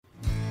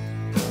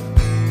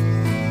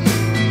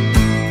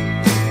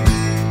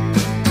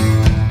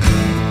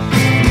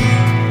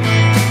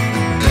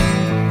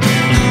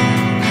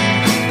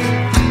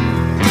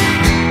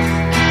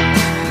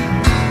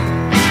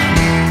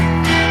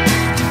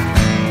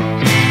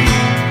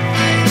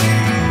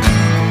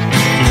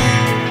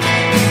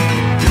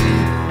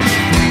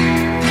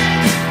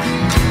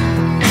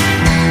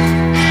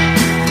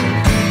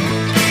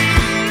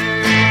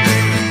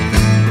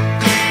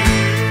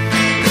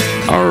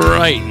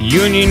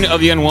Reunion of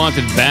the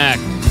Unwanted back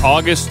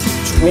August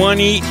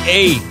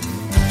 28th,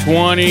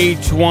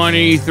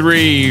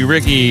 2023.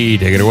 Ricky,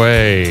 take it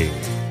away.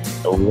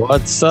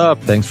 What's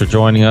up? Thanks for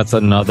joining us.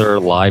 Another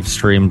live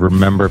stream.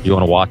 Remember, if you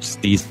want to watch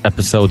these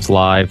episodes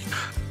live,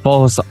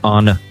 follow us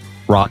on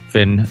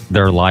Rockfin.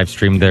 They're live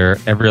streamed there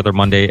every other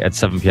Monday at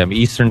 7 p.m.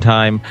 Eastern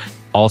Time.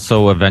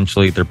 Also,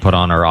 eventually, they're put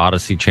on our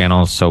Odyssey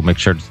channel, so make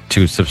sure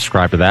to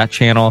subscribe to that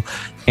channel.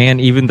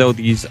 And even though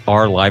these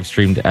are live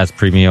streamed as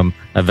premium,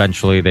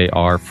 eventually they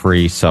are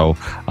free. So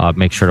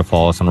make sure to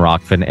follow us on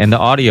Rockfin. And the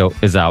audio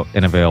is out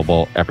and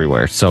available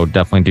everywhere. So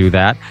definitely do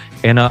that.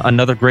 And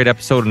another great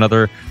episode,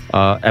 another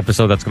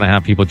episode that's going to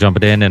have people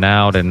jumping in and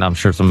out. And I'm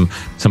sure some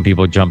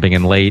people jumping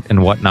in late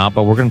and whatnot.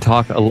 But we're going to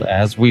talk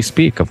as we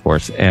speak, of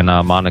course. And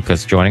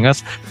Monica's joining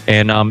us.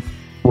 And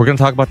we're going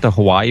to talk about the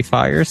Hawaii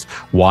fires,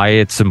 why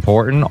it's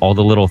important, all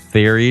the little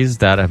theories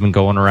that have been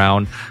going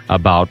around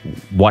about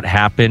what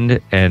happened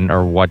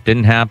or what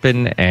didn't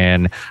happen,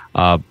 and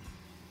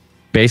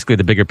basically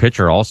the bigger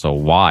picture also,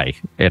 why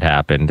it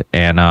happened.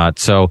 And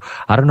so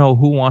I don't know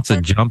who wants to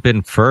jump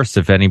in first,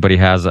 if anybody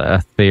has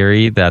a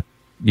theory that,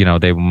 you know,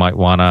 they might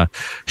want to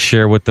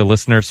share with the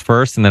listeners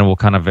first, and then we'll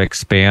kind of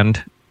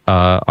expand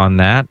on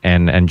that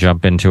and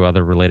jump into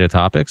other related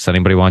topics.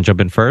 Anybody want to jump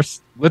in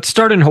first? Let's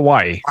start in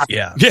Hawaii.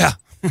 Yeah. Yep.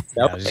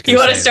 You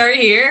want to start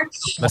here?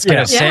 Let's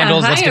get a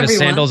sandals. Hi, Let's get everyone.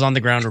 a sandals on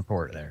the ground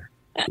report there.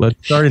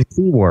 Let's start in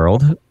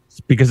SeaWorld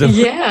because of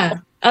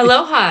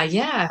Aloha.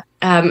 Yeah.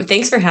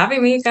 Thanks for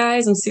having me,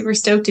 guys. I'm super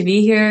stoked to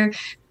be here.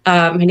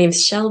 My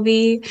name's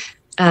Shelby.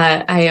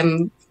 I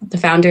am the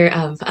founder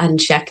of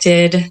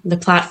Unjected, the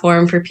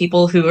platform for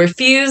people who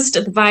refused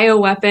the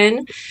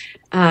bioweapon.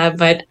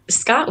 But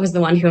Scott was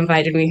the one who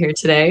invited me here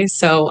today.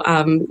 So,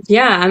 I'm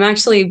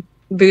actually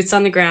boots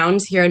on the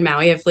ground here in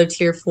Maui. I've lived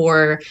here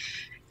for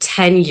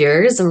 10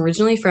 years. I'm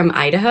originally from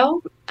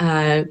Idaho.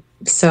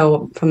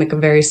 So from like a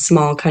very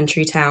small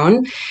country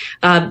town.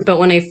 But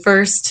when I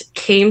first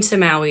came to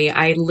Maui,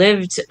 I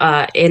lived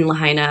in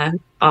Lahaina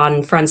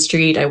on Front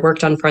Street. I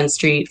worked on Front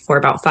Street for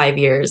about 5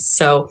 years.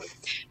 So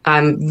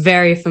I'm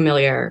very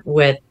familiar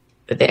with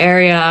the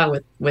area,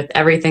 with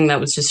everything that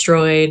was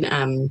destroyed,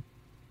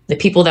 the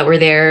people that were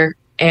there.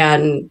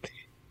 And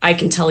I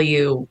can tell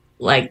you,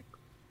 like,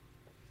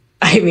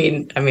 I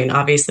mean,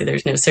 obviously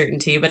there's no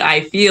certainty, but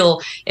I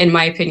feel, in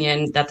my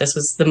opinion, that this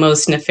was the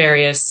most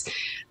nefarious,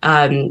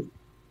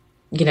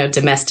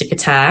 domestic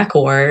attack,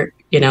 or,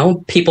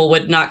 people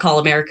would not call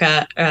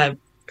America,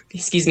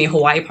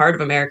 Hawaii part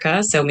of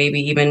America. So maybe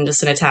even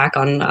just an attack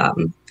on,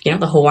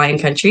 the Hawaiian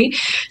country.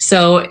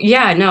 So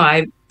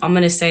I'm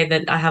going to say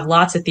that I have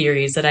lots of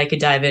theories that I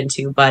could dive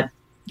into, but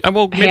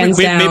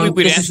maybe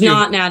we'd this is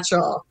not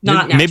natural.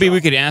 Not natural. Maybe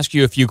we could ask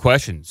you a few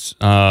questions.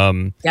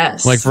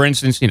 Yes. Like, for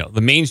instance,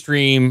 the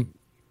mainstream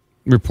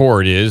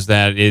report is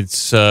that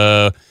it's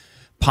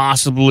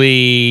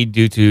possibly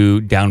due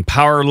to down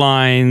power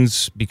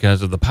lines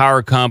because of the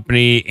power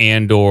company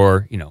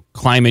or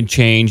climate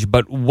change.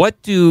 But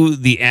what do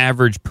the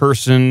average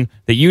person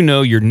that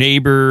your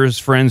neighbors,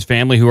 friends,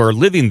 family who are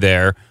living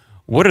there,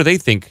 what do they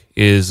think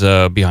is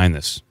behind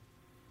this?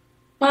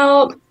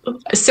 Well,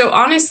 so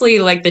honestly,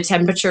 like, the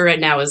temperature right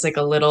now is like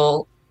a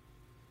little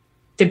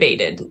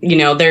debated.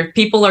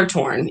 People are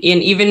torn, and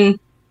even,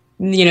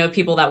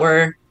 people that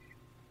were,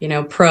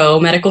 pro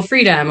medical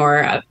freedom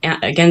or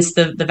against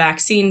the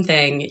vaccine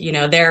thing,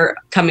 they're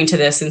coming to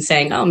this and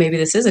saying, oh, maybe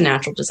this is a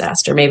natural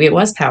disaster. Maybe it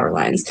was power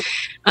lines.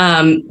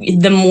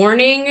 The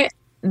morning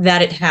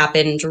that it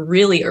happened,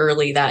 really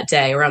early that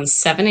day, around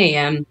 7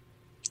 a.m.,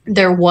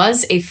 there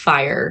was a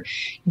fire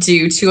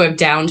due to a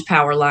downed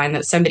power line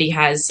that somebody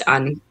has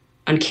on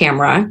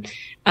camera.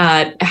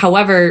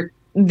 However,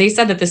 they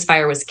said that this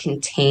fire was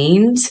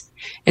contained.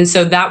 And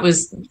so that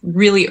was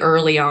really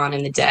early on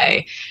in the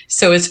day.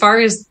 So as far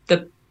as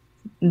the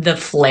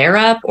flare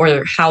up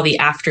or how the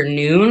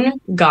afternoon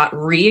got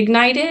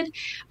reignited,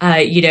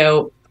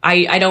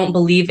 I don't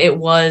believe it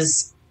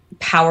was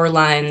power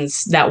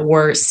lines that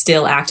were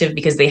still active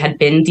because they had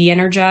been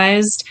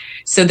de-energized.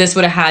 So this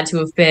would have had to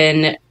have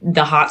been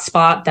the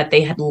hotspot that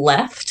they had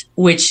left,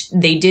 which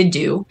they did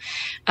do,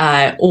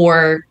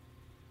 or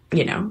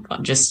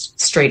just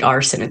straight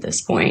arson at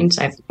this point.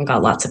 I've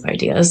got lots of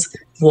ideas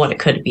of what it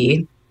could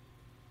be.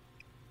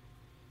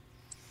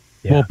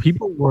 Yeah. Well,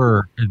 people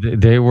were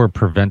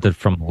prevented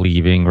from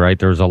leaving, right?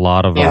 There was a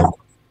lot of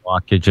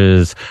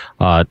blockages.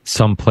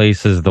 Some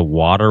places the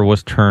water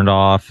was turned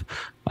off.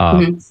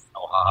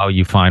 How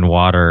you find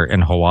water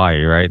in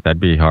Hawaii, right? That'd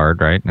be hard,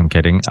 right? I'm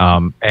kidding.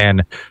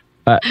 The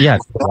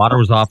water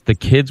was off. The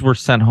kids were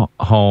sent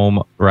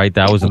home, right?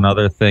 That was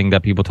another thing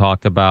that people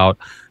talked about.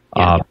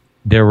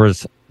 There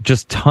was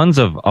just tons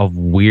of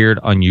weird,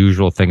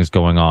 unusual things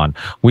going on.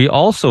 We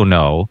also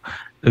know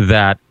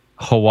that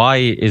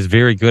Hawaii is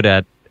very good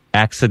at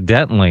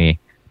accidentally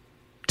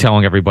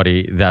telling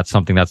everybody that's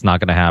something that's not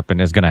going to happen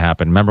is going to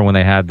happen. Remember when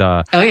they had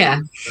the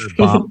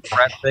bomb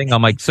threat thing?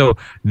 I'm like, so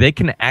they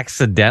can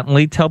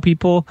accidentally tell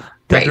people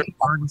that there's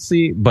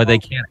emergency, but they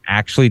can't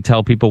actually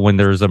tell people when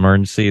there's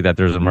emergency that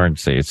there's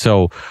emergency.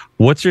 So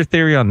what's your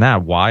theory on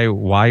that?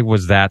 Why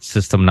was that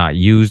system not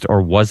used,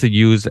 or was it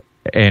used?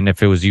 And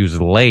if it was used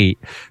late,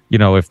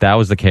 if that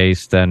was the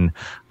case, then,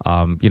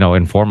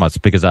 inform us,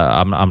 because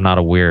I'm not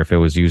aware if it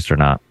was used or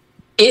not.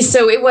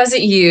 So it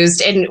wasn't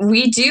used, and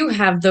we do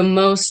have the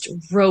most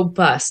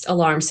robust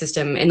alarm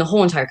system in the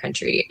whole entire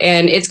country.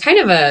 And it's kind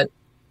of a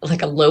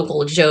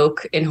local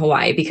joke in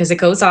Hawaii, because it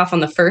goes off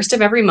on the 1st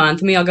of every month,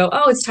 and we all go,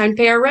 oh, it's time to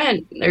pay our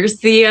rent. There's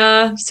the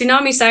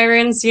tsunami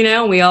sirens,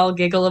 and we all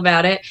giggle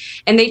about it.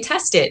 And they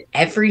test it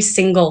every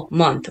single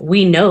month.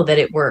 We know that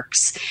it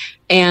works.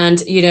 And,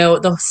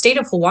 the state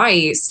of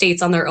Hawaii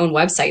states on their own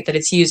website that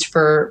it's used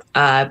for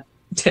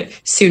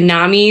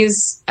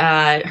tsunamis,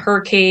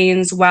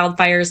 hurricanes,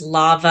 wildfires,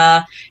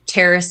 lava,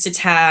 terrorist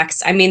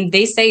attacks. I mean,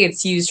 they say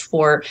it's used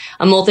for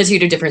a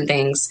multitude of different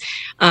things.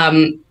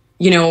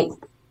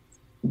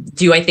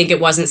 Do I think it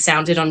wasn't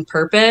sounded on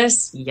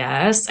purpose?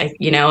 Yes.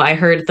 I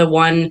heard the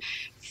one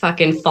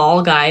fucking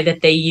fall guy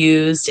that they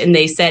used, and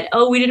they said,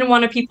 oh, we didn't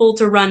want people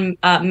to run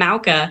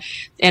Mauka.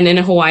 And in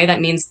Hawaii, that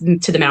means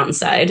to the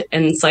mountainside.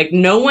 And it's like,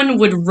 no one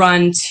would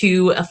run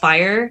to a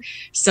fire.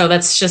 So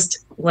that's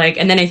just like,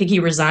 and then I think he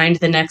resigned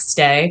the next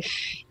day.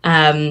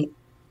 But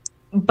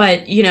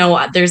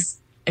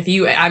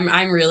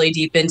I'm really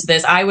deep into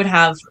this. I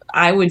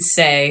would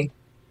say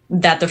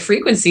that the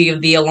frequency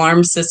of the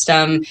alarm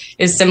system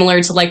is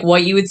similar to like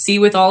what you would see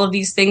with all of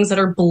these things that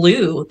are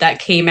blue that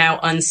came out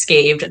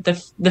unscathed.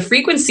 The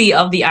frequency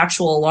of the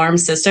actual alarm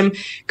system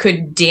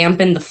could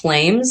dampen the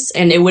flames,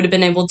 and it would have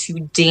been able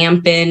to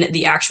dampen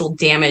the actual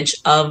damage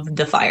of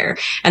the fire.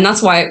 And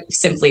that's why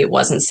simply it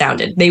wasn't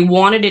sounded. They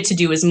wanted it to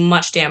do as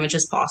much damage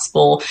as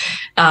possible.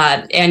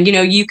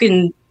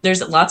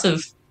 There's lots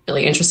of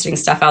really interesting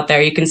stuff out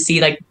there. You can see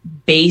like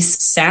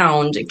bass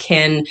sound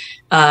can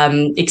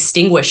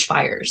extinguish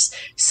fires.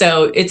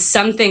 So it's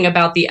something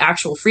about the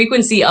actual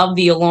frequency of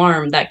the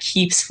alarm that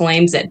keeps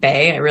flames at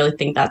bay. I really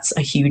think that's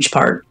a huge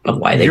part of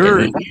why they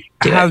didn't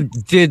do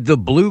it. Did the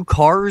blue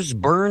cars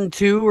burn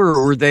too,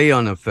 or were they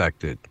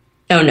unaffected?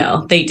 Oh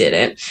no, they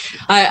didn't.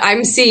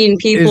 I'm seeing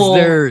people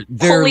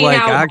pulling like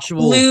out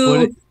actual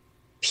blue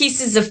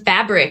pieces of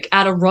fabric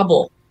out of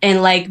rubble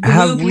and like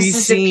blue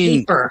pieces of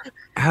paper.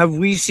 Have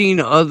we seen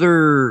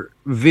other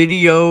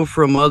video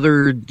from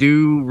other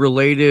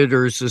related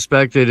or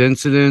suspected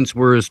incidents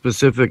where a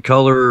specific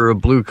color or a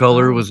blue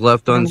color was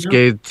left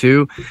unscathed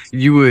too?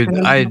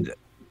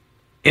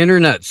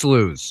 Internet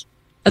sleuths.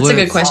 That's a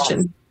good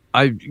question.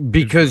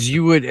 Because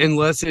you would,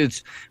 unless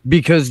it's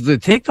because the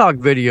TikTok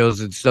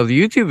videos and stuff, the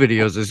YouTube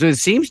videos, it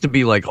seems to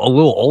be like a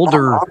little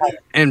older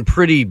and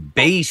pretty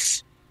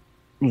base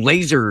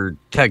laser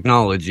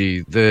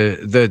technology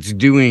that's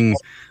doing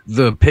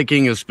the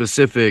picking a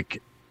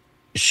specific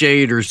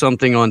shade or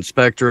something on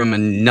spectrum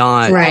and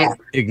not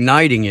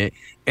igniting it.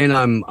 And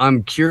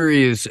I'm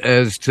curious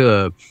as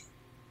to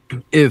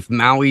if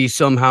Maui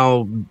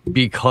somehow,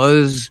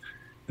 because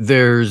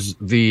there's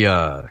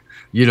the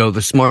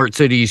the smart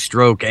city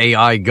stroke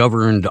AI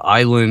governed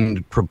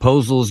island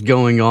proposals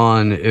going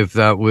on, if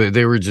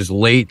they were just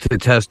late to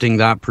testing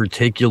that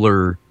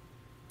particular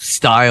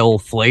style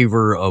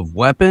flavor of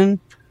weapon.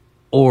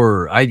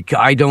 Or I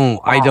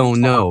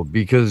don't know,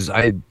 because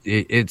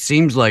it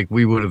seems like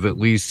we would have at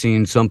least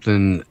seen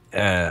something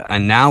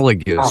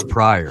analogous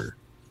prior.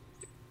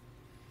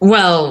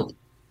 Well,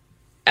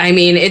 I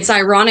mean, it's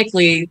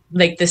ironically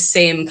like the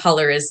same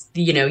color as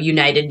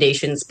United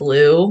Nations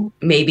blue.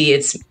 Maybe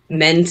it's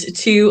meant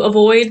to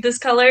avoid this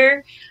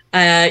color,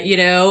 and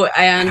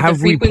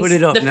have we put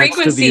it up the next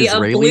frequency to the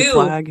Israeli of blue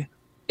flag?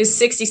 Is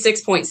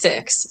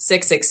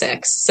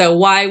 66.6. So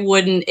why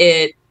wouldn't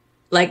it?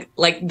 They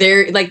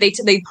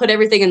put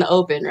everything in the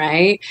open,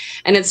 right?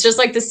 And it's just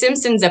like the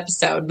Simpsons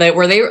episode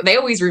where they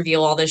always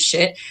reveal all this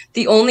shit.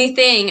 The only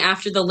thing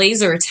after the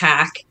laser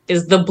attack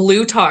is the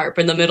blue tarp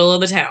in the middle of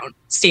the town,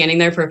 standing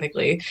there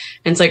perfectly.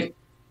 And it's like,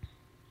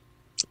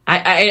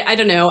 I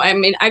don't know. I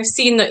mean, I've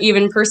seen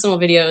even personal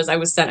videos.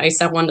 I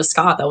sent one to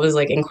Scott that was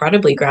like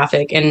incredibly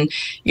graphic, and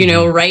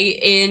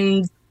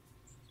right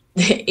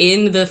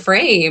in the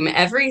frame,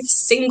 every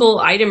single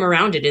item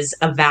around it is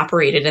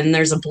evaporated, and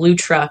there's a blue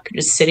truck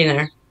just sitting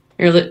there.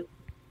 You're like,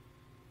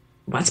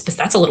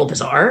 that's a little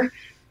bizarre.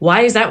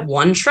 Why is that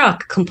one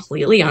truck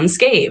completely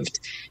unscathed?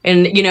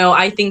 And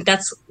I think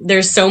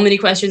there's so many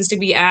questions to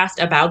be asked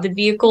about the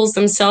vehicles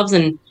themselves,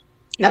 and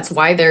that's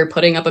why they're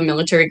putting up a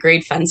military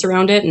grade fence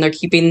around it, and they're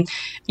keeping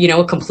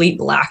a complete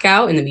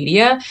blackout in the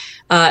media.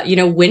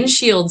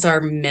 Windshields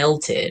are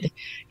melted.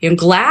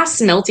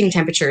 Glass melting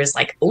temperature is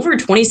like over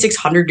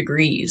 2,600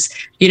 degrees.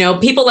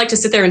 People like to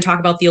sit there and talk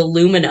about the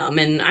aluminum,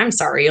 and I'm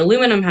sorry,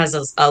 aluminum has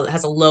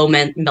a low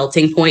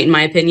melting point in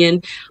my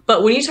opinion.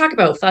 But when you talk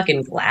about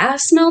fucking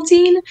glass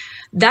melting,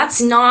 that's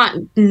not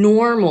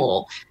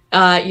normal.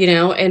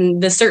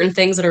 And the certain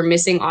things that are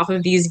missing off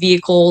of these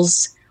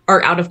vehicles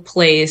are out of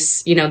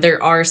place. You know,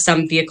 there are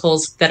some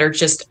vehicles that are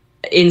just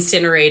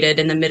incinerated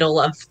in the middle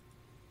of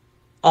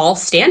all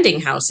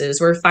standing houses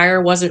where fire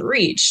wasn't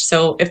reached.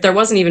 So if there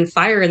wasn't even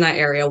fire in that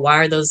area, why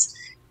are those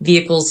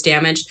vehicles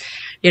damaged?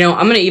 You know,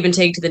 I'm going to even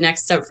take to the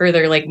next step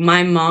further. Like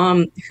my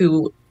mom,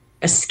 who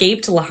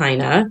escaped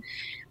Lahaina,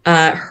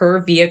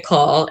 her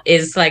vehicle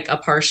is like a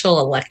partial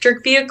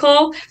electric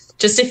vehicle.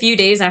 Just a few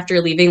days after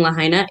leaving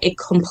Lahaina, it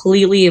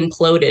completely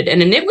imploded,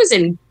 and it was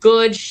in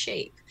good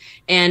shape.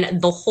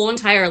 And the whole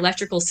entire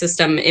electrical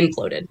system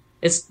imploded.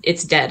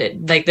 It's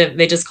dead.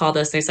 They just called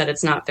us. They said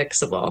it's not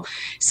fixable.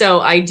 So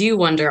I do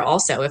wonder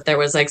also if there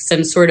was like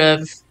some sort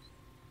of,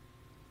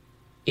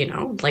 you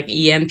know, like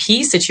EMP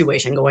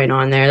situation going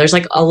on there. There's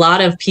like a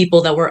lot of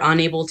people that were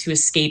unable to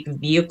escape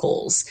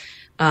vehicles.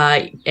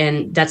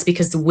 And that's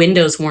because the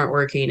windows weren't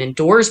working and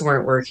doors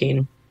weren't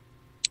working.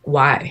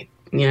 Why?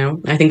 You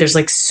know, I think there's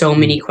like so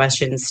many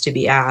questions to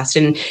be asked.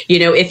 And, you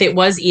know, if it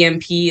was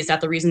EMP, is that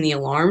the reason the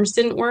alarms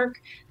didn't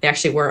work? They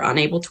actually were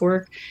unable to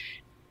work.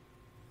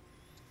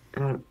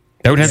 That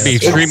would have to be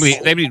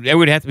that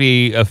would have to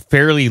be a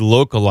fairly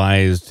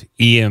localized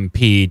EMP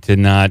to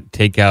not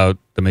take out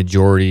the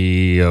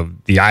majority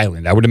of the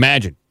island, I would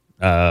imagine.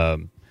 So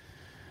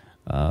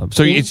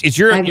it's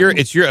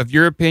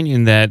your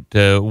opinion that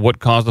what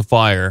caused the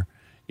fire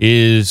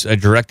is a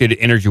directed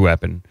energy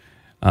weapon,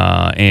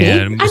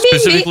 and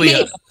specifically,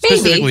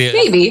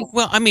 maybe.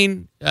 Well, I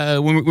mean,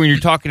 when you're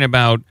talking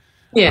about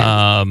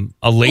a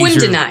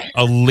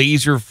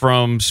laser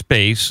from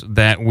space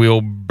that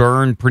will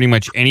burn pretty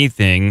much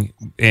anything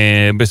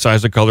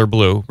besides the color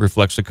blue,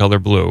 reflects the color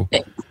blue.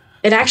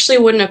 It actually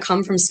wouldn't have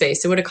come from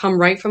space. It would have come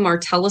right from our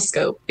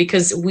telescope,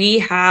 because we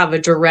have a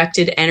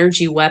directed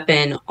energy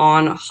weapon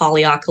on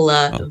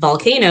Haleakala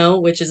volcano,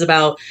 which is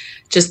about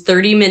just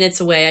 30 minutes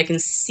away. I can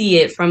see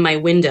it from my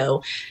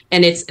window,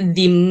 and it's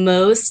the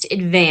most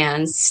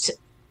advanced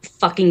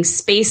fucking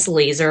space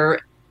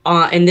laser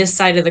in this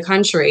side of the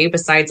country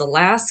besides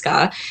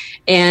Alaska,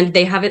 and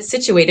they have it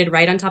situated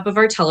right on top of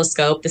our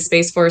telescope. The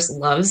Space Force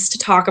loves to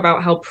talk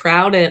about how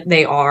proud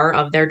they are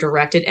of their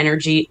directed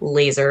energy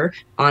laser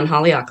on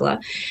Haleakala.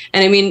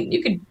 And I mean,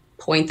 you could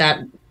point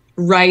that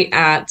right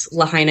at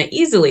Lahaina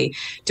easily.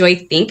 Do I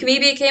think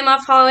maybe it came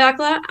off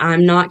Haleakala?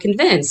 I'm not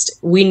convinced.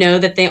 We know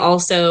that they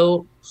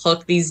also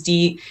hook these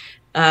DO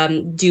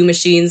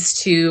machines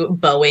to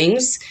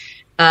Boeings.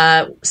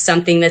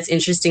 Something that's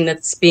interesting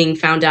that's being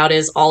found out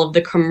is all of the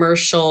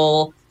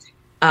commercial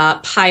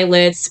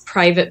pilots,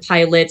 private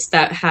pilots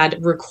that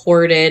had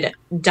recorded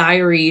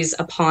diaries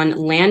upon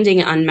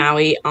landing on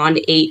Maui on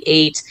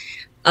 8/8.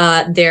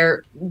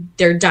 Their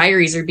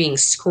diaries are being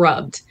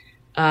scrubbed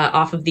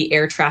off of the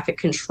air traffic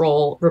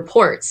control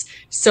reports.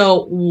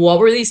 So what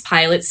were these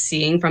pilots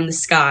seeing from the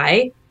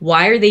sky?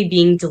 Why are they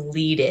being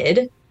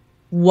deleted?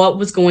 What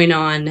was going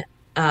on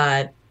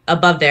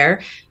above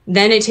there?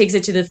 Then it takes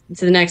it to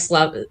the next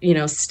level,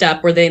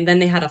 step where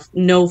they had a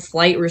no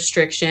flight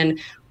restriction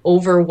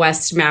over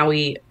West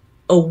Maui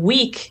a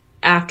week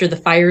after the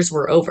fires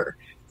were over.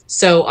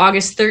 So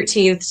August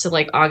 13th to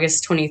like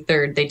August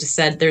 23rd, they just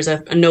said there's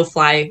a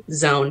no-fly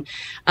zone.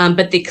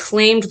 But they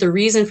claimed the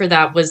reason for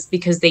that was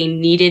because they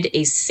needed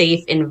a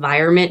safe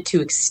environment to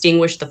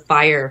extinguish the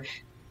fire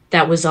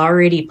that was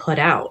already put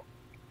out.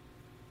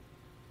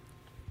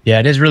 Yeah,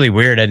 it is really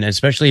weird, and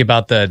especially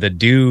about the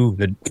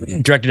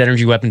directed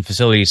energy weapon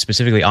facility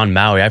specifically on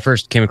Maui. I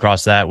first came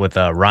across that with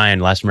Ryan,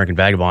 Last American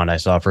Vagabond. I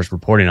saw first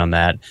reporting on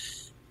that,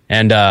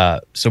 and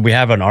so we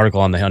have an article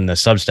on the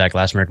Substack,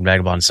 Last American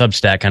Vagabond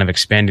Substack, kind of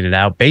expanding it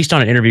out based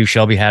on an interview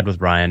Shelby had with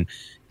Ryan.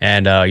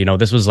 And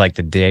this was like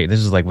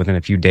within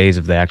a few days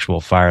of the actual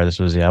fire. This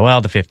was the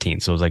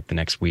 15th, so it was like the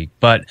next week.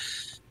 But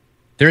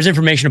there's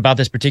information about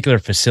this particular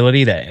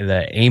facility,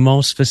 the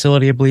Amos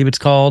facility, I believe it's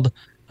called.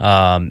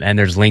 And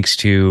there's links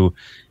to,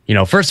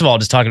 first of all,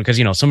 just talking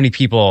because, so many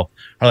people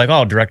are like,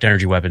 oh, direct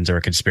energy weapons are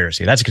a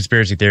conspiracy. That's a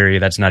conspiracy theory.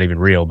 That's not even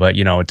real. But,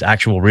 it's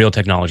actual real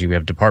technology. We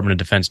have Department of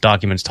Defense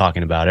documents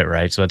talking about it,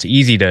 right? So it's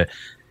easy to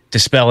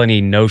dispel any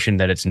notion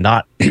that it's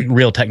not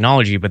real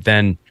technology. But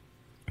then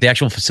the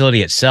actual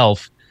facility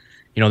itself,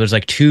 there's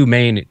like two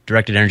main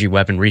directed energy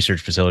weapon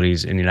research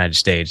facilities in the United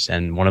States.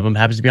 And one of them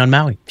happens to be on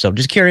Maui. So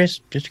just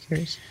curious.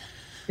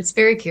 It's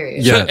very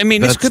curious. Yeah, so, I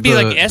mean, this could be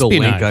like espionage.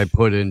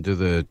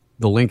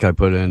 The link I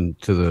put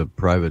into the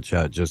private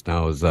chat just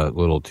now is that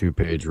little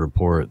 2-page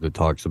report that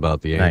talks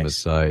about the Amos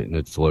site and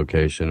its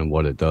location and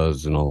what it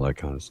does and all that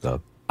kind of stuff.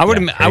 I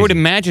would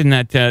imagine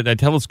that that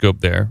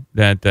telescope there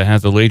that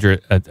has the laser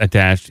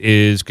attached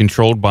is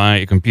controlled by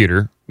a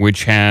computer,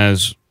 which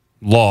has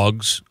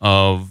logs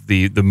of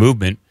the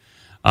movement.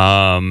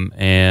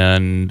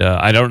 And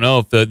I don't know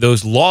if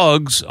those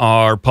logs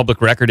are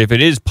public record. If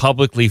it is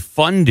publicly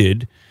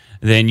funded,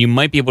 then you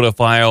might be able to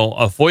file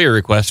a FOIA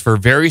request for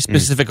very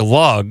specific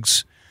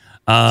logs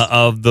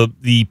of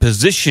the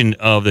position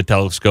of the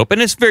telescope.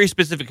 And it's very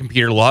specific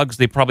computer logs.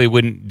 They probably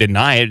wouldn't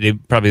deny it.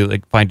 They'd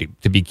probably find it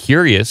to be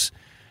curious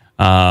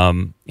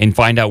and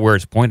find out where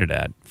it's pointed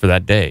at for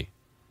that day.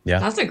 Yeah,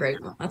 that's a great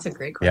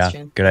question.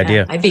 Yeah, good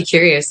idea. I'd be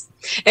curious.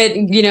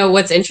 And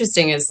what's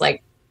interesting is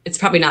like it's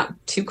probably not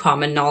too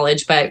common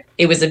knowledge, but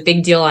it was a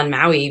big deal on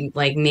Maui,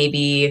 like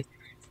maybe,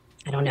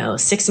 I don't know,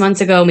 6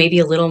 months ago, maybe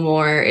a little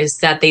more, is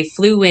that they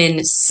flew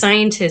in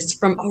scientists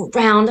from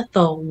around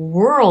the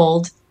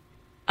world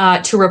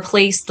to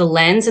replace the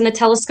lens in the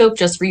telescope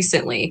just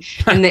recently.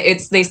 And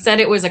they said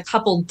it was a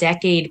couple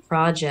decade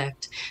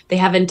project. They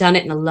haven't done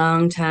it in a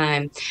long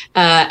time.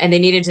 And they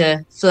needed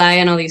to fly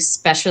in all these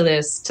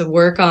specialists to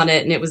work on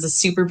it. And it was a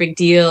super big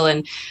deal.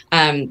 And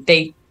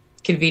they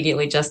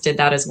conveniently just did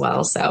that as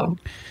well. So,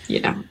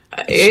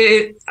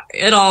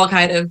 it all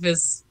kind of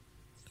is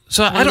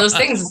one of those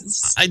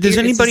things. Does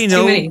anybody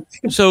know?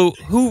 So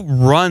who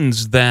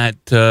runs that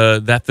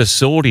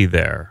facility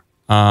there?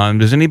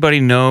 Does anybody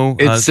know?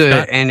 It's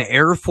an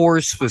Air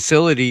Force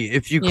facility.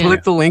 If you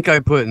click the link I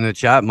put in the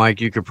chat,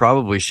 Mike, you could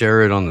probably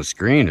share it on the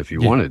screen if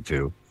you wanted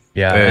to.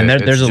 Yeah, and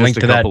there's a link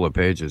to that. Couple of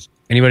pages.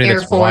 Anybody Air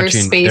that's Force,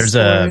 watching, Space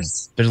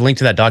there's a link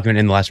to that document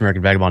in the Last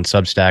American Vagabond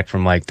Substack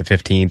from like the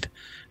 15th.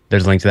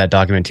 There's a link to that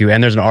document too,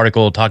 and there's an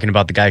article talking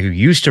about the guy who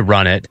used to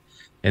run it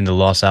in the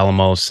Los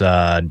Alamos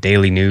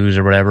Daily News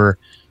or whatever.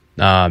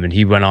 And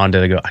he went on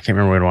to go. I can't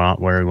remember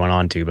where he went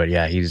on to, but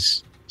yeah,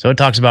 So it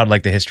talks about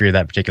like the history of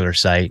that particular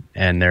site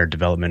and their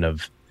development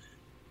of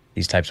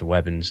these types of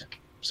weapons.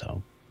 So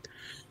I'm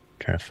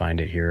trying to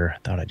find it here. I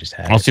thought I just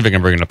had it. I'll see if I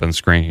can bring it up on the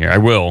screen here. I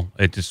will.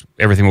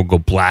 Everything will go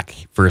black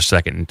for a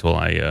second until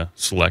I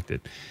select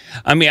it.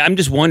 I mean, I'm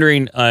just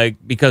wondering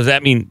because I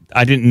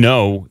didn't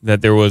know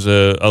that there was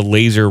a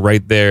laser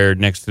right there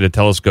next to the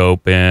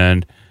telescope,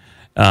 and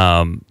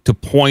to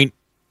point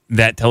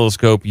that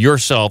telescope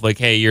yourself, like,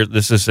 hey,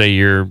 let's just say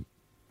you're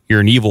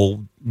an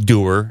evil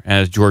doer,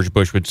 as George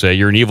Bush would say,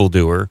 you're an evil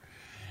doer,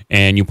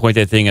 and you point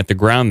that thing at the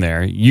ground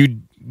there, you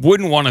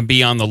wouldn't want to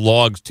be on the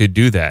logs to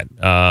do that.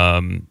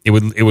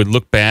 It would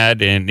look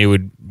bad, and it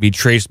would be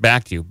traced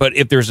back to you. But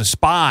if there's a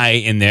spy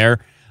in there,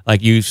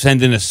 like you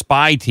send in a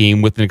spy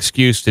team with an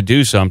excuse to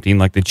do something,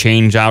 like to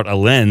change out a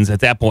lens,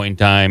 at that point in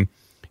time,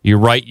 you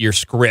write your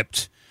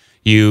script.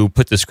 You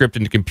put the script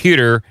in the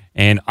computer,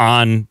 and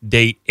on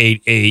date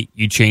 8/8,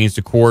 you change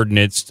the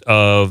coordinates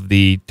of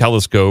the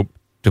telescope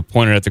to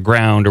point it at the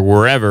ground or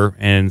wherever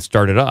and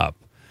start it up.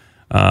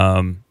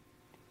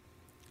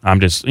 I'm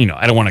just,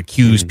 I don't want to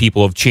accuse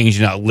people of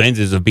changing out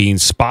lenses of being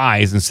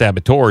spies and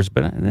saboteurs,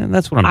 but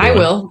that's what I'm doing. I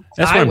will.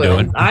 That's what I'm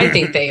doing. I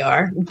think they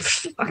are.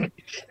 It's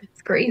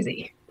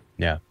crazy.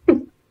 Yeah.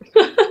 But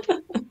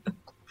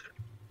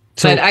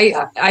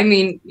I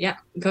mean, yeah,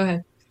 go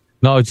ahead.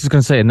 No, I was just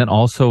going to say, and then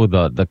also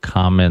the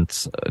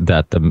comments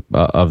that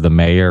of the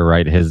mayor,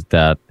 right?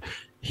 That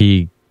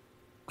he,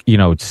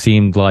 it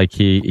seemed like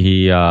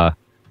he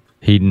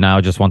now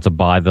just wants to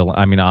buy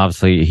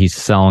obviously he's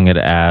selling it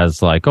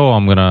as like, oh,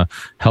 I'm going to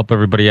help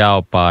everybody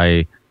out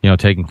by,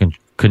 taking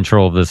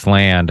control of this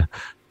land.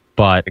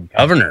 But the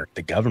governor,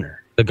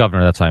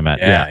 that's what I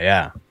meant.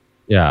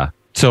 Yeah.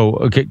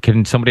 So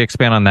can somebody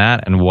expand on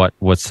that and what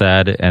was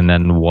said, and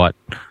then what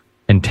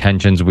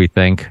intentions we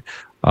think,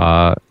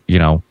 the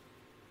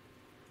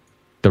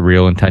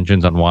real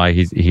intentions on why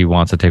he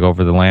wants to take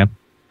over the land?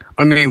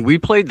 I mean, we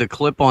played the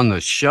clip on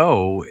the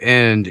show,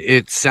 and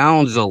it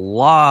sounds a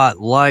lot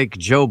like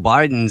Joe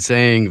Biden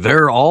saying,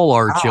 they're all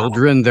our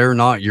children, they're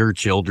not your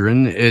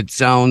children. It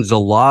sounds a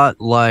lot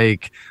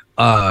like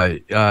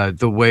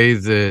the way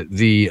that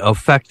the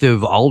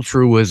effective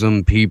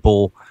altruism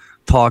people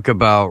talk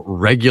about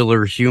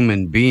regular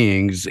human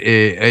beings.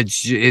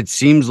 It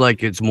seems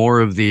like it's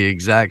more of the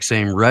exact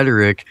same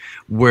rhetoric,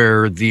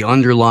 where the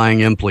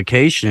underlying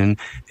implication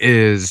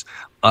is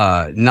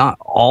not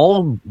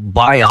all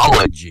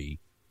biology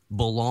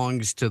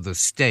belongs to the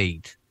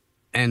state,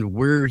 and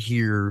we're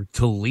here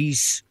to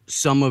lease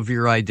some of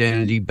your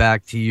identity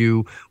back to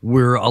you.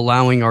 We're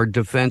allowing our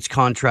defense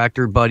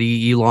contractor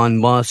buddy Elon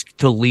Musk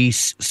to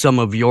lease some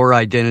of your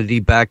identity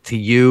back to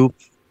you.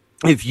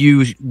 If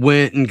you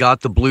went and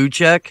got the blue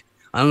check,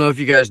 I don't know if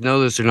you guys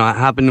know this or not, it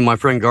happened to my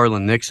friend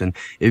Garland Nixon.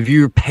 If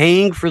you're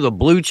paying for the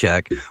blue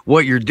check,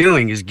 what you're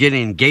doing is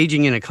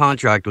engaging in a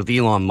contract with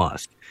Elon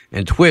Musk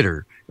and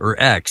Twitter, or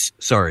X,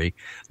 sorry,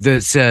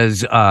 that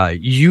says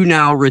you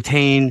now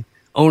retain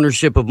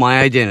ownership of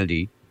my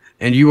identity,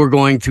 and you are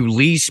going to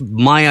lease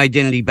my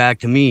identity back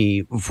to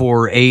me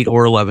for $8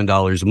 or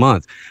 $11 a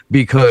month,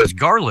 because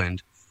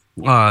Garland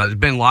has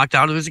been locked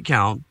out of his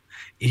account.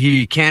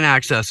 He can't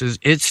access it.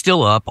 It's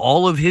still up.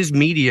 All of his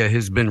media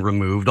has been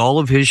removed. All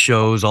of his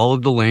shows, all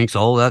of the links,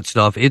 all of that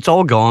stuff. It's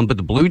all gone, but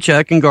the blue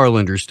check and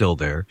Garland are still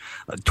there.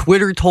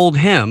 Twitter told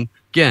him,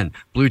 again,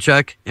 blue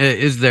check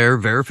is there,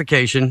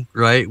 verification,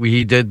 right?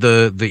 He did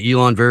the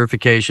Elon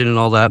verification and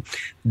all that.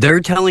 They're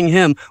telling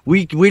him,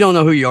 we don't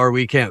know who you are.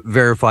 We can't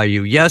verify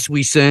you. Yes,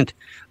 we sent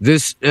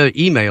this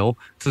email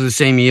to the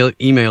same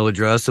email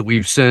address that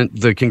we've sent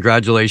the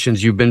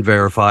congratulations, you've been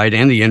verified,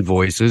 and the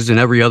invoices and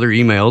every other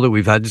email that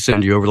we've had to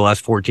send you over the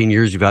last 14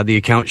 years you've had the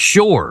account.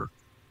 Sure,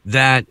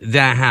 that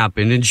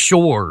happened, and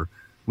sure,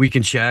 we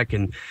can check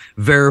and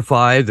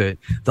verify that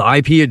the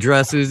IP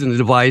addresses and the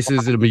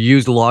devices that have been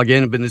used to log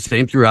in have been the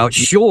same throughout.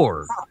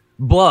 Sure,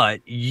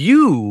 but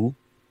you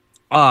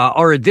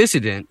are a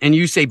dissident and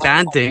you say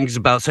bad things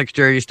about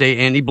Secretary of State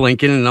Andy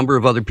Blinken and a number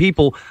of other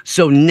people,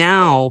 so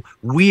now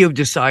we have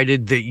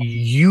decided that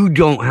you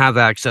don't have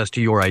access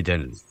to your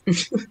identity.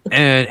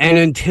 and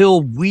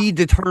until we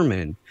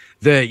determine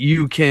that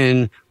you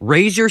can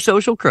raise your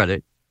social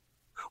credit,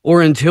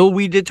 or until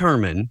we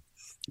determine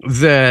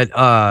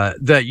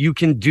that you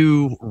can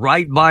do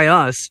right by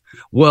us,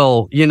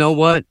 well, you know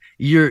what?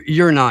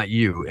 You're not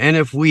you. And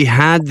if we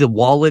had the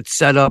wallet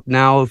set up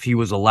now, if he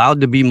was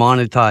allowed to be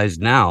monetized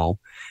now,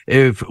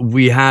 if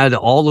we had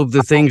all of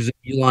the things that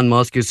Elon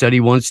Musk has said he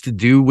wants to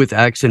do with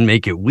X and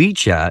make it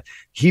WeChat,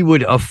 he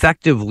would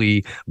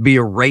effectively be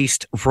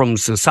erased from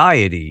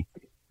society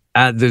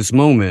at this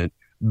moment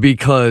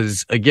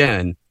because,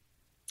 again,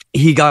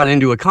 he got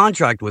into a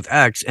contract with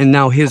X and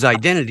now his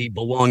identity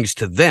belongs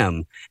to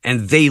them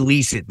and they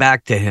lease it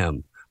back to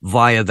him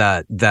via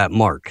that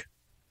mark.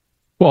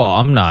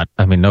 Well,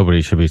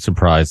 nobody should be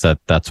surprised that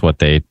that's what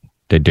they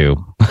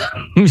do.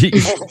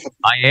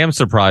 I am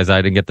surprised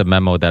I didn't get the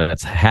memo that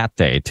it's hat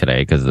day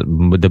today because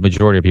the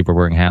majority of people are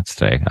wearing hats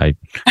today. I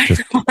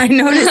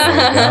noticed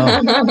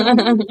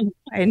that.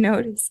 I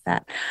noticed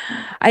that.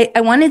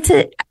 I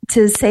wanted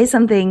to say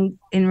something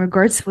in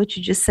regards to what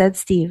you just said,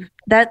 Steve.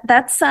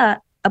 That's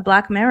a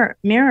Black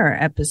Mirror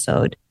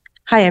episode.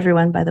 Hi,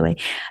 everyone, by the way.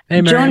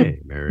 Hey,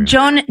 Mary.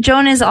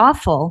 Joan is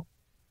awful.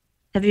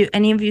 Have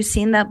any of you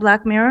seen that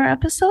Black Mirror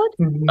episode?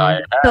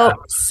 Mm-hmm.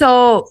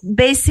 So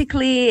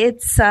basically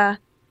it's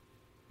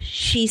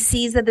she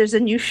sees that there's a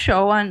new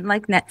show on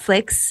like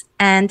Netflix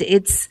and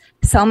it's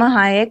Salma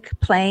Hayek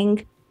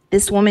playing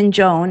this woman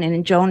Joan,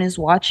 and Joan is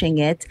watching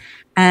it,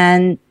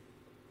 and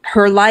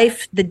her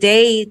life,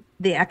 the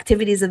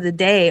activities of the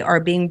day are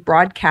being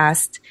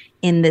broadcast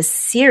in this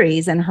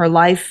series, and her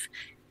life,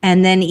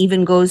 and then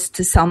even goes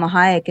to Salma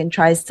Hayek and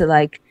tries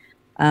to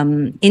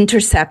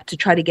intercept to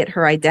try to get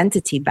her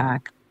identity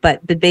back.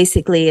 But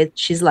basically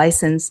she's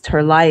licensed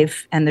her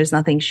life and there's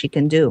nothing she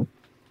can do.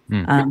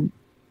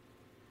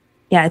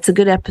 Yeah, it's a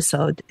good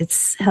episode.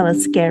 It's hella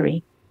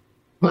scary.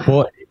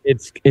 Well,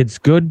 it's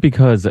good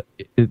because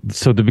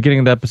so the beginning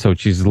of the episode,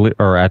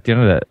 or at the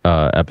end of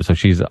that episode,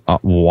 she's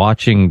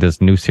watching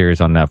this new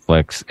series on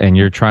Netflix, and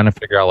you're trying to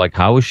figure out like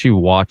how is she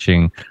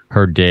watching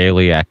her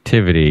daily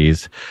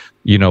activities,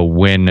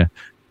 when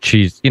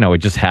she's, it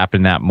just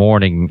happened that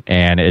morning,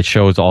 and it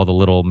shows all the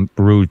little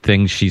rude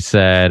things she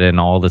said and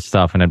all this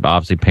stuff, and it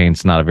obviously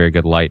paints not a very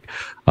good light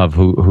of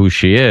who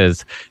she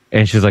is.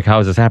 And she's like, how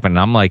has this happened? And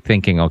I'm like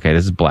thinking, okay,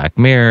 this is Black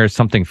Mirror,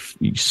 something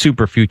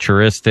super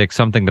futuristic,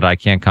 something that I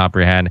can't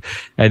comprehend.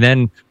 And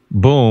then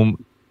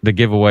boom, the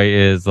giveaway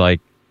is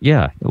like,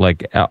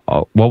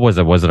 what was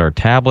it? Was it her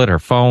tablet, her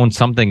phone,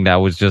 something that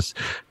was just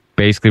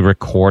basically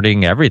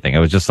recording everything? It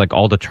was just like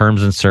all the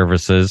terms and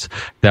services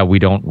that we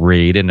don't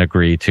read and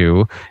agree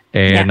to.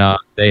 And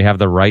they have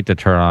the right to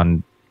turn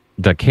on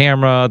the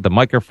camera, the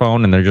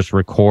microphone, and they're just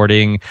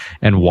recording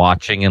and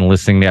watching and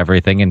listening to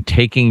everything and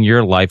taking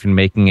your life and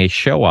making a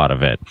show out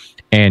of it.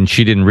 And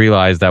she didn't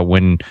realize that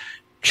when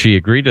she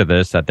agreed to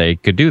this, that they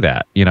could do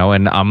that,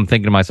 and I'm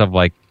thinking to myself,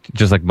 like,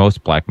 just like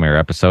most Black Mirror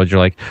episodes, you're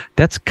like,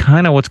 that's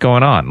kind of what's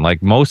going on.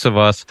 Like most of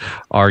us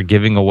are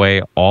giving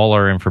away all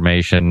our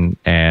information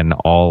and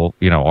all,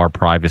 our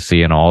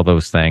privacy and all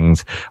those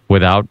things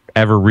without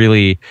ever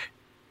really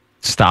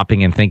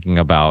stopping and thinking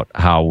about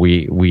how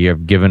we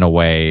have given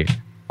away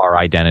our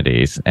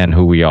identities and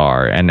who we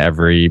are, and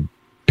every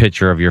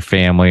picture of your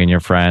family and your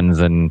friends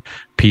and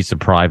piece of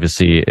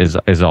privacy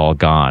is all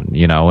gone,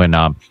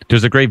 and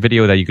there's a great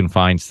video that you can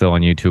find still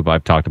on YouTube.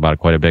 I've talked about it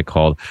quite a bit,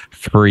 called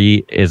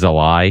Free is a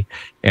Lie.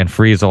 And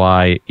Free is a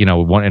Lie,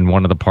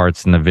 one of the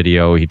parts in the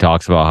video, he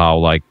talks about how,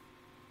 like,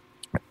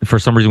 for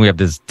some reason we have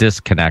this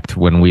disconnect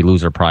when we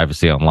lose our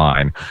privacy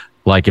online.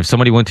 Like if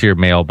somebody went to your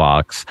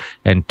mailbox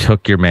and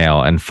took your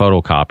mail and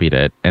photocopied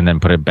it and then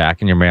put it back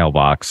in your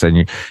mailbox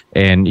and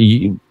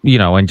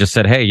just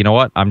said, hey, you know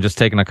what? I'm just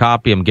taking a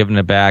copy. I'm giving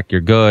it back. You're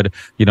good.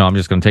 I'm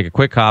just going to take a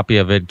quick copy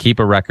of it, keep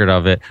a record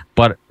of it,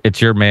 but it's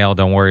your mail.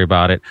 Don't worry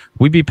about it.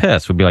 We'd be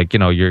pissed. We'd be like,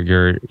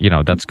 you're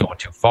that's going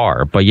too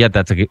far. But yet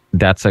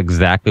that's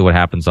exactly what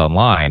happens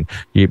online.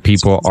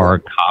 People are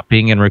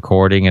copying and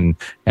recording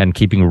and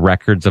keeping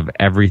records of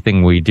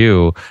everything we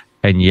do.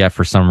 And yet,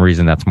 for some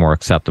reason, that's more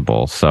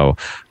acceptable. So,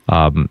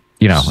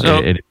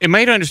 it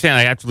might understand.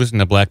 I have to listen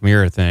to the Black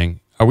Mirror thing.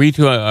 Are we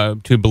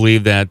to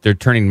believe that they're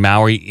turning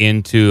Maui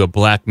into a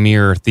Black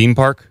Mirror theme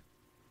park?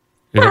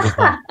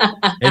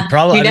 It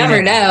probably. You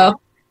never know.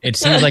 It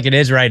seems like it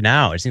is right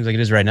now.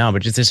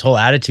 But just this whole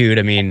attitude.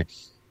 I mean,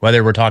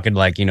 whether we're talking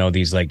like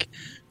these like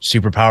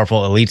super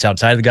powerful elites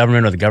outside of the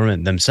government or the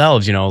government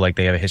themselves, like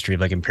they have a history of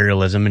like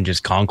imperialism and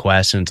just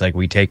conquest, and it's like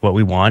we take what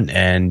we want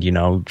and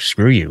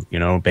screw you,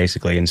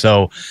 basically. And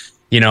so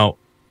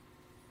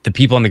the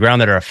people on the ground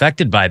that are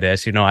affected by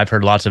this, I've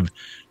heard lots of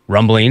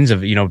rumblings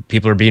of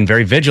people are being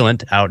very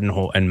vigilant out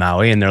in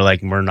Maui, and they're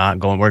like, we're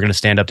going to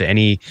stand up to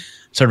any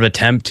sort of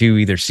attempt to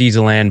either seize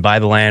the land, buy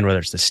the land, whether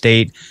it's the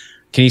state.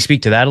 Can you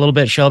speak to that a little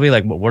bit, Shelby?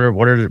 Like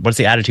what's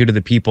the attitude of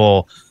the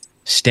people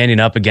standing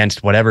up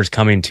against whatever's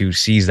coming to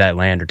seize that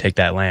land or take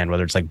that land,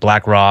 whether it's like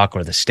BlackRock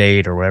or the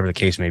state or whatever the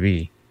case may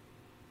be.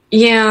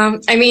 Yeah,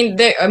 I mean,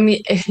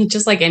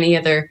 just like any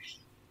other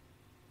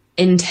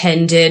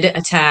intended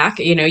attack,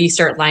 you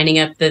start lining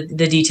up the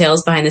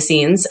details behind the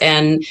scenes.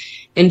 And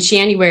in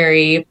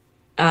January,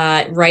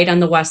 right on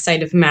the west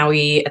side of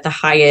Maui at the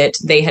Hyatt,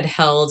 they had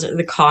held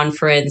the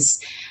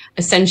conference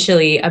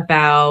essentially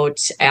about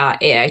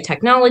AI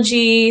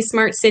technology,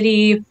 smart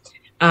city.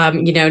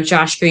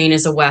 Josh Green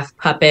is a WEF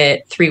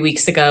puppet. 3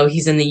 weeks ago,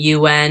 he's in the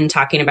UN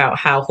talking about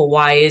how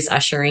Hawaii is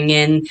ushering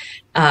in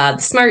the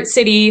smart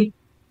city.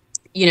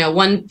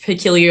 One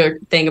peculiar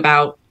thing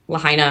about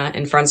Lahaina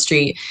and Front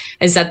Street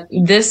is that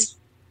this,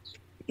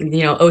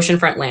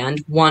 oceanfront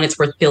land, one, it's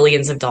worth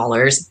billions of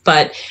dollars,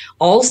 but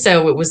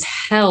also it was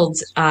held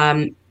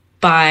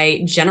by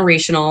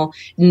generational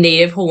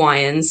Native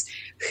Hawaiians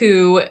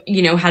who,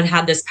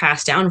 had this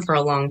passed down for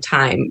a long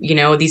time.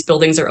 These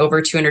buildings are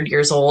over 200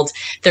 years old.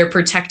 They're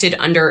protected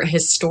under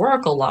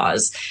historical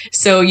laws.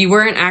 So you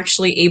weren't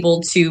actually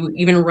able to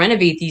even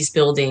renovate these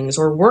buildings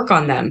or work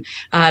on them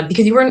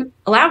because you weren't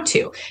allowed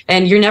to.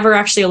 And you're never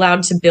actually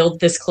allowed to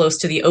build this close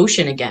to the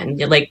ocean again,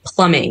 like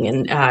plumbing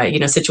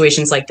and,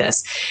 situations like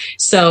this.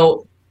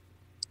 So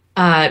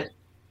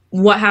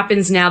what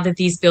happens now that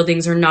these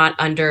buildings are not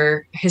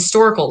under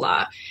historical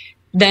law?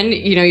 Then,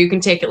 you can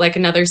take it like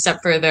another step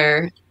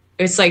further.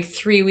 It's like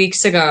 3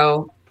 weeks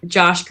ago,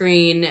 Josh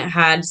Green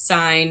had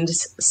signed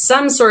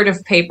some sort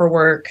of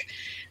paperwork,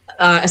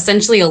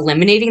 essentially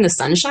eliminating the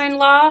Sunshine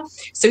Law.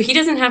 So he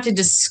doesn't have to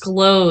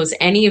disclose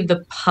any of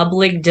the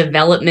public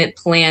development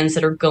plans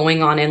that are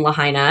going on in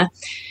Lahaina.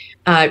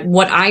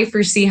 What I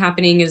foresee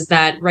happening is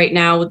that right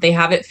now they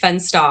have it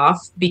fenced off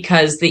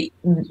because the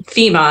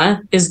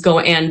FEMA is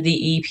going and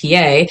the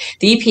EPA.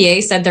 The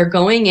EPA said they're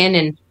going in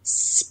and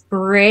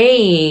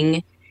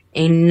spraying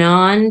a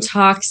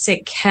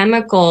non-toxic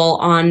chemical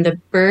on the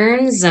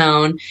burn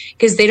zone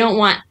because they don't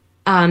want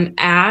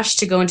ash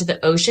to go into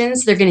the ocean,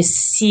 so they're going to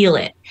seal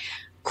it.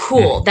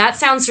 Cool. That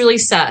sounds really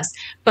sus.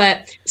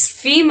 But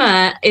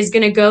FEMA is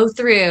going to go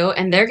through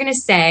and they're going to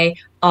say,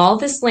 all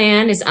this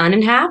land is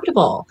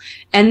uninhabitable.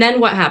 And then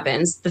what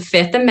happens? The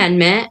 5th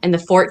Amendment and the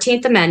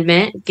 14th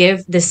Amendment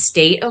give the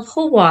state of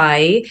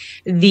Hawaii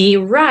the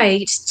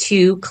right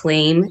to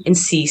claim and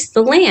seize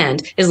the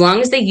land, as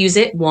long as they use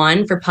it,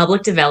 1, for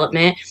public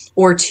development,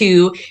 or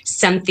 2,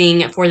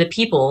 something for the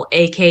people,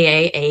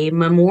 aka a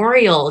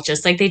memorial,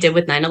 just like they did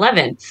with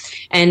 9/11.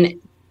 And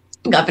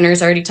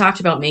governor's already talked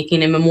about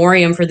making a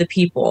memoriam for the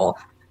people.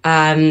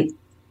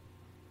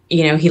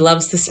 He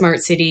loves the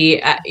smart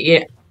city.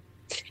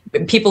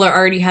 People are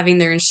already having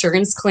their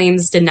insurance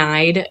claims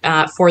denied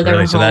for their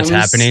homes. So that's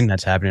happening?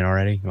 That's happening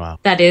already? Wow.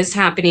 That is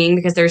happening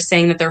because they're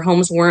saying that their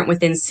homes weren't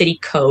within city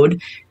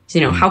code.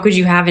 So, how could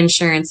you have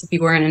insurance if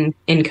you weren't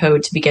in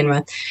code to begin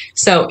with?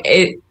 So,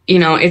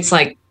 it's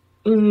like,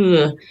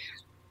 ugh.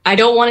 I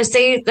don't want to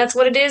say that's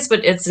what it is,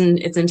 but it's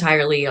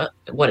entirely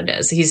what it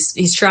is.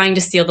 He's trying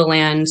to steal the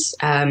land,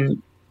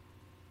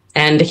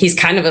 and he's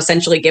kind of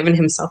essentially given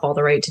himself all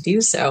the right to do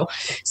so.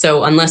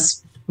 So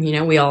unless,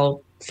 we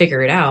all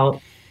figure it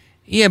out.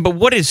 Yeah, but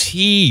what is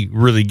he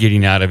really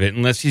getting out of it?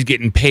 Unless he's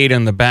getting paid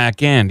on the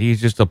back end,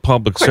 he's just a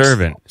public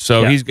servant.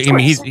 So he's got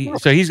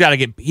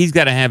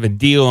to have a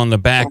deal on the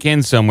back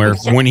end somewhere.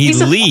 When he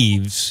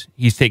leaves,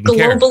 he's taking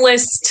care of it.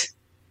 Globalist,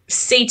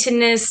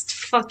 Satanist,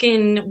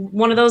 fucking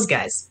one of those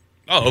guys.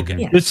 Oh, okay.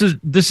 Yeah.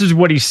 This is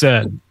what he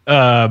said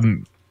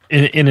in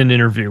an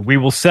interview. We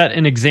will set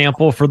an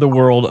example for the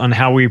world on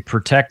how we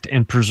protect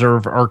and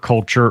preserve our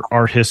culture,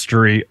 our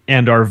history,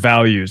 and our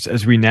values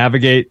as we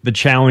navigate the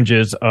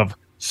challenges of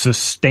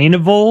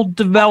sustainable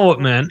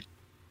development,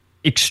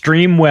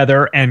 extreme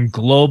weather, and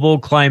global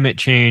climate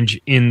change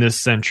in this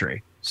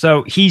century.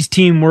 So he's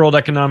Team World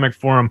Economic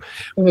Forum.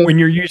 Mm-hmm. When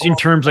you're using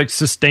terms like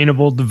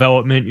sustainable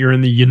development, you're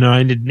in the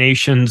United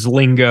Nations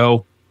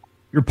lingo.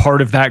 You're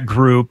part of that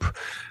group.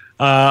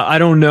 I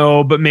don't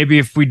know, but maybe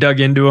if we dug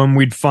into him,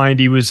 we'd find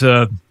he was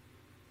a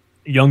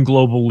young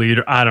global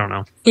leader. I don't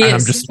know. He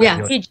is.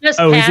 He just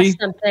passed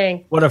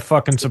something. What a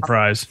fucking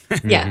surprise.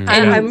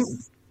 Yeah.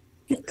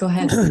 Go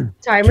ahead.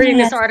 Sorry, I'm reading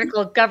this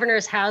article.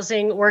 Governor's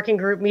Housing Working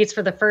Group meets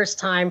for the first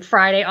time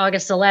Friday,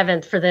 August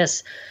 11th for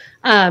this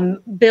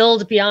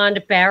Build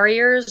Beyond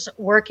Barriers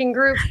working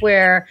group,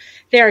 where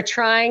they're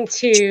trying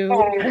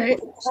to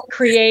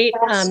create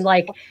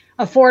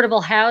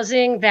affordable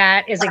housing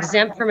that is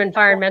exempt from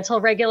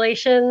environmental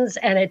regulations.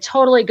 And it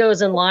totally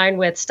goes in line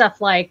with stuff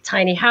like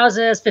tiny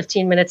houses,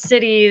 15-minute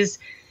cities.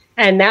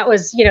 And that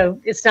was,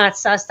 it's not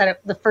sus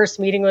that the first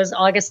meeting was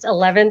August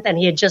 11th and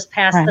he had just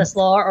passed this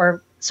law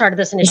or started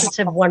this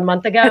initiative 1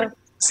 month ago.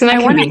 So I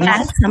want to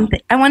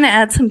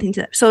add something.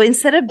 To that. So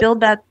instead of build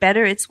back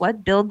better, it's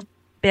what? Build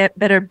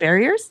better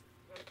barriers?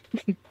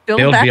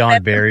 build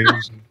beyond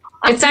barriers.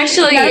 It's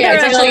actually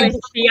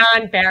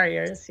beyond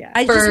barriers. Yeah.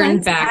 I just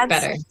want to add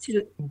better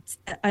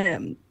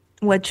to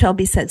what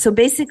Shelby said. So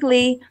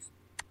basically,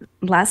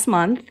 last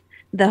month,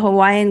 the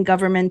Hawaiian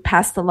government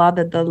passed a law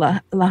that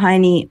the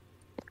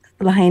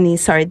Lahaini,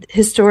 sorry,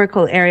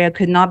 historical area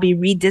could not be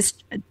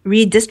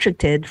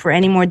redistricted for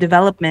any more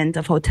development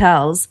of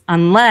hotels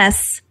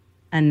unless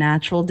a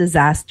natural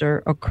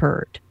disaster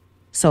occurred.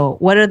 So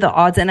what are the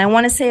odds? And I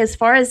want to say, as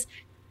far as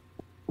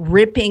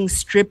ripping,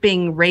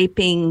 stripping,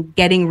 raping,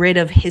 getting rid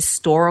of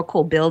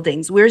historical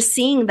buildings, we're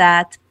seeing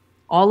that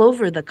all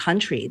over the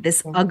country.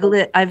 This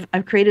ugly, I've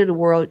created a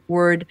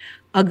word,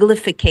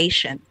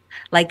 uglification.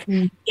 Like,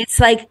 it's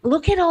like,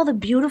 look at all the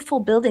beautiful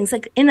buildings,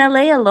 like in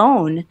LA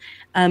alone,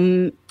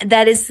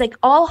 that is like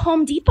all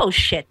Home Depot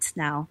shit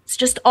now. It's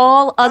just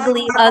all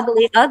ugly,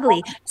 ugly,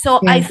 ugly. So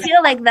I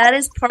feel like that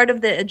is part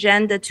of the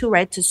agenda too,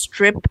 right? To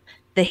strip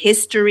the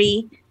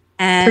history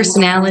and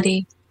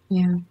personality.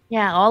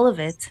 Yeah, all of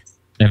it.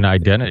 And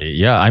identity.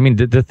 Yeah. I mean,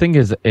 the thing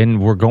is,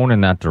 and we're going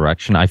in that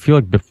direction. I feel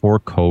like before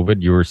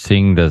COVID, you were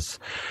seeing this,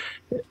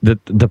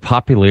 the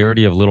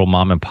popularity of little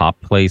mom and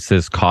pop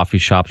places, coffee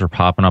shops are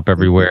popping up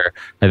everywhere.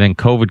 And then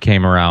COVID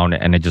came around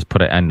and it just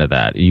put an end to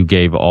that. You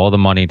gave all the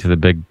money to the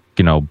big,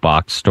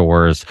 box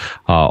stores,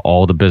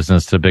 all the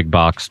business to big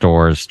box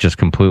stores, just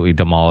completely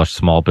demolished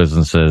small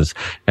businesses.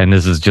 And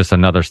this is just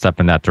another step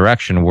in that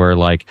direction where,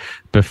 like,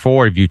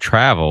 before, if you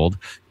traveled,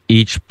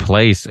 each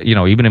place,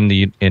 even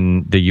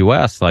in the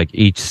US, like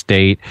each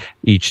state,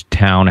 each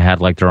town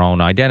had like their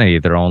own identity,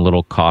 their own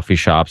little coffee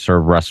shops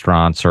or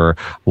restaurants or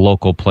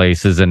local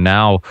places. And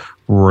now,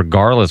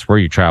 regardless where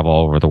you travel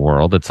all over the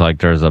world, it's like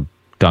there's a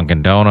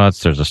Dunkin'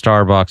 Donuts, there's a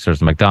Starbucks,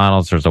 there's a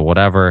McDonald's, there's a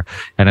whatever.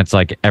 And it's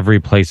like every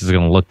place is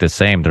going to look the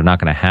same. They're not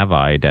going to have an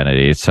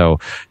identity.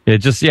 So it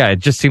just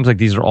seems like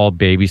these are all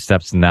baby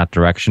steps in that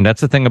direction.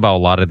 That's the thing about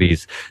a lot of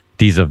these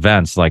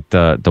events, like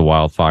the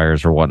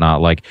wildfires or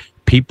whatnot. Like,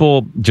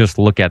 people just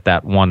look at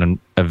that one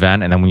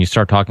event, and then when you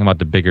start talking about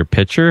the bigger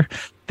picture,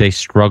 they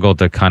struggle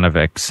to kind of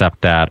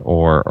accept that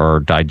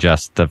or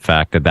digest the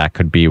fact that that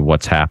could be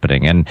what's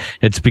happening. And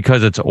it's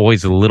because it's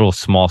always little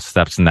small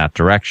steps in that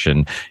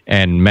direction.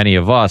 And many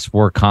of us,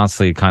 we're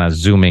constantly kind of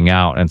zooming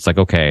out, and it's like,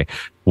 okay,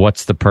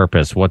 what's the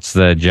purpose? What's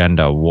the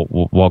agenda?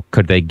 What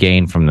could they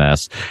gain from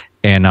this?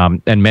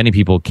 And many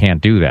people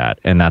can't do that,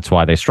 and that's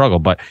why they struggle.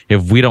 But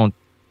if we don't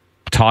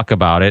talk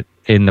about it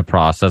in the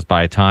process,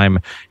 by the time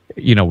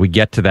we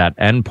get to that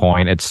end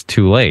point, it's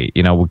too late.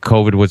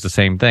 COVID was the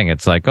same thing.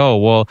 It's like, oh,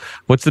 well,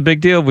 what's the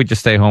big deal if we just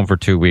stay home for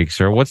 2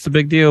 weeks? Or what's the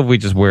big deal if we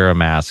just wear a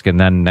mask?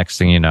 And then next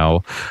thing you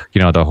know,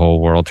 the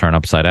whole world turned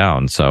upside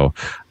down. So,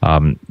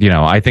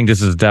 I think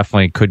this is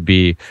definitely could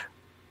be,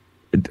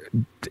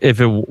 if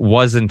it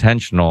was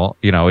intentional,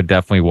 it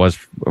definitely was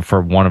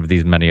for one of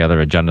these many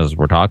other agendas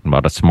we're talking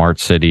about, a smart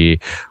city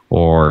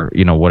or,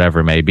 whatever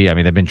it may be. I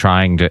mean, they've been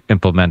trying to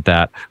implement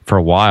that for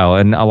a while.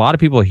 And a lot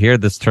of people hear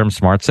this term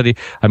smart city.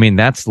 I mean,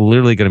 that's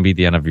literally going to be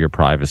the end of your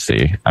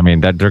privacy. I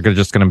mean, that they're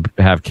just going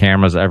to have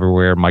cameras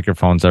everywhere,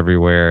 microphones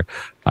everywhere.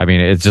 I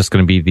mean, it's just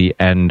going to be the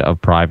end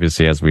of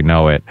privacy as we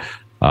know it.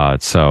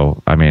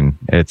 So, I mean,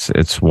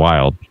 it's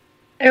wild.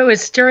 It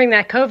was during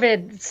that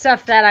COVID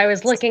stuff that I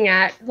was looking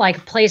at,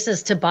 like,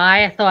 places to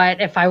buy. I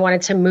thought if I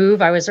wanted to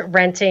move, I was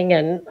renting,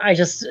 and I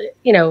just,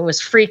 it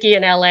was freaky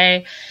in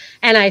LA.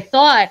 And I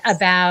thought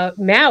about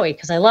Maui,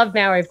 because I love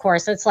Maui, of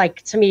course. It's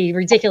like, to me,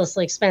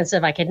 ridiculously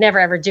expensive. I could never,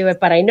 ever do it.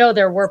 But I know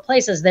there were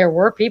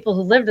people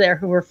who lived there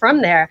who were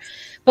from there.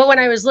 But when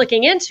I was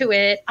looking into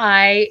it,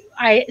 I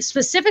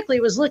specifically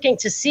was looking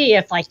to see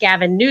if, like,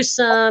 Gavin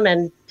Newsom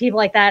and people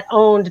like that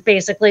owned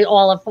basically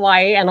all of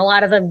Hawaii, and a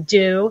lot of them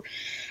do.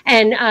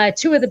 And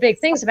two of the big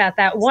things about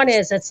that, one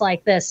is it's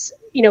like this,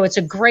 it's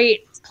a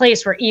great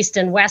place where East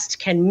and West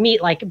can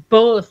meet, like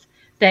both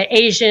the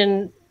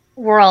Asian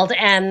world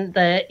and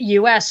the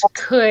US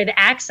could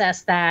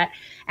access that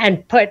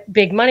and put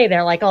big money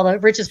there. Like, all the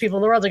richest people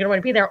in the world are going to want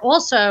to be there.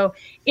 Also,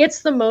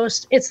 it's the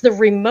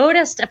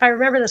remotest, if I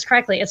remember this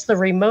correctly, it's the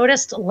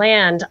remotest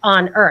land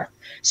on Earth.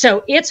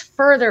 So it's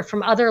further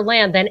from other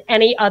land than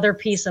any other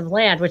piece of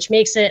land, which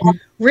makes it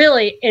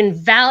really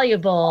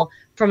invaluable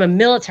from a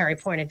military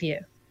point of view.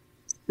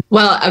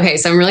 Well, okay,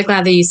 so I'm really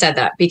glad that you said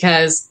that,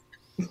 because,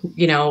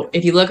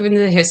 if you look into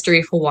the history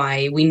of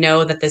Hawaii, we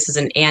know that this is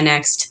an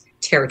annexed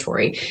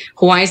territory.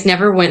 Hawaii's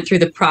never went through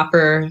the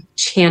proper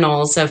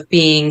channels of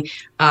being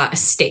a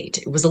state.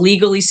 It was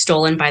illegally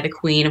stolen by the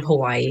Queen of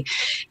Hawaii.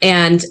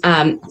 And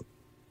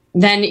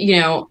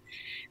then,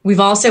 we've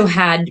also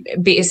had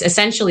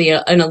essentially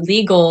an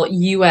illegal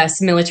U.S.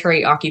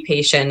 military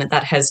occupation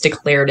that has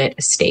declared it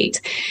a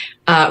state.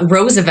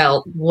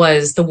 Roosevelt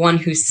was the one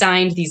who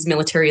signed these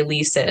military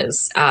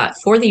leases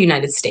for the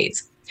United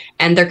States,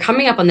 and they're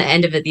coming up on the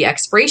end of the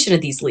expiration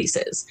of these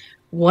leases.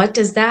 What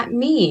does that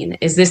mean?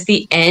 Is this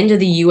the end of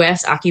the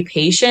U.S.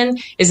 occupation?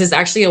 Is this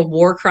actually a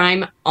war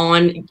crime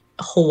on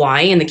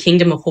Hawaii and the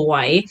Kingdom of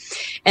Hawaii?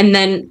 And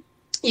then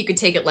you could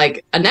take it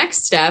like a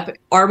next step.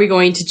 Are we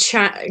going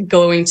to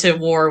going to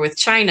war with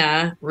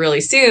China really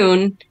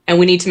soon? And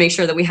we need to make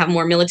sure that we have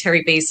more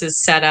military bases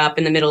set up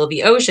in the middle of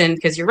the ocean,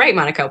 because you're right,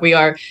 Monica, we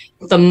are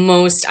the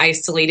most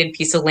isolated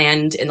piece of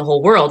land in the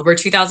whole world. We're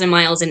 2,000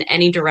 miles in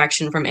any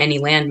direction from any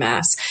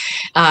landmass.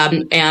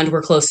 And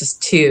we're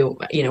closest to,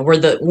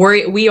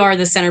 we are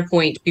the center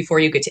point before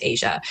you get to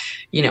Asia,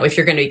 if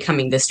you're going to be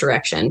coming this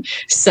direction.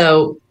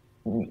 So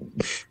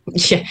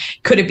yeah,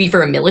 could it be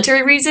for a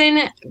military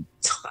reason?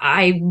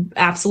 I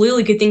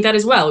absolutely could think that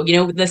as well.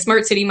 The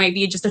smart city might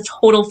be just a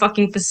total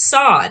fucking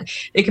facade.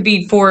 It could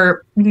be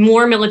for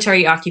more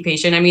military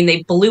occupation. I mean,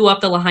 they blew up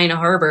the Lahaina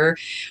harbor.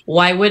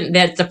 Why wouldn't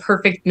that's the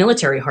perfect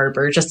military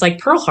harbor, just like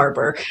Pearl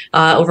Harbor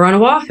over on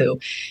Oahu?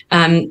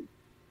 I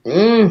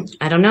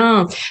don't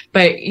know.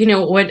 But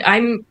what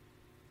I'm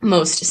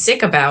most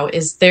sick about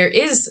is there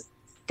is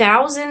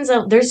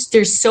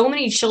there's so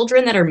many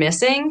children that are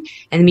missing,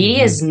 and the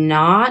media is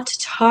not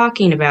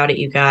talking about it,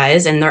 you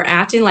guys, and they're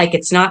acting like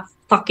it's not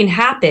fucking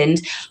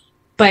happened.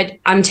 But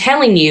I'm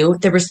telling you,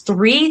 there was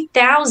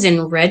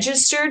 3,000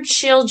 registered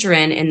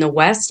children in the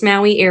West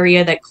Maui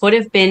area that could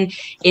have been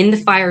in the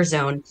fire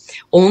zone.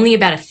 Only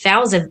about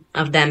 1,000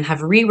 of them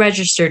have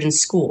re-registered in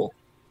school.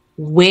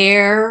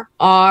 Where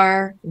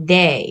are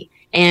they?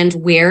 And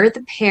where are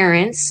the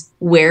parents?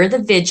 Where are the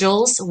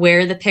vigils?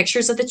 Where are the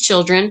pictures of the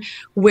children?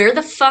 Where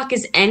the fuck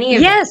is any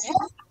of Yes. it?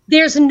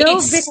 There's no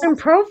victim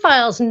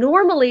profiles.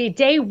 Normally,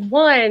 day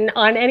one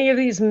on any of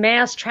these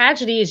mass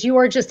tragedies, you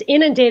are just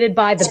inundated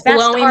by the best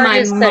blowing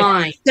artists, my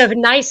mind. the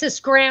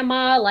nicest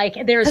grandma.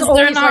 Like there's 'Cause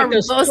always they're not- like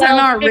those those are 12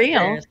 not pictures.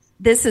 real.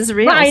 This is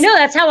real. Well, I know,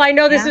 that's how I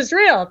know this Yeah. is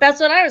real. That's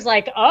what I was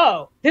like,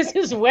 oh, this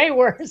is way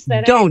worse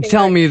than Don't anything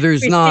tell like me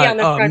there's we see on not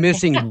the a front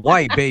missing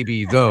white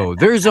baby, though.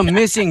 There's a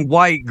missing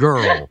white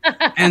girl.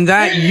 And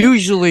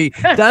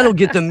that'll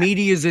get the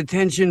media's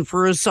attention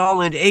for a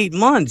solid 8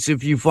 months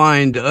if you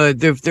find,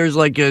 if there's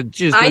like a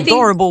just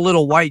adorable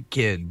little white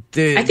kid.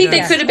 I think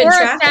they could have been Or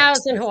trafficked.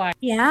 1,000 Hawaii.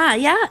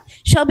 Yeah.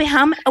 Shelby,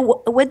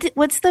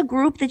 what's the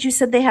group that you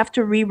said they have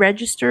to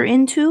re-register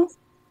into?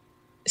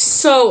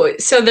 So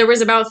there was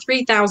about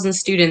 3,000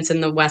 students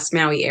in the West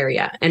Maui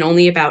area, and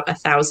only about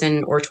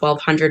 1,000 or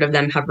 1,200 of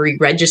them have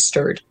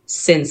re-registered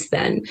since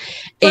then.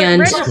 But And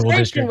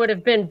registration would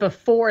have been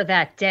before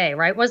that day,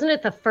 right? Wasn't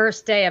it the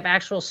first day of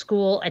actual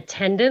school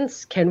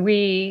attendance? Can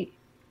we?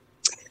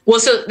 well,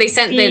 so they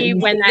sent See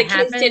when that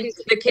happened?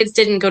 the kids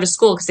didn't go to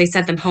school because they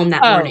sent them home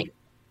that morning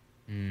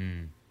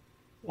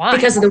Why?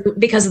 because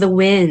of the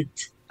wind.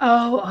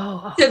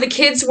 Oh. So the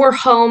kids were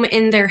home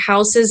in their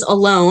houses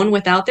alone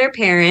without their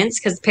parents,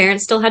 because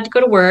parents still had to go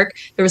to work.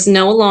 There was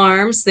no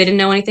alarms. They didn't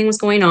know anything was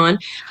going on.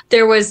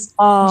 There was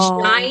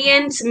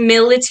giant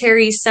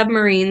military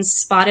submarines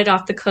spotted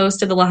off the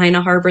coast of the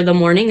Lahaina harbor the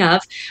morning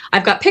of.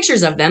 I've got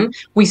pictures of them.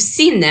 We've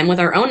seen them with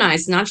our own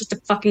eyes, not just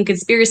a fucking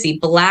conspiracy.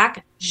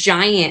 Black,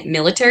 giant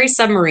military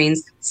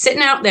submarines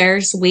sitting out there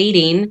just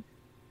waiting.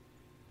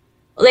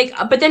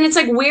 But then it's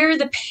like, where are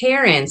the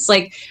parents?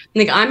 Like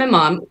I'm a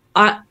mom.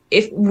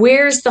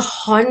 Where's the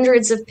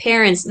hundreds of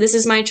parents? This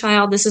is my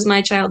child. This is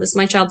my child. This is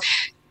my child.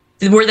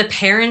 Were the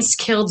parents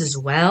killed as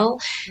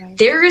well? Right.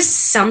 There is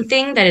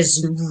something that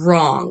is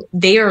wrong.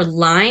 They are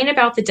lying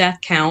about the death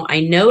count. I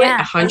know it.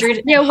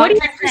 100. Yeah, 100%.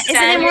 Isn't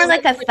it more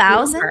like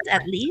 1,000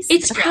 at least?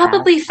 It's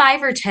probably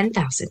 5,000 or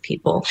 10,000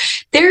 people.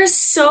 There's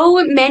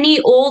so many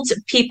old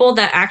people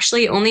that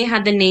actually only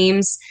had the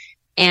names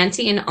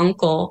auntie and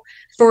uncle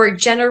for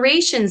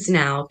generations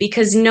now,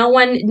 because no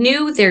one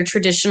knew their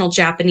traditional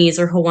Japanese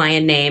or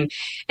Hawaiian name.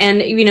 And,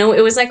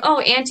 it was like, oh,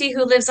 auntie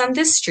who lives on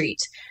this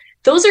street.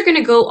 Those are going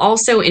to go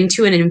also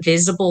into an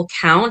invisible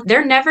count.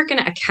 They're never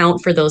going to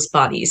account for those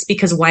bodies,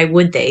 because why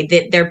would they?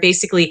 They're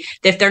basically,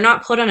 if they're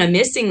not put on a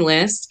missing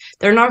list,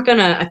 they're not going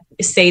to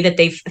say that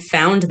they've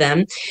found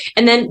them.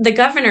 And then the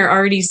governor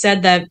already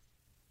said that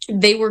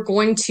they were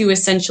going to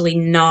essentially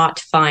not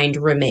find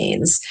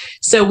remains.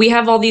 So we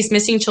have all these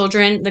missing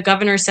children. The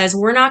governor says,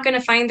 we're not going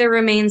to find their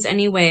remains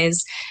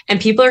anyways.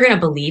 And people are going to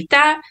believe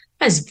that?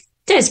 That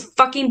is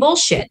fucking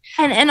bullshit.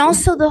 And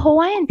also the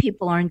Hawaiian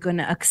people aren't going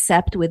to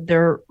accept with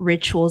their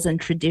rituals and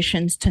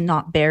traditions to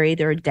not bury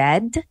their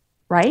dead,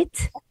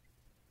 right?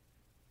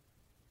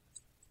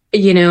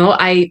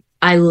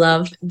 I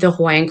love the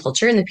Hawaiian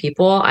culture and the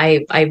people.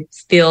 I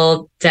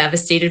feel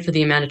devastated for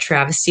the amount of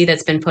travesty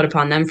that's been put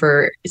upon them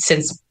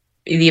since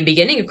the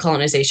beginning of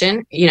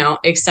colonization,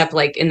 except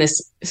like in this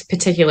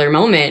particular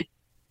moment,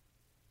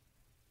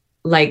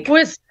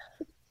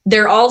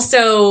 they're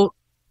also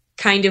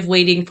kind of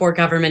waiting for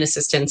government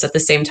assistance at the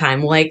same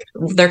time. Like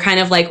they're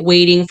kind of like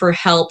waiting for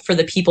help for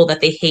the people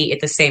that they hate at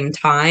the same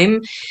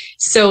time.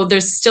 So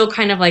there's still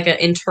kind of like an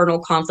internal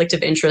conflict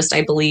of interest,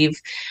 I believe.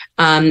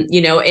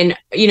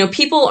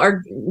 People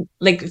are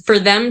like, for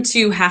them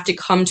to have to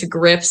come to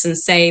grips and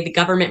say the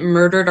government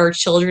murdered our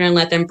children and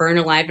let them burn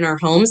alive in our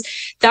homes,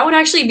 that would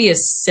actually be a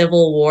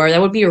civil war.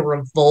 That would be a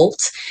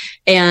revolt.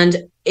 And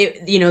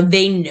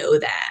they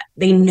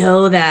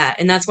know that,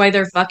 and that's why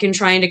they're fucking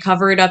trying to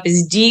cover it up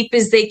as deep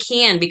as they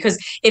can, because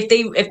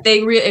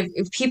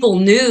if people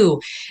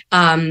knew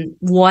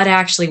what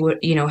actually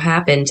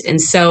happened. And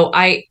so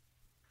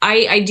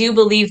I do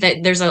believe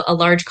that there's a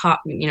large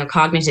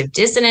cognitive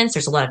dissonance.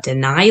 There's a lot of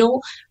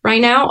denial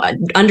right now.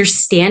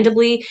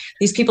 Understandably,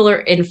 these people are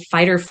in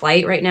fight or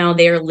flight right now.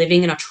 They are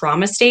living in a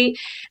trauma state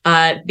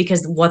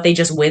because what they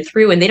just went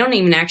through, and they don't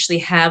even actually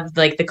have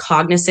like the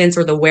cognizance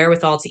or the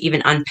wherewithal to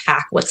even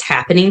unpack what's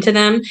happening to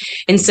them.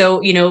 And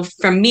so,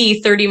 from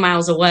me 30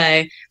 miles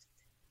away,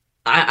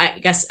 I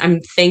guess I'm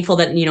thankful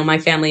that, my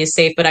family is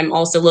safe, but I'm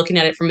also looking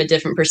at it from a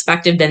different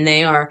perspective than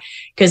they are,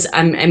 because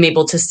I'm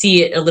able to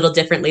see it a little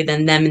differently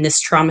than them in this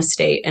trauma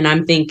state. And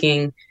I'm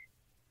thinking,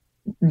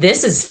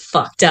 this is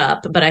fucked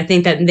up, but I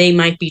think that they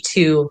might be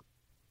too,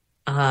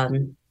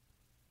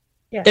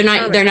 they're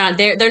not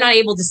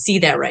able to see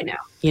that right now,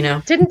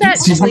 Didn't that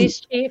police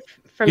chief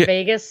from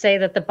Vegas say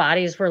that the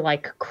bodies were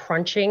like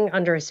crunching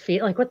under his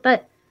feet? Like what the,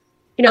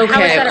 how is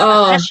that a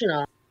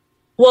professional?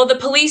 Well, the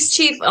police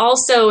chief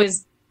also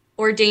is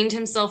ordained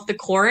himself the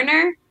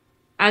coroner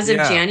as of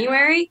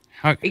January.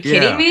 Are you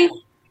kidding me?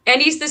 And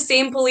he's the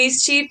same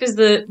police chief as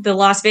the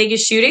Las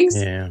Vegas shootings.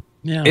 Yeah.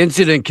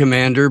 Incident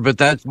commander, but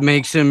that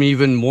makes him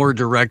even more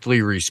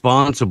directly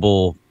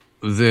responsible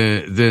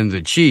than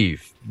the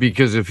chief,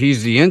 because if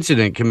he's the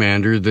incident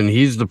commander, then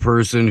he's the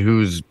person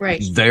who's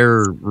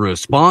there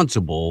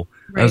responsible,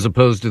 as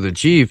opposed to the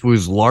chief,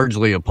 who's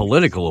largely a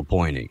political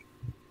appointee.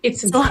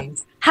 It's insane.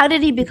 So how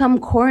did he become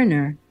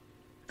coroner?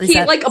 He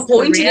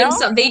appointed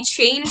himself. They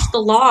changed the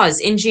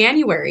laws in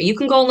January. You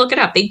can go and look it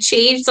up. They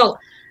changed the.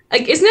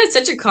 Isn't that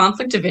such a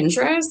conflict of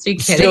interest? Are you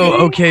kidding me?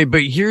 Okay,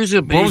 but here's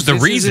what was the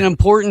reason? Is an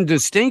important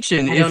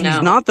distinction. If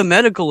he's not the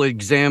medical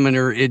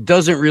examiner, it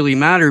doesn't really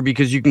matter,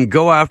 because you can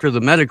go after the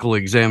medical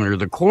examiner.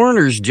 The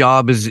coroner's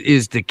job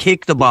is to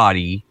kick the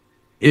body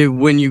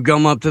when you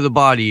come up to the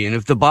body, and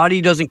if the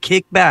body doesn't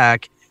kick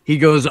back, he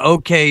goes,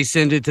 "Okay,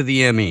 send it to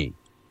the ME."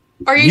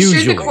 Are you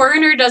sure the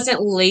coroner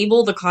doesn't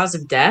label the cause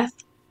of death?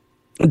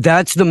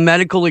 That's the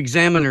medical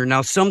examiner.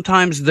 Now,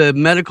 sometimes the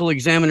medical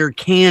examiner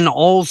can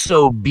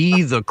also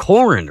be the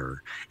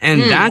coroner,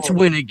 and that's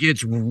when it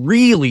gets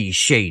really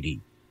shady.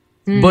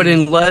 But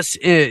unless,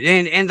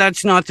 and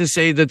that's not to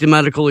say that the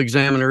medical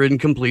examiner isn't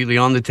completely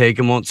on the take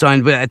and won't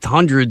sign, but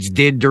hundreds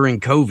did during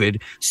COVID,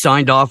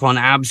 signed off on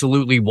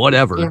absolutely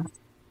whatever.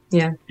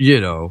 Yeah.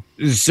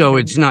 So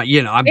it's not,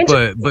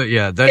 but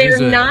yeah, they're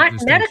not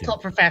medical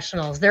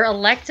professionals. They're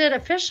elected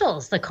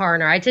officials, the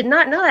coroner. I did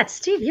not know that.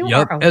 Steve, you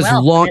are a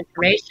wealth of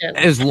information.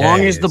 As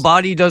long as the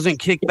body doesn't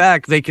kick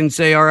back, they can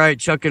say, all right,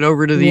 chuck it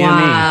over to the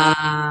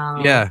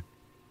ME. Yeah.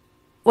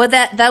 Well,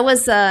 that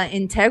was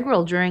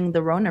integral during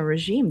the Rona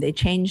regime. They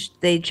changed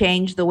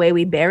the way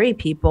we bury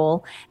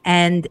people.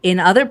 And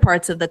in other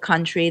parts of the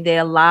country, they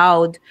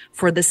allowed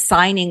for the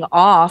signing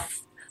off.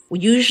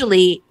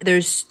 Usually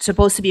there's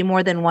supposed to be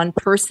more than one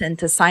person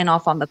to sign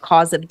off on the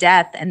cause of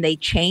death, and they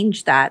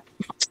changed that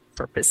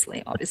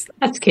purposely, obviously.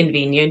 That's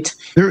convenient.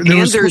 There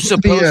was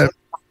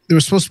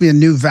supposed to be a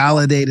new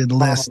validated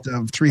list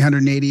of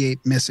 388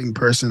 missing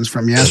persons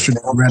from yesterday.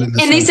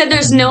 And they said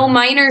there's no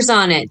minors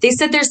on it. They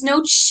said there's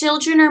no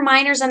children or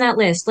minors on that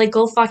list. Like,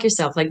 go fuck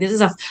yourself. Like,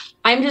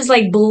 I'm just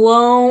like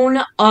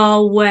blown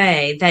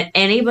away that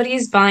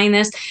anybody's buying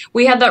this.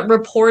 We had that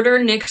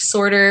reporter, Nick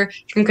Sorter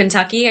from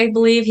Kentucky, I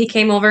believe. He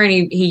came over and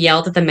he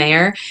yelled at the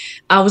mayor.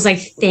 I was like,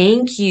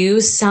 thank you.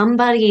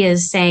 Somebody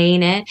is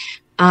saying it.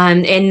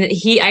 And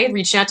I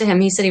reached out to him.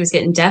 He said he was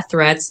getting death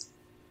threats.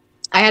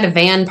 I had a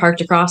van parked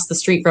across the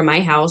street from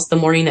my house the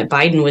morning that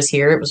Biden was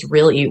here. It was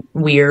really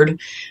weird.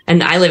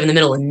 And I live in the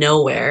middle of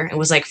nowhere. It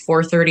was like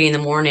 4:30 in the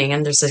morning,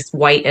 and there's this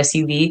white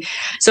SUV.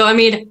 So, I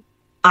mean,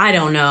 I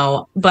don't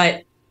know,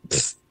 but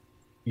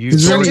you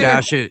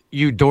DoorDash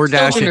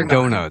it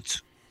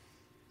donuts.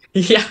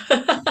 Yeah.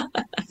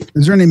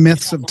 Is there any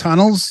myths of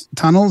tunnels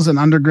and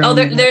underground?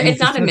 Oh,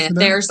 it's not a myth.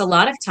 There's a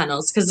lot of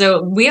tunnels, because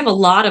we have a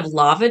lot of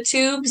lava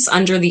tubes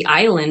under the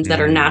island that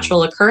are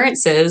natural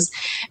occurrences.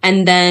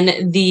 And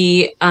then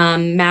the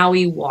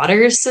Maui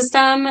water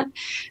system,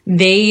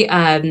 they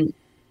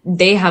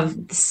have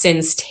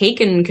since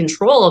taken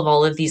control of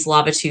all of these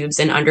lava tubes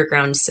and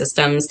underground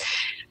systems.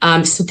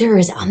 So there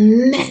is a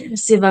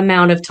massive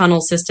amount of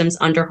tunnel systems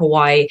under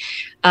Hawaii.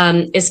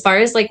 As far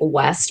as like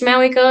West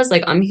Maui goes,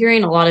 like I'm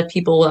hearing a lot of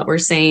people that were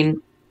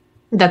saying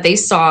that they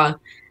saw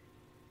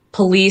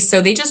police.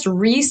 So they just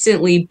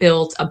recently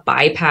built a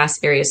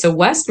bypass area. So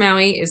West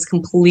Maui is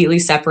completely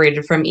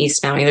separated from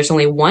East Maui. There's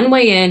only one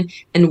way in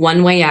and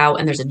one way out,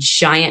 and there's a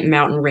giant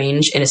mountain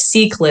range and a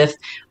sea cliff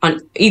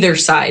on either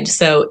side.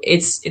 So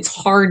it's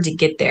hard to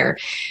get there.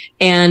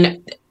 And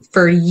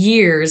for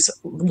years,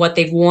 what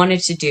they've wanted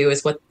to do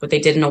is what they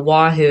did in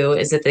Oahu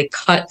is that they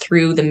cut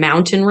through the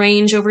mountain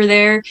range over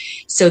there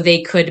so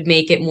they could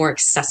make it more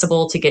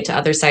accessible to get to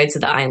other sides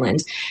of the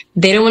island.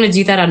 They don't want to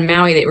do that on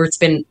Maui.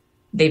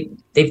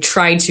 They've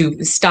tried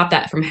to stop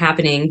that from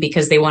happening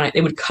because they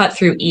would cut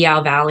through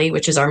Iao Valley,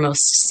 which is our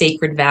most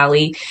sacred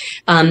valley.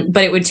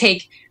 But it would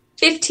take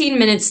 15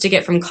 minutes to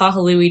get from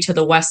Kahului to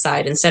the west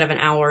side instead of an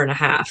hour and a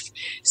half.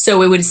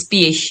 So it would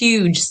be a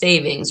huge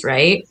savings,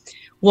 right?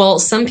 Well,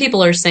 some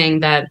people are saying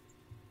that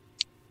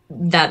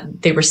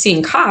they were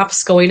seeing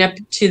cops going up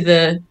to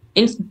the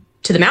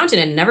mountain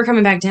and never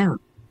coming back down.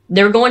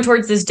 They were going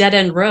towards this dead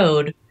end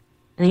road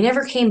and they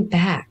never came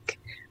back.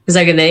 It's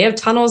like, they have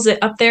tunnels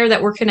up there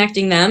that were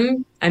connecting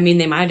them. I mean,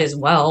 they might as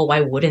well.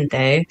 Why wouldn't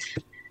they?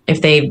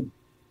 If they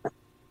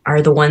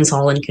are the ones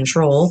all in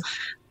control.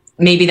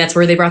 Maybe that's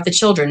where they brought the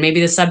children.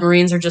 Maybe the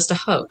submarines are just a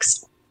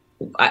hoax.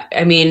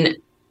 I mean,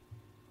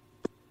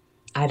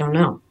 I don't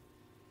know.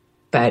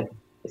 But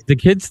the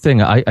kids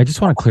thing, I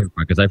just want to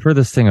clarify, because I've heard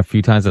this thing a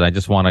few times and I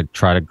just want to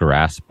try to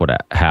grasp what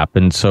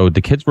happened. So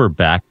the kids were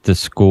back to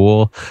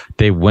school.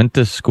 They went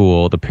to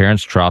school. The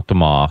parents dropped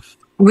them off.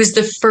 It was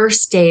the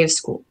first day of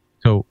school.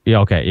 So, yeah,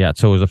 okay, yeah.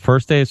 So it was the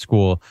first day of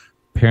school.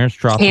 Parents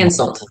dropped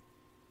Canceled. them off.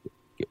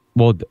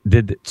 Well,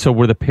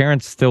 were the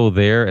parents still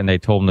there and they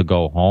told them to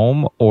go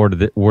home, or did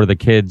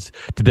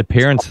the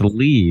parents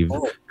leave?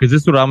 Because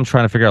this is what I'm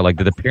trying to figure out. Like,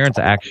 did the parents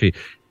actually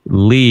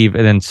leave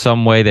and in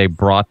some way they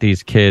brought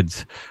these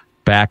kids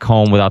back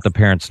home without the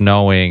parents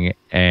knowing,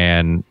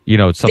 and,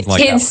 something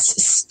like that?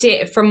 The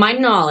kids from my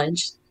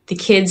knowledge, the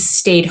kids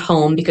stayed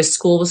home because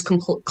school was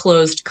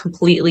closed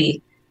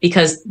completely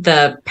because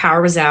the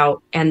power was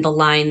out and the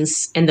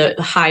lines and the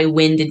high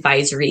wind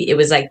advisory, it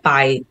was like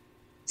by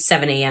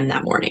 7 a.m.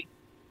 that morning.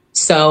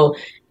 So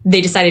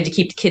they decided to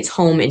keep the kids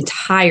home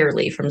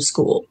entirely from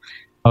school.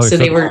 Oh, so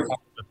they were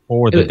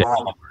for the day.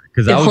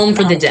 Home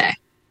for the day.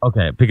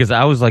 Okay, because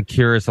I was like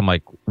curious. I'm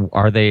like,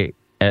 are they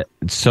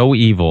so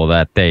evil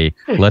that they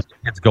let the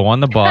kids go on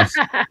the bus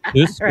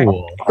to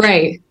school?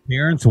 Right.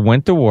 Parents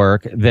went to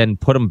work, then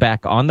put them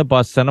back on the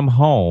bus, sent them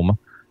home,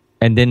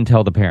 and didn't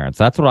tell the parents.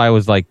 That's what I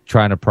was like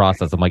trying to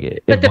process. I'm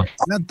like,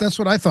 that's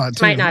what I thought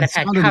too. Might not have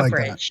had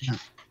coverage. Like yeah.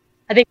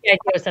 I think the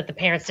idea was that the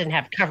parents didn't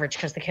have coverage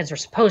because the kids were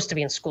supposed to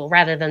be in school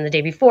rather than the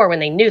day before when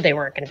they knew they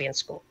weren't going to be in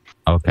school.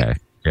 Okay.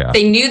 Yeah.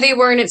 They knew they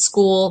weren't at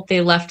school.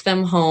 They left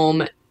them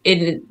home.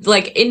 In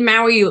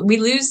Maui, we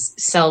lose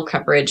cell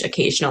coverage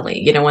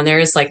occasionally. When there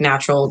is like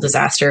natural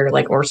disaster,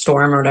 like or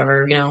storm or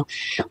whatever,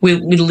 we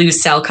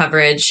lose cell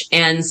coverage.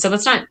 And so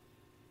that's not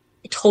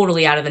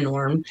totally out of the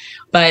norm.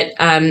 But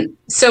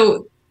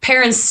so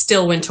parents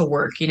still went to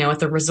work, at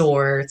the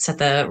resorts, at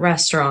the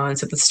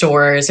restaurants, at the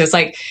stores. So it's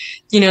like,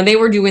 they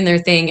were doing their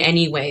thing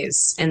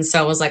anyways. And so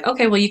I was like,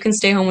 okay, well, you can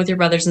stay home with your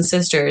brothers and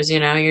sisters.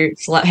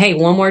 Hey,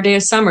 one more day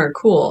of summer.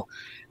 Cool.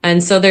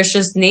 And so there's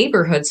just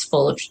neighborhoods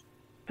full of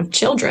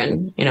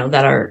children,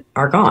 that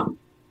are gone.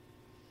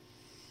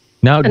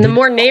 Now, and the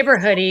more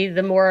neighborhoody,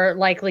 the more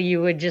likely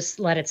you would just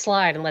let it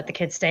slide and let the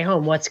kids stay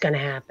home. What's going to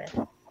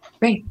happen?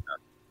 Right.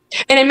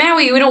 And in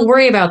Maui, we don't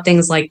worry about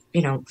things like,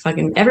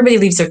 fucking everybody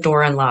leaves their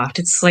door unlocked.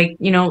 It's like,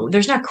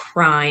 there's not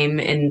crime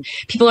and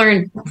people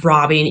aren't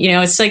robbing,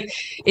 it's like,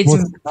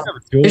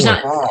 there's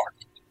not.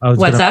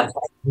 What's that?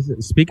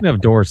 Speaking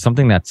of doors,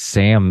 something that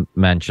Sam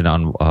mentioned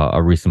on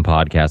a recent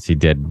podcast he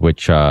did,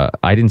 which I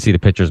didn't see the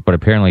pictures, but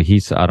apparently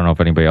I don't know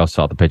if anybody else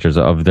saw the pictures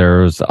of,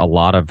 there's a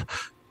lot of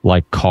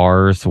like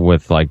cars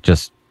with like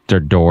just their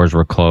doors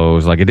were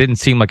closed. Like, it didn't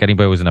seem like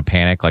anybody was in a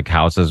panic, like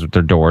houses with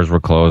their doors were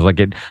closed. Like,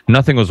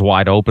 nothing was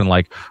wide open.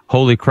 Like,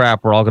 holy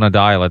crap, we're all going to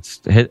die. Let's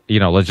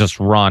let's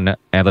just run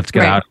and let's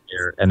get out of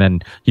here. And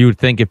then you would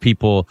think if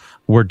people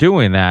were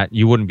doing that,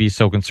 you wouldn't be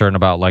so concerned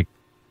about like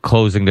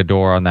closing the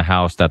door on the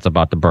house that's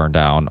about to burn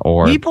down.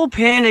 Or people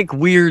panic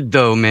weird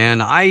though, man.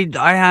 I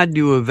had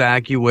to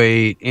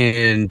evacuate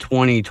in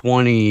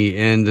 2020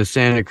 in the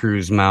Santa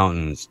Cruz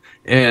Mountains,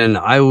 and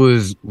I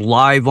was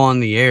live on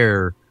the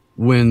air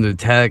when the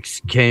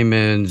text came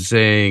in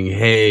saying,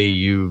 hey,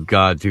 you've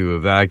got to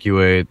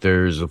evacuate.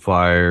 There's a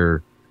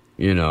fire,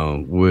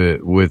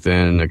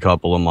 within a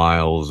couple of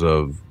miles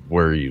of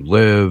where you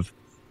live.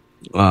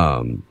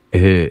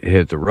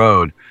 Hit the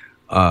road.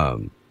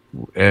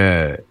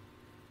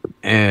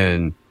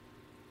 And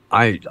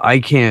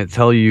I can't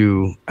tell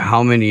you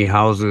how many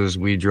houses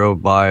we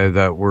drove by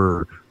that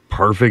were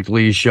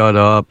perfectly shut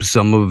up.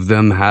 Some of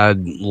them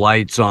had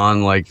lights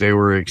on, like they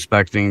were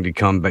expecting to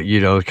come back,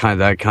 kind of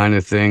that kind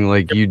of thing.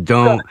 Like you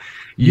don't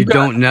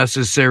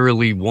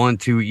necessarily want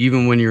to,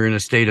 even when you're in a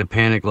state of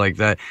panic like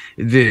that.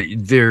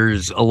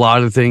 There's a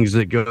lot of things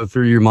that go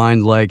through your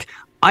mind, like,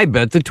 I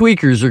bet the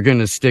tweakers are going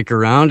to stick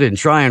around and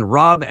try and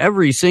rob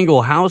every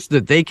single house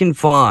that they can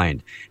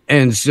find.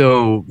 And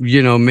so,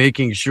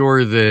 making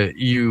sure that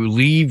you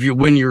leave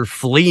when you're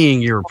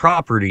fleeing your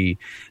property,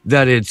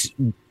 that it's,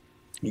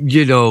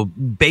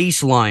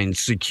 baseline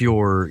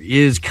secure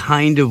is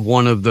kind of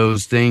one of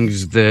those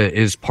things that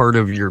is part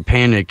of your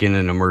panic in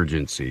an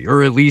emergency,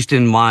 or at least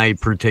in my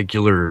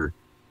particular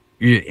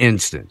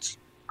instance.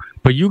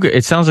 But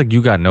it sounds like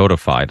you got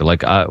notified.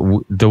 Like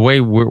the way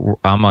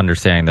I'm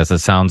understanding this, it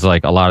sounds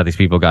like a lot of these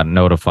people got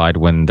notified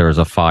when there's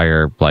a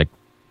fire, like,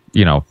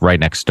 right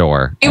next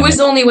door. It was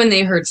only when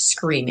they heard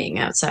screaming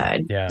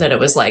outside that it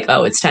was like,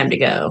 oh, it's time to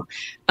go.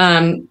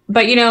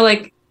 But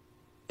like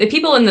the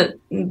people in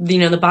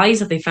the bodies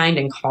that they find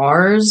in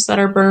cars that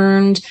are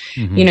burned,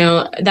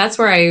 that's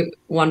where I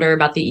wonder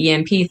about the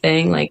EMP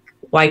thing. Like,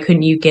 why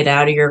couldn't you get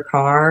out of your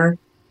car?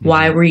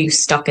 Why were you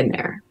stuck in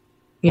there?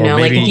 Or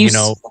maybe, like, if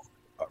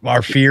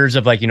our fears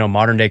of, like,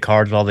 modern day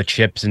cars with all the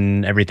chips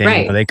and everything,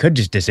 right. They could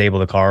just disable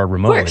the car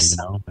remotely,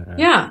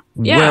 Yeah.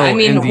 Well, I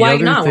mean, and the why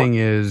other not? thing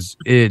is,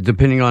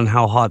 depending on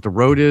how hot the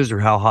road is or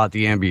how hot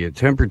the ambient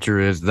temperature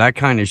is, that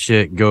kind of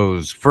shit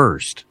goes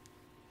first.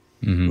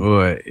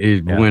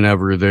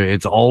 Whenever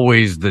it's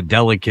always the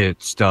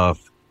delicate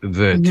stuff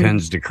that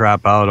tends to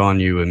crap out on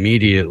you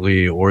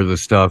immediately, or the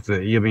stuff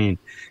that,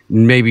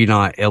 maybe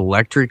not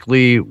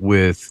electrically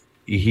with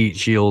heat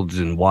shields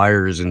and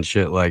wires and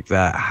shit like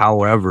that.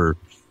 However,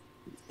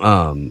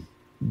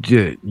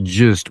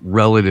 just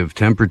relative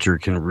temperature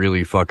can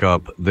really fuck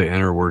up the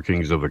inner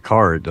workings of a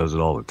car. It does it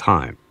all the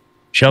time.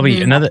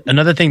 Shelby,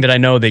 another thing that I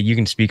know that you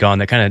can speak on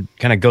that kind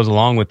of goes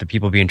along with the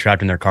people being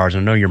trapped in their cars.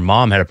 And I know your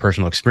mom had a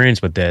personal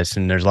experience with this,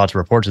 and there's lots of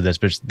reports of this,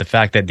 but it's the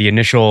fact that the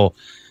initial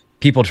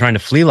people trying to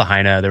flee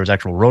Lahaina, there was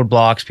actual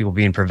roadblocks, people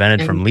being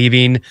prevented from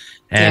leaving.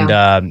 And,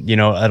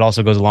 it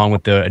also goes along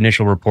with the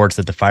initial reports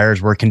that the fires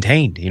were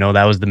contained.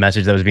 That was the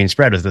message that was being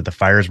spread, was that the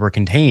fires were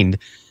contained.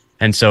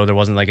 And so there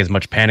wasn't like as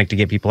much panic to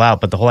get people out.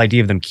 But the whole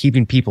idea of them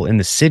keeping people in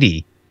the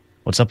city,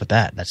 what's up with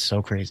that? That's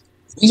so crazy.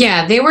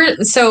 Yeah, they were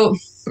so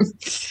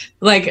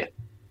like,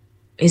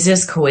 is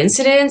this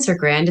coincidence or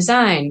grand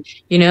design?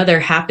 There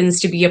happens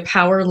to be a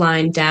power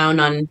line down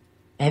on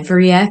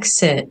every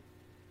exit.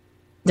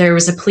 There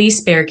was a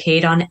police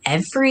barricade on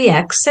every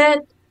exit.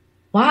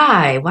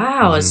 Why?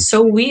 Wow, it's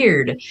so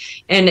weird.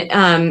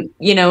 And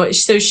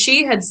so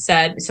she had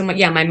said,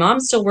 my mom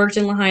still worked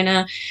in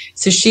Lahaina.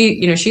 So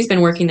she's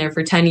been working there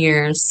for 10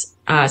 years,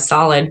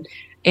 solid.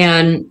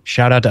 And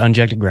shout out to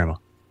Unjected Grandma.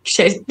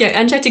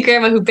 Unjected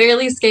Grandma who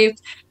barely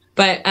escaped.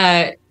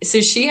 But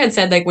so she had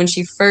said, like, when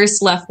she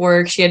first left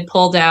work, she had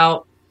pulled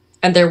out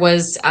and there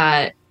was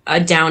a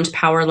downed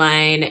power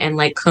line and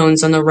like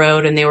cones on the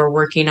road, and they were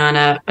working on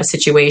a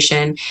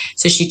situation.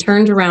 So she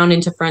turned around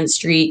into Front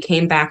Street,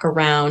 came back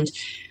around,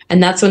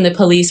 and that's when the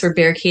police were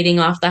barricading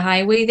off the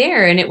highway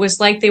there. And it was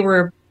like they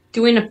were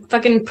doing a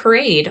fucking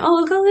parade.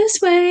 Oh, go this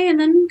way and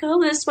then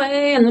go this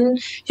way, and then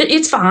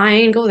it's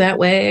fine, go that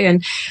way.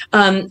 And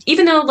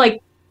even though,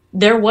 like,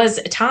 there was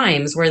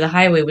times where the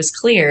highway was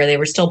clear, they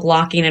were still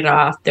blocking it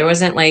off. There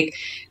wasn't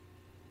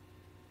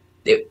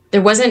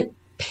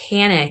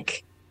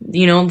panic.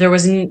 They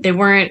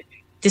weren't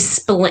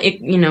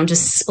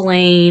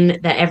displaying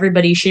that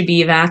everybody should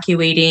be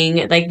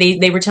evacuating. Like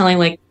they were telling,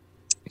 like,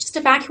 just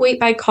evacuate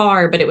by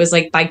car, but it was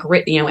like by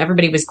grid,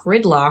 everybody was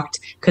gridlocked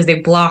because they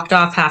blocked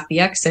off half the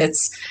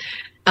exits.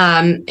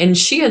 And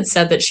she had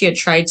said that she had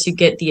tried to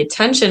get the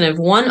attention of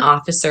one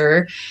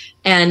officer,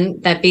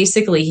 and that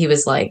basically he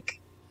was like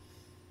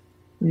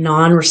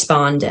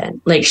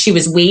non-respondent. Like, she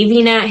was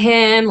waving at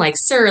him like,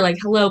 sir, like,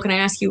 hello, can I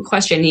ask you a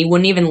question? And he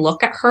wouldn't even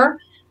look at her.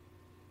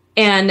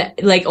 And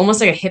like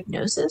almost like a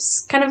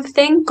hypnosis kind of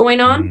thing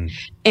going on.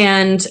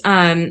 And,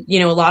 a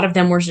lot of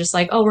them were just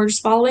like, oh, we're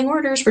just following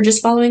orders. We're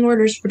just following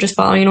orders. We're just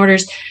following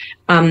orders.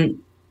 I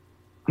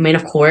mean,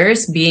 of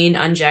course, being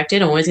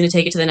unjected, I'm always going to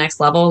take it to the next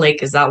level.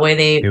 Like, is that why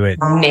they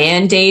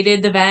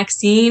mandated the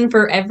vaccine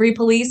for every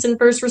police and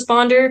first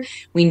responder?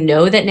 We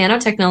know that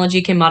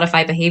nanotechnology can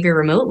modify behavior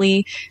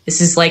remotely. This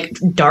is like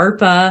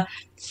DARPA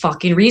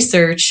fucking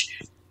research.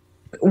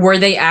 Were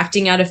they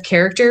acting out of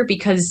character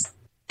because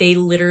they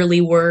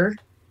literally were,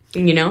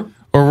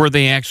 Or were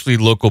they actually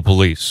local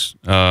police?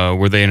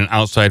 Were they an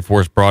outside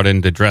force brought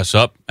in to dress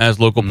up as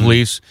local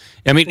police?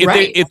 I mean,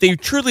 if they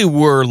truly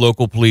were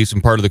local police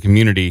and part of the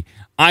community,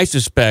 I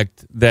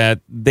suspect that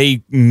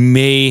they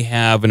may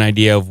have an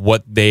idea of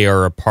what they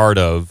are a part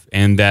of,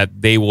 and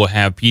that they will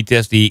have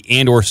PTSD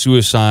and or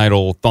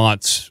suicidal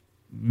thoughts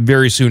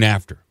very soon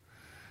after.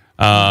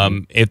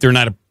 If they're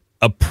not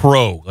a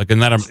pro, like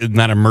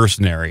not a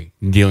mercenary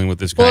dealing with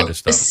this kind of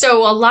stuff.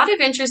 So a lot of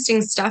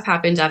interesting stuff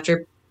happened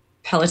after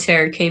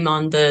Pelletier came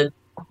on the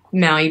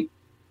Maui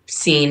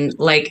scene.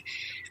 Like,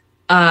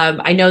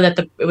 I know that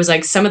it was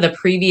like some of the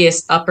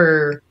previous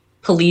upper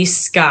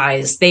police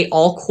guys, they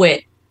all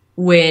quit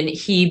when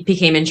he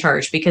became in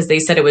charge because they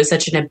said it was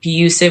such an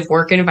abusive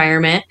work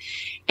environment.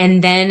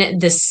 And then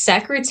the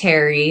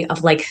secretary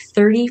of like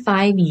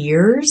 35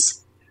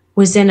 years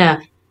was in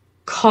a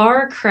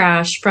car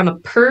crash from a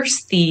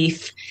purse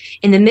thief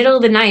in the middle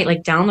of the night,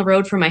 like down the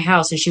road from my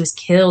house, and she was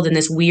killed in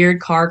this weird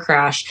car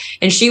crash.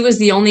 And she was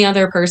the only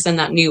other person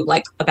that knew,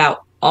 like,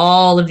 about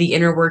all of the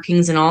inner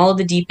workings and all of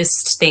the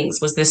deepest things,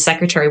 was this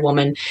secretary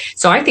woman.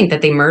 So I think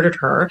that they murdered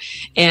her.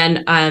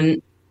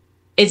 And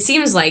it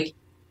seems like,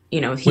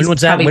 when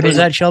was that? When was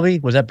that, Shelby?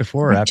 Was that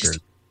before or after?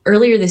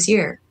 Earlier this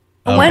year.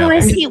 When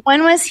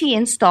was he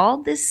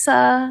installed? This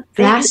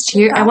last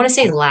year. I want to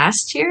say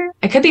last year.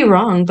 I could be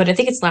wrong, but I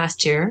think it's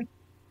last year.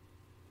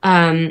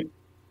 And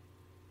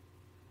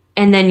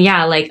then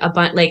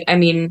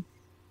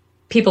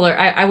people are.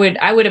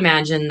 I would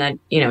imagine that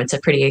it's a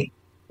pretty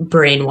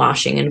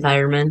brainwashing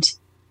environment.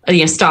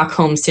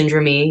 Stockholm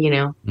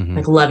syndrome,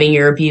 like loving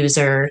your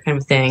abuser kind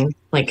of thing.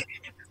 Like,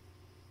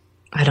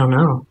 I don't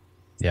know.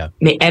 Yeah.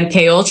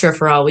 MK Ultra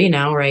for all we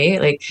know,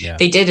 right? Like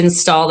they did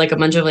install like a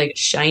bunch of like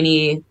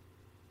shiny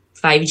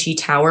 5G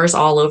towers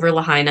all over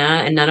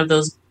Lahaina, and none of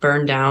those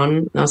burned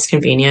down. That was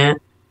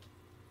convenient.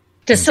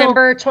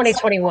 December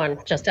 2021,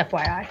 just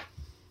FYI.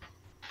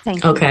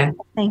 Thank you. Okay.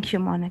 Thank you,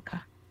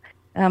 Monica.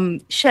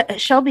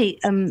 Shelby,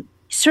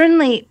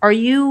 certainly, are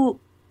you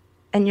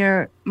and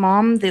your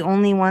mom the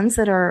only ones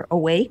that are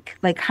awake?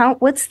 Like,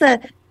 what's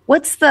the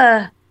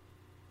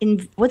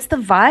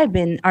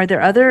vibe? And are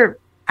there other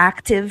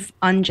active,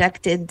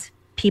 unjected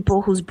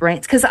people whose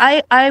brains? Because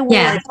I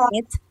will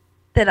admit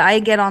that I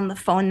get on the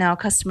phone now,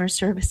 customer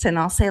service, and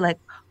I'll say like,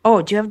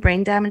 "Oh, do you have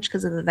brain damage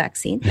because of the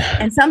vaccine?"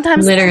 And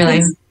sometimes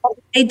literally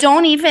they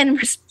don't even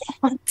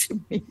respond to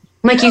me.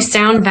 Like, you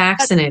sound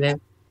vaccinated.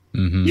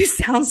 Mm-hmm. You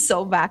sound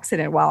so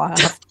vaccinated. Wow, I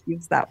have to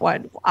use that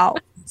one. Wow.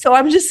 So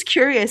I'm just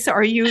curious.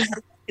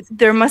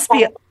 There must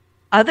be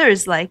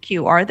others like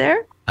you. Are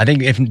there? I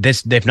think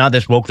if not,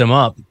 this woke them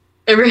up.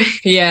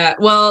 Yeah,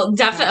 well,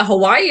 definitely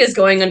Hawaii is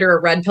going under a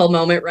red pill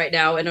moment right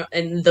now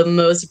in the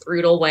most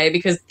brutal way,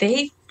 because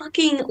they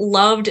fucking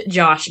loved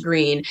Josh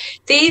Green.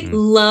 They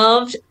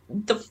loved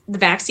the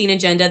vaccine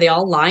agenda. They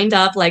all lined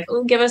up like,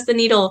 "Oh, give us the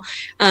needle."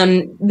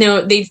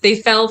 No, they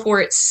fell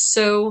for it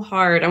so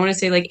hard. I want to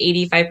say like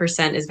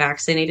 85% is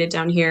vaccinated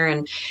down here,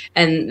 and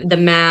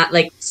the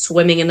like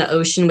swimming in the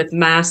ocean with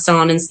masks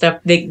on and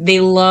stuff. They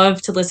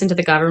love to listen to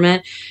the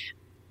government.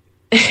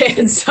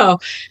 And so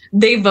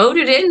they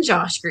voted in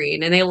Josh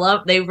Green, and they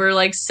were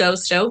like so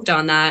stoked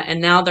on that. And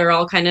now they're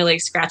all kind of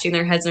like scratching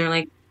their heads and they're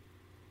like,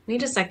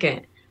 wait a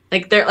second.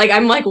 Like, they're like,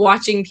 I'm like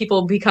watching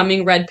people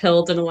becoming red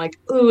pilled, and I'm like,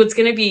 ooh, it's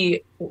going to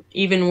be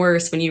even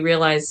worse when you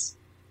realize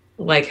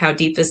like how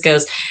deep this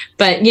goes.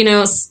 But,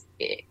 it's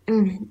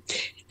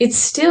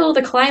still,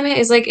 the climate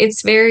is like,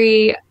 it's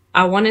very,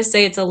 I want to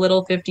say it's a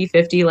little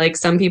 50-50. Like,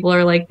 some people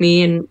are like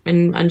me and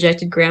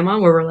unjected grandma,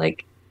 where we're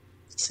like,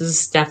 this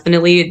is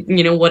definitely,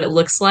 what it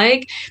looks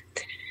like.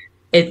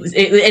 It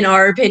in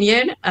our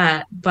opinion,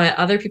 but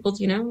other people,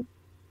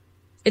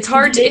 it's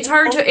hard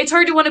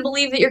to want to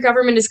believe that your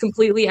government is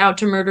completely out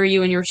to murder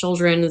you and your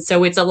children.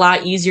 So it's a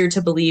lot easier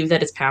to believe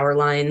that it's power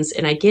lines.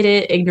 And I get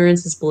it.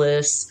 Ignorance is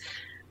bliss.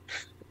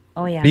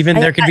 Oh yeah. Even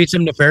there could be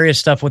some nefarious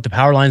stuff with the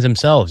power lines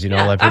themselves.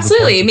 Like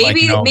absolutely.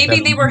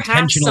 Maybe they were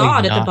half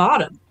sawed at the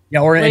bottom. Yeah,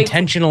 or like,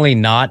 intentionally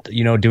not,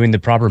 doing the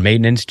proper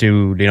maintenance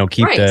to,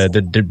 keep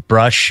the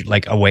brush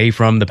like away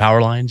from the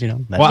power lines.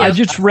 Well, I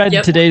just read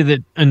today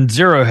that in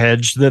Zero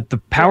Hedge that the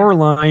power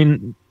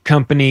line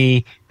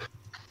company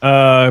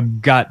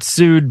got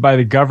sued by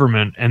the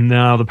government, and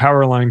now the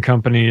power line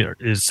company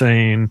is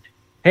saying,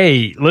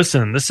 "Hey,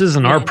 listen, this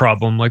isn't our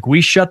problem. Like, we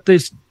shut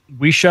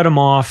them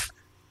off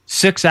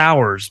 6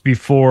 hours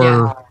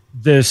before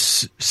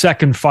this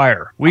second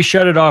fire. We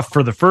shut it off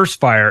for the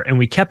first fire, and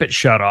we kept it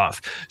shut off.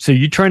 So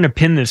you're trying to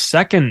pin this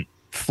second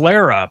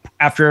flare up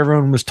after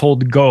everyone was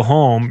told to go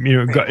home,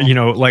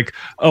 like,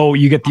 oh,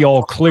 you get the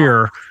all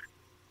clear."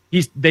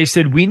 They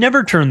said, "We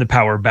never turned the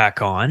power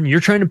back on. You're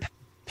trying to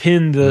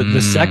pin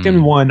the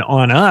second one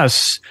on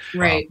us,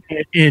 right?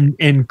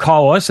 And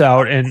call us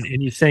out." And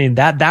he's saying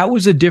that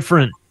was a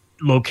different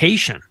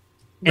location.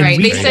 And right.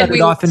 we shut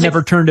it off and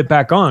never turned it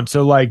back on.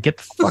 So like, get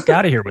the fuck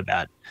out of here with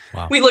that.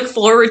 Wow. We look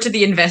forward to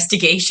the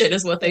investigation,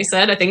 is what they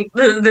said, I think,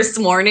 this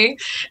morning.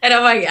 And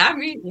I'm like,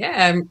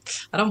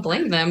 I don't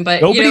blame them.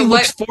 But nobody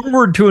looks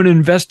forward to an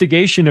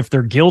investigation if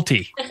they're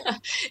guilty.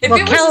 If it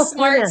was a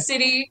smart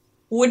city,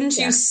 wouldn't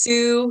you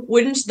sue?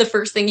 Wouldn't the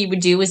first thing you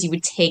would do is you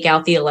would take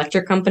out the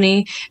electric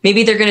company?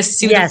 Maybe they're going to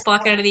sue the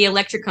fuck out of the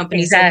electric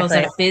company so it goes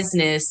out of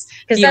business.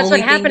 Because that's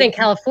what happened in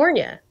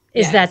California.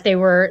 Is that they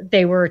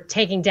were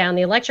taking down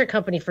the electric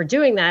company for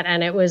doing that,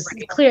 and it was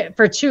clear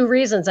for two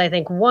reasons. I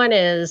think one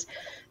is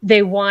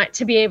they want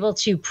to be able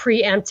to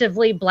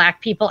preemptively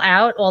black people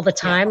out all the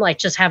time, like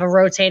just have a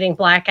rotating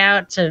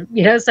blackout to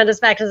send us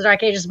back to the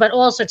dark ages, but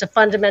also to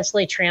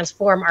fundamentally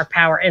transform our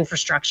power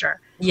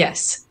infrastructure.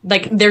 Yes,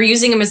 like they're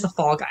using them as the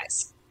fall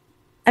guys.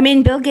 I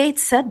mean, Bill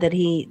Gates said that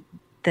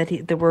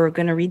that we're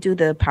going to redo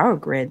the power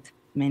grid.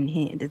 I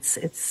mean,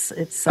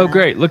 it's. Oh,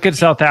 great! Look at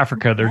South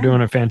Africa; they're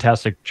doing a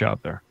fantastic job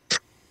there.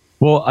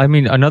 Well, I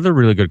mean, another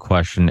really good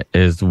question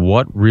is,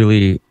 what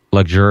really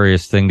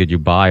luxurious thing did you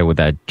buy with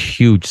that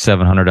huge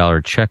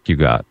 $700 check you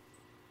got?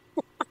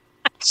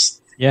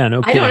 Yeah,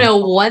 no kidding. I don't know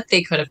what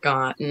they could have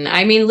gotten.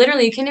 I mean,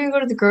 literally, you can't even go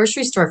to the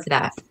grocery store for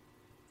that.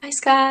 Hi,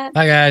 Scott.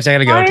 Hi, guys. I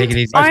gotta go. Take it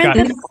easy.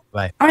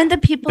 Bye. Aren't the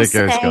people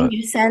saying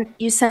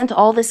you sent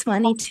all this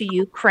money to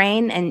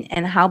Ukraine,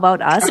 and how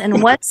about us?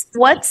 And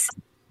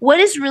what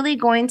is really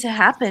going to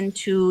happen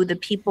to the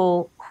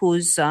people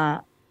whose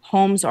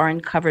homes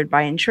aren't covered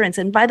by insurance?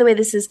 And by the way,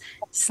 it's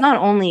not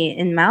only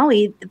in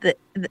Maui,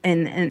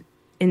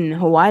 in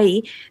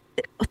Hawaii,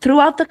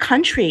 throughout the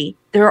country,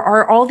 there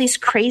are all these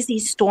crazy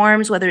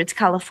storms, whether it's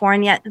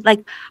California.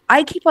 Like,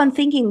 I keep on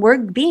thinking we're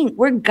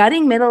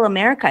gutting middle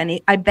America.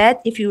 And I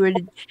bet if you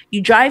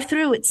drive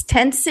through, it's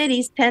 10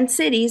 cities,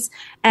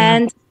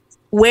 and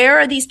where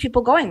are these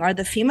people going? Are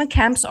the FEMA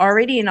camps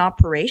already in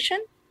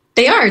operation?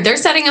 They are. They're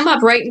setting them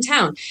up right in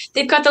town.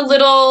 They've got the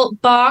little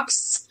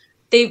box.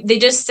 They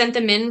just sent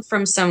them in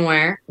from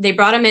somewhere. They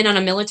brought them in on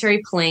a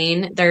military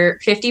plane. They're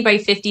 50 by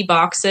 50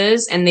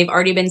 boxes, and they've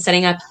already been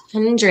setting up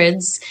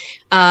hundreds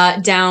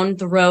down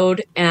the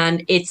road,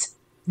 and it's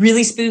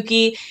really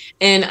spooky.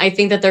 And I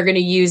think that they're going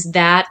to use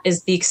that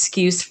as the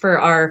excuse for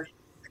our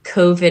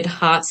COVID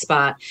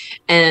hotspot.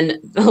 And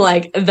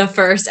like the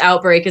first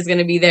outbreak is going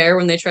to be there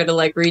when they try to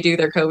like redo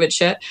their COVID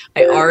shit.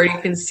 I already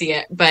can see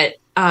it. But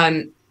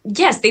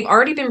yes, they've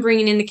already been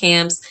bringing in the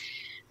camps.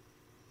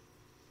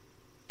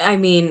 I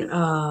mean,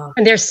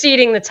 and they're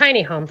seeding the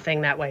tiny home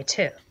thing that way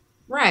too.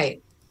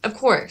 Right. Of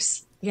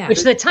course. Yeah.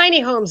 Which the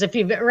tiny homes, if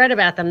you've read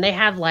about them, they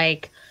have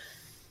like,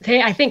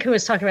 I think who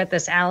was talking about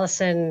this,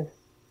 Allison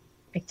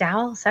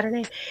McDowell, is that her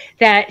name?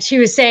 That she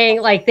was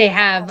saying like they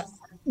have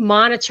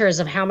monitors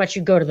of how much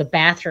you go to the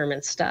bathroom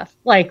and stuff.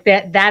 Like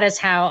that is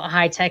how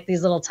high tech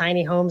these little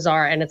tiny homes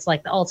are, and it's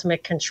like the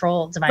ultimate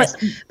control device.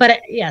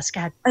 But yes,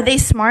 God. Are they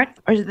smart?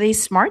 Are they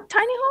smart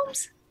tiny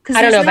homes?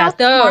 I don't know about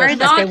those,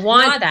 but they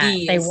want not that.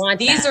 These. They want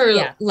these that.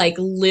 are like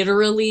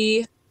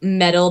literally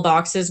metal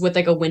boxes with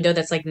like a window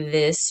that's like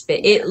this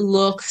big. It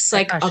looks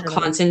like a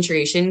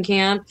concentration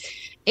camp.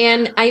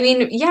 And I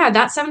mean, yeah,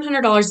 that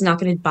 $700 is not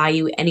going to buy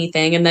you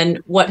anything. And then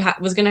what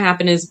was going to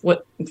happen is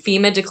what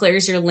FEMA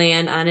declares your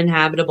land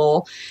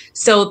uninhabitable.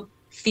 So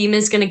FEMA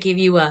is going to give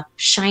you a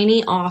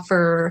shiny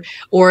offer,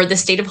 or the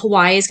state of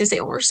Hawaii is going to say,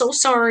 "Oh, we're so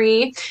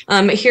sorry.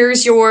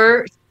 Here's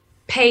your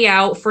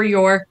payout for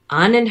your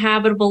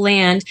uninhabitable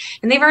land."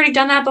 And they've already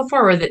done that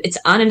before, where it's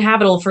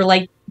uninhabitable for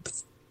like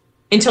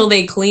until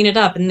they clean it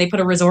up and they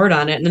put a resort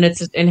on it, and then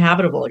it's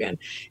inhabitable again.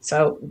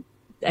 So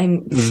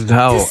this is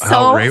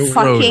how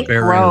railroad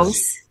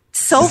barons.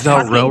 So this is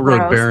how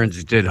railroad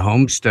barons did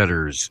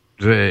homesteaders.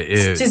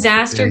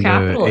 Disaster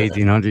capital.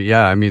 1800.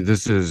 Yeah, I mean,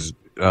 this is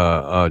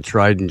a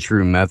tried and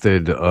true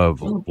method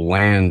of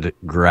land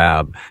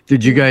grab.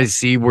 Did you guys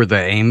see where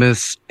the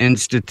Amos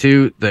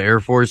Institute, the Air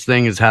Force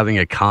thing, is having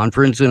a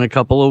conference in a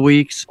couple of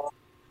weeks?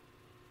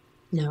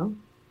 No.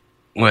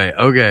 Wait,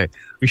 okay.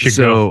 We should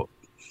go.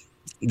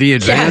 The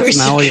Advanced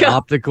Maui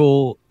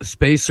Optical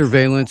Space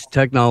Surveillance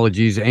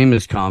Technologies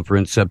Amos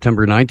Conference,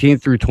 September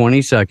 19th through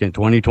 22nd,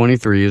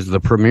 2023, is the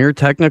premier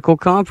technical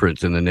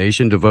conference in the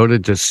nation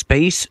devoted to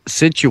space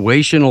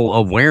situational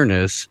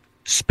awareness,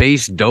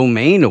 space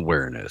domain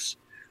awareness.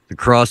 The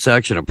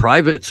cross-section of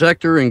private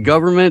sector and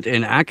government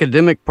and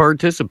academic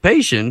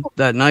participation,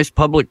 that nice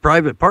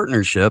public-private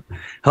partnership,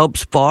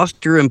 helps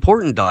foster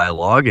important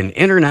dialogue and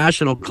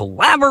international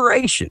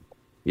collaboration.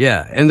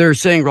 Yeah, and they're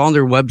saying on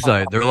their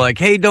website, they're like,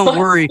 "Hey, don't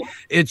worry,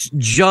 it's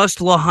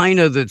just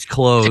Lahaina that's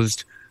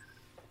closed.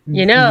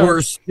 You know,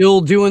 we're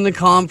still doing the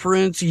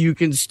conference. You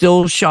can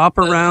still shop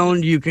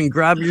around. You can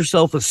grab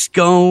yourself a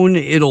scone.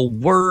 It'll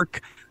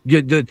work.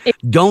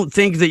 Don't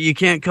think that you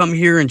can't come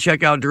here and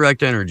check out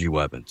direct energy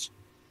weapons."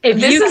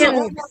 If you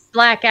can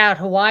black out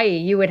Hawaii,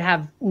 you would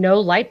have no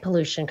light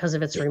pollution because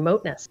of its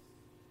remoteness.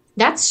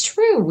 That's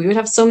true. We would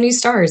have so many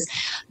stars.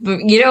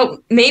 But, you know,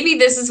 maybe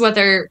this is what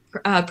they're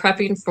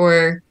prepping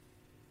for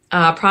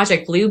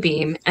Project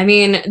Bluebeam. I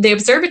mean, the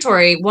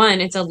observatory,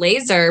 one, it's a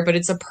laser, but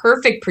it's a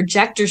perfect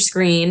projector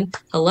screen.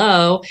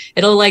 Hello.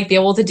 It'll like be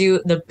able to do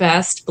the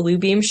best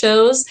Bluebeam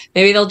shows.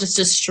 Maybe they'll just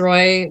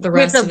destroy the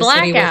rest of the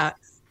city. Blackout.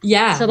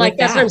 Yeah. So like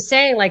that's what I'm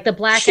saying. Like the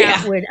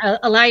blackout would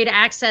allow you to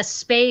access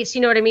space.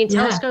 You know what I mean?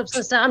 Telescopes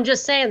and stuff. I'm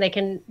just saying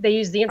they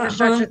use the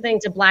infrastructure thing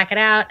to black it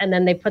out, and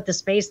then they put the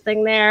space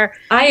thing there.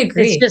 I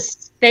agree. It's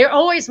just they're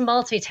always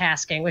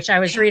multitasking, which I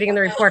was reading in the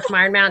report from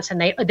Iron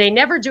Mountain. They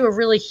never do a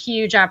really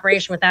huge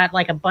operation without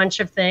like a bunch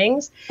of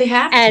things. They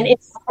have. And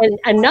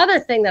another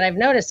thing that I've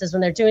noticed is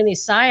when they're doing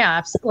these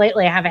psyops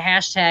lately, I have a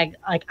hashtag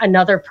like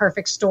another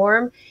perfect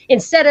storm.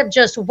 Instead of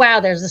just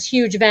wow, there's this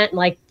huge event and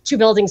like 2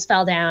 buildings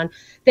fell down.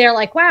 They're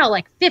like, wow,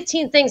 like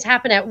 15 things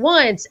happen at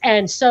once.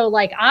 And so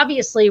like,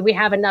 obviously we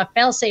have enough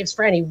fail safes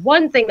for any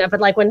one thing,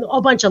 but like when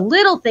a bunch of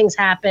little things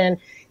happen.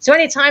 So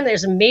anytime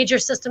there's major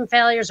system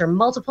failures or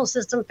multiple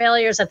system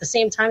failures at the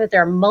same time that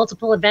there are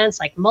multiple events,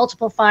 like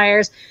multiple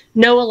fires,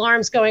 no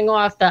alarms going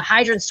off, the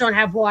hydrants don't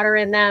have water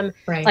in them.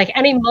 Right. Like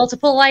any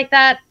multiple like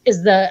that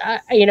is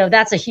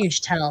that's a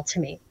huge tell to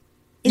me.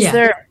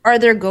 Are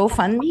there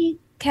GoFundMe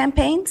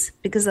campaigns?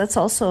 Because that's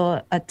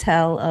also a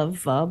tell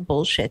of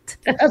bullshit.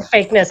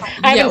 Fakeness.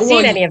 I haven't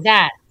seen any of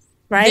that.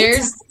 Right?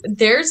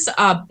 There's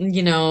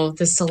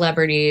the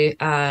celebrity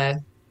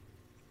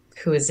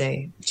who is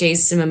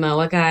Jason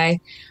Momoa guy.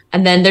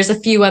 And then there's a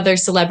few other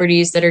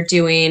celebrities that are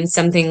doing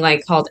something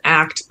like called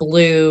Act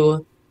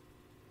Blue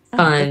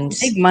Fund.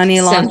 Big money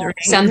laundering.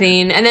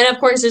 Something. And then of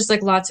course there's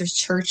like lots of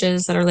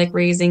churches that are like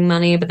raising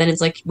money, but then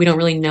it's like we don't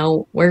really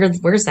know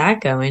where's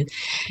that going.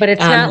 But it's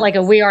not like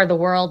a We Are the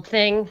World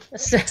thing.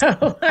 So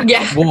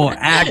yeah. Well,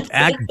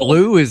 Act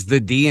Blue is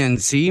the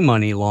DNC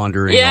money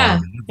laundering.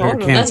 Yeah.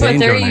 That's what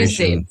they're donation.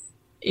 using.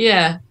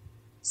 Yeah.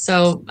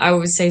 So I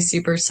would say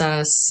super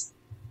sus.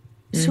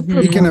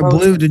 Speaking of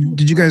blue,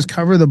 did you guys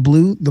cover the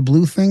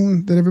blue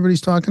thing that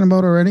everybody's talking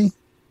about already?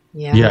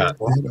 Yeah.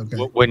 Okay.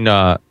 When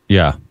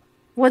yeah.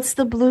 What's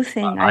the blue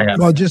thing? I have-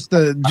 Well, just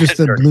the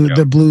Dirty blue, joke.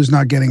 the blues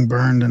not getting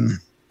burned, and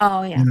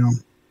Oh yeah. you know.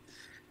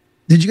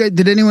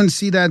 Did anyone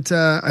see that?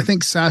 I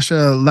think Sasha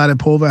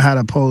Latipova had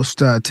a post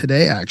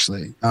today,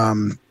 actually,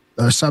 a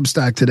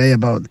Substack today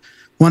about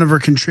one of her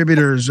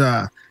contributors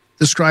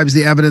describes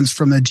the evidence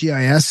from the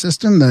GIS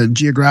system, the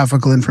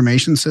Geographical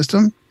Information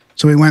System.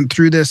 So he went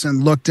through this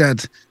and looked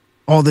at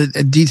all the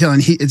detail,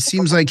 and it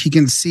seems like he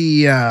can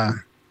see.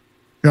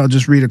 I'll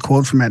just read a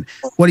quote from it.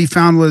 What he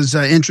found was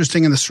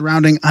interesting in the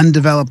surrounding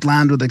undeveloped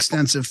land with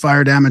extensive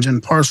fire damage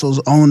and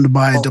parcels owned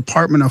by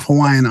Department of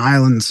Hawaiian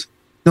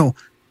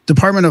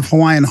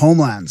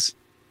Homelands,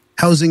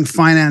 Housing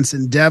Finance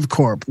and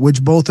DevCorp,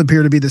 which both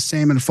appear to be the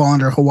same and fall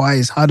under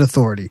Hawaii's HUD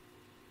authority.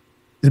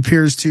 It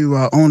appears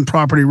to own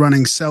property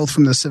running south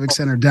from the Civic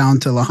Center down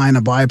to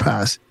Lahaina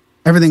Bypass.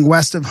 Everything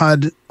west of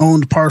HUD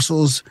owned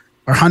parcels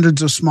are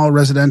hundreds of small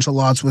residential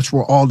lots which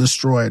were all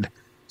destroyed.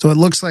 So it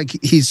looks like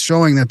he's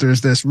showing that there's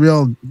this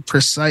real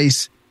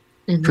precise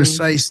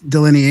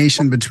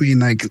delineation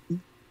between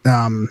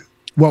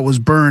what was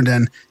burned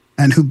and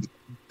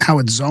how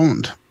it's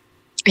zoned.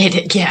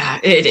 It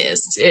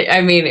is.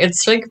 I mean,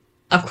 it's like,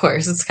 of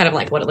course, it's kind of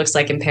like what it looks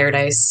like in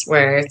Paradise,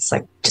 where it's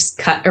like just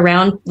cut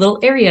around little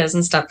areas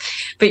and stuff.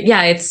 But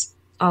yeah, it's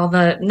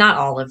not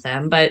all of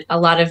them, but a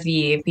lot of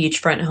the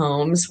beachfront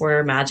homes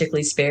were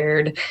magically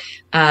spared,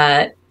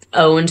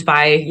 owned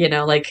by,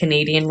 like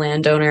Canadian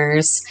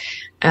landowners.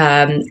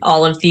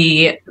 All of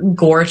the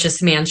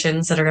gorgeous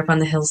mansions that are up on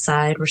the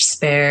hillside were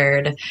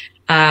spared.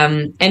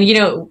 And,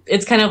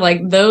 it's kind of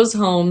like those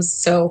homes.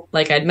 So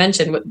like I'd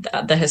mentioned with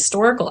the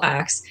historical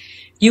acts,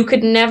 you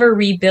could never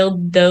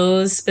rebuild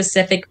those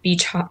specific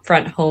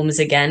beachfront homes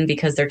again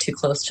because they're too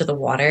close to the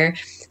water.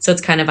 So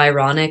it's kind of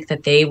ironic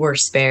that they were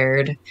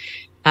spared.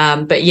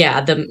 But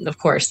yeah, of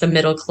course, the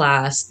middle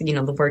class,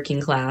 the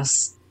working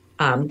class,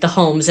 the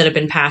homes that have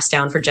been passed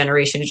down for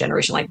generation to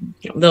generation, like,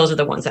 those are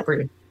the ones that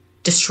were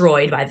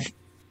destroyed by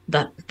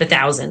the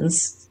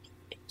thousands.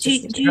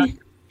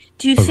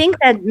 Do you think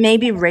that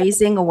maybe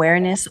raising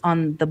awareness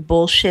on the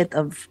bullshit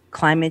of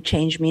climate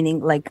change,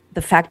 meaning like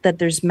the fact that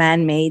there's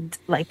man-made,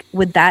 like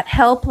would that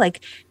help?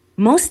 Like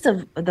most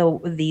of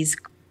these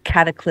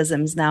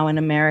cataclysms now in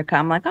America,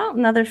 I'm like, oh,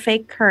 another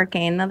fake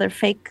hurricane, another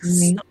fake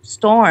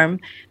storm.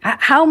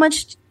 How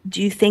much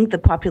do you think the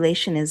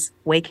population is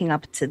waking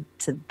up to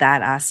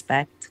that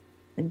aspect?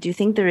 Do you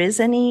think there is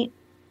any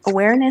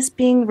awareness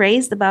being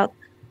raised about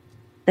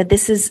that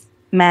this is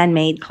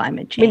man-made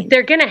climate change? I mean,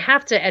 they're going to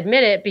have to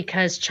admit it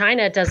because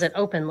China does it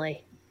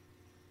openly.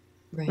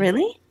 Right.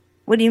 Really?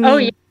 What do you mean? Oh,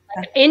 yeah.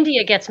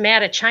 India gets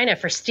mad at China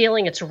for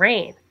stealing its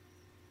rain.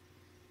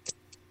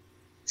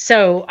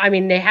 So, I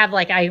mean, they have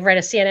I read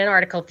a CNN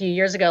article a few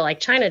years ago,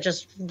 China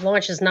just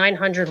launches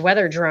 900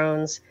 weather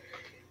drones.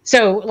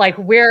 So,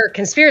 we're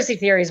conspiracy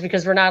theories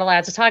because we're not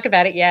allowed to talk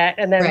about it yet.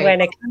 And then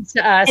when it comes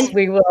to us,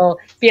 we will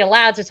be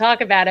allowed to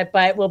talk about it,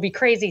 but we'll be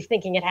crazy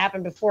thinking it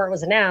happened before it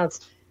was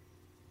announced.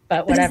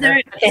 But whatever.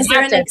 Is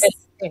there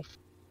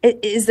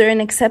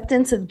an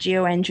acceptance of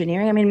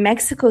geoengineering? I mean,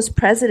 Mexico's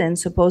president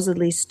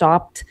supposedly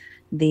stopped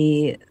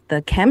the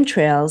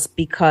chemtrails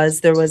because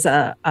there was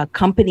a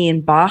company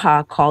in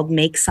Baja called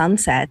Make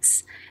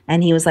Sunsets,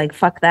 and he was like,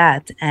 "Fuck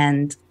that!"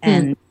 And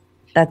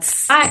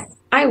that's.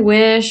 I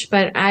wish,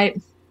 but I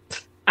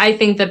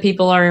think that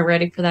people aren't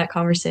ready for that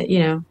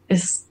conversation.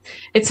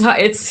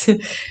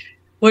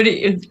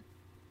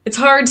 It's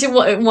hard to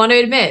want to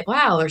admit,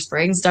 wow, they're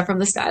spraying stuff from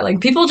the sky.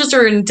 Like, people just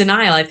are in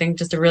denial, I think,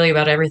 just really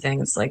about everything.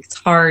 It's like, it's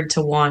hard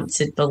to want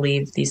to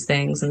believe these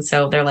things. And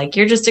so they're like,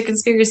 you're just a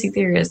conspiracy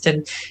theorist.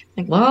 And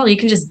like, well, you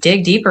can just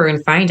dig deeper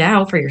and find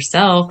out for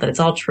yourself that it's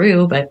all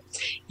true. But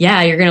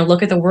yeah, you're going to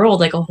look at the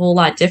world like a whole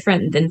lot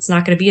different. And then it's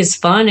not going to be as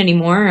fun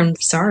anymore. I'm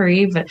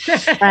sorry. But,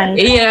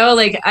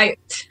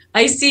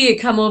 I see it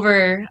come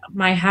over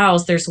my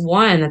house. There's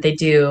one that they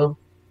do.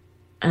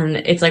 And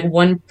it's like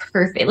one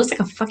perfect, it looks like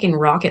a fucking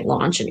rocket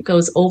launch, and it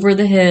goes over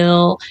the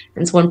hill,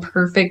 and it's one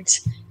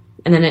perfect,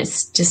 and then it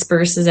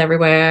disperses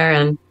everywhere.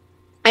 And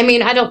I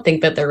mean, I don't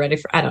think that they're ready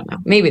for, I don't know.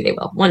 Maybe they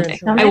will one day.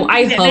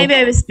 I hope. Maybe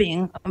I was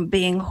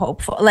being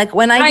hopeful. Like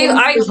when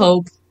I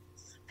hope.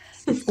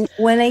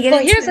 When I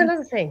get here's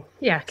another thing.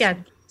 Yeah, go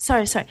ahead.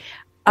 Sorry.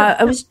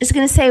 I was just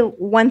going to say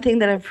one thing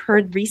that I've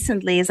heard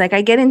recently is I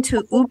get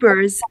into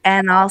Ubers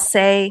and I'll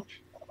say,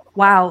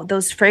 wow,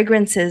 those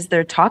fragrances,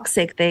 they're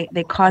toxic. They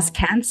cause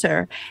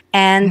cancer.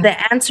 And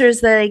the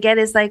answers that I get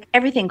is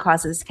everything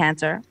causes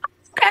cancer.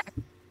 Okay.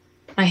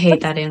 I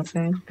hate that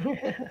answer.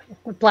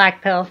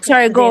 Black pill.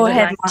 Sorry, go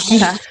ahead,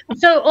 Monica.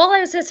 So all I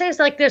was going to say is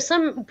there's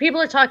some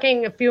people are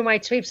talking, a few of my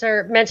tweets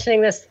are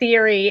mentioning this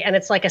theory, and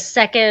it's like a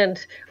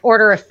second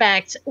order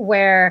effect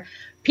where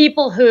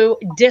people who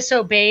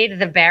disobeyed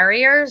the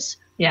barriers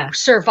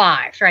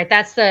survived, right?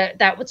 That's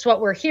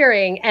what we're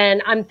hearing.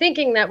 And I'm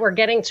thinking that we're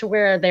getting to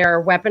where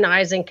they're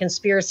weaponizing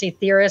conspiracy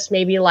theorists,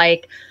 maybe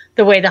like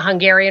the way the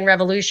Hungarian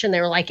Revolution,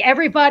 they were like,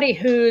 everybody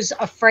who's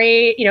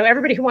afraid,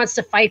 everybody who wants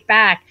to fight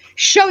back,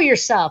 show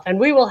yourself and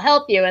we will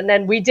help you. And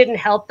then we didn't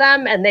help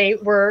them, and they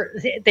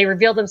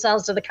revealed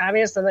themselves to the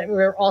communists, and we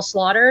were all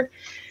slaughtered.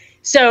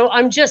 So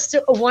I'm just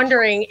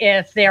wondering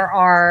if they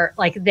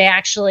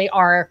actually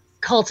are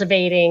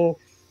cultivating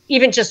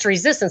even just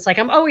resistance. Like,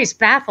 I'm always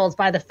baffled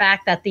by the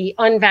fact that the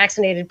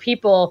unvaccinated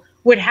people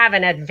would have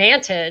an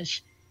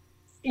advantage.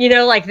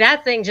 Like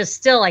that thing just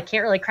still, I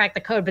can't really crack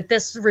the code, but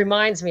this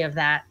reminds me of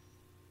that.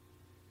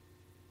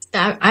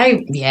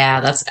 I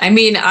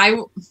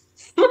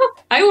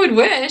would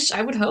wish,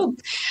 I would hope.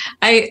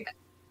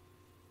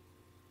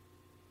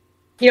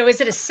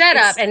 Is it a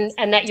setup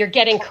and that you're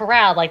getting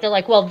corralled? Like, they're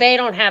like, well, they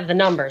don't have the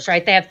numbers,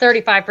 right? They have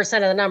 35%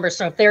 of the numbers.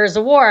 So if there is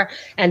a war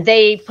and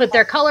they put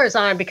their colors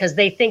on because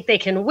they think they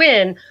can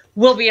win,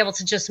 we'll be able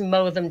to just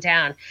mow them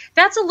down.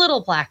 That's a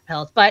little black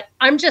pilled, but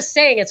I'm just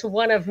saying it's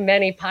one of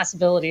many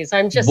possibilities.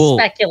 I'm just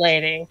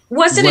speculating.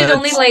 Wasn't it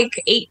only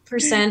like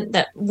 8%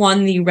 that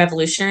won the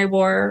Revolutionary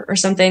War or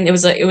something? It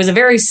was a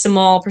very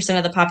small percent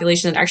of the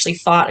population that actually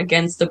fought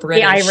against the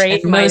British. The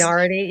irate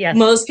minority, yes.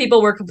 Most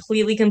people were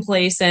completely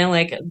complacent,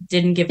 like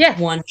didn't give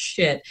one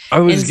shit. I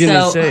was going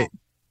to say,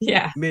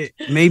 yeah,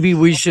 maybe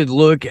we should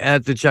look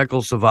at the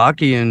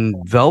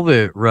Czechoslovakian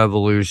Velvet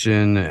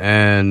Revolution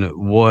and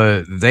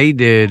what they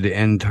did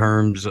in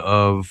terms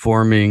of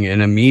forming an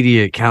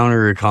immediate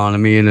counter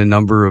economy and a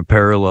number of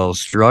parallel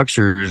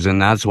structures.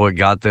 And that's what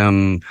got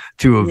them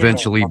to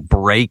eventually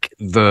break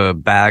the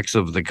backs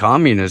of the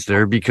communists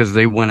there, because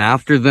they went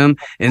after them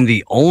in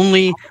the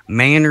only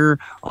manner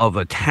of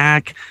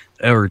attack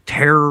or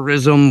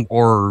terrorism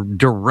or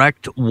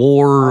direct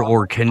war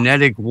or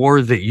kinetic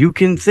war that you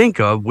can think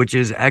of, which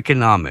is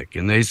economic.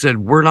 And they said,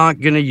 we're not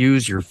going to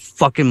use your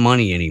fucking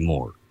money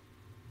anymore.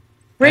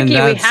 Ricky,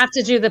 we have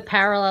to do the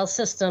Parallel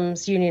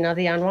Systems Union of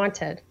the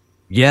Unwanted.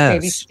 Yes.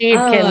 Maybe Steve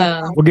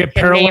can. We'll get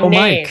Parallel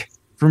Mike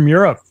from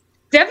Europe.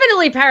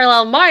 Definitely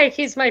Parallel Mike.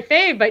 He's my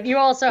fave, but you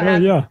also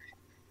have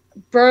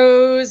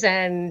Bros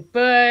and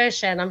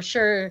Bush, and I'm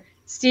sure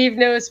Steve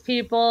knows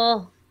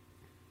people.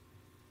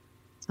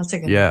 That's a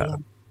good idea.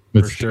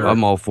 For sure.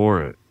 I'm all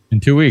for it. In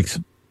 2 weeks.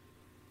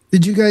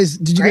 Did you guys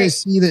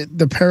see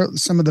that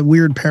some of the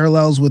weird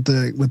parallels with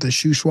the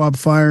Shuswap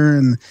fire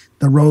and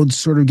the roads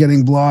sort of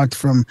getting blocked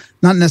from,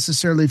 not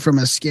necessarily from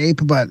escape,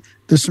 but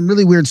there's some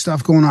really weird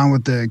stuff going on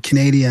with the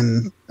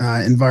Canadian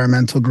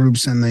environmental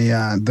groups and the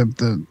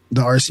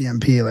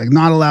RCMP, like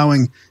not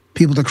allowing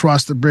people to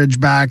cross the bridge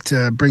back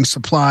to bring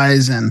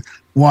supplies and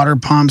water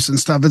pumps and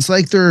stuff. It's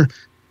like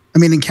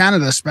in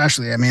Canada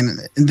especially,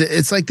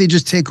 it's like they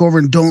just take over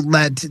and don't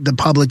let the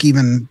public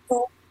even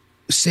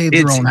save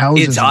their own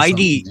houses.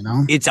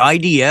 It's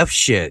IDF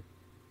shit,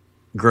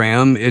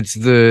 Graham. It's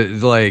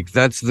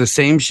that's the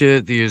same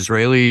shit the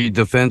Israeli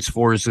Defense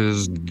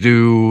Forces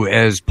do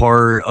as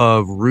part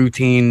of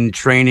routine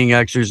training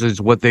exercises.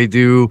 What they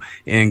do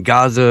in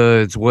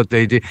Gaza, it's what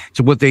they do.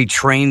 It's what they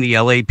train the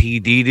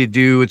LAPD to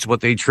do. It's what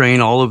they train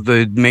all of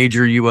the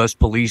major U.S.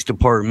 police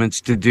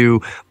departments to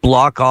do.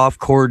 Block off,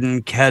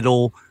 cordon,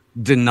 kettle,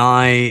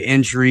 deny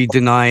entry,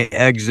 deny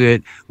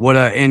exit.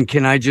 And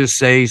can I just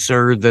say,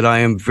 sir, that I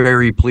am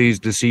very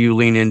pleased to see you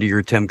lean into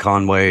your Tim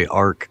Conway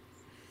arc.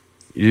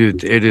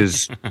 It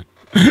is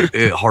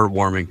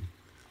heartwarming.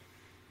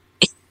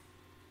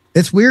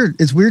 It's weird.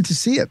 It's weird to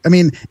see it.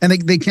 And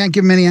they can't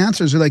give them any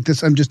answers. They're like,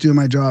 this, I'm just doing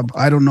my job.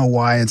 I don't know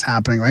why it's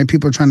happening, right?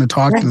 People are trying to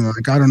talk to them.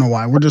 Like, I don't know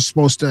why. We're just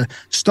supposed to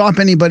stop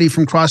anybody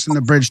from crossing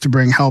the bridge to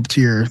bring help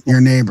to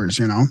your neighbors,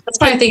 That's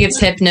why I think it's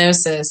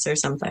hypnosis or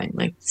something.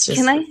 Like, it's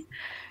just...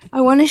 I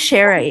want to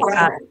share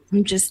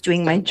I'm just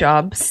doing my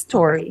job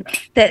story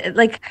that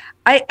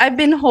I've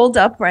been holed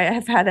up, right?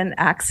 I've had an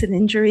accident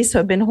injury, so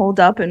I've been holed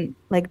up, and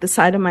the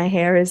side of my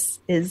hair is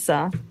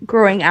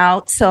growing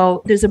out.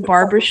 So there's a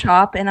barber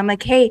shop, and I'm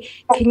like, hey,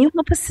 can you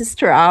help a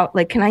sister out?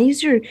 Like, can I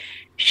use your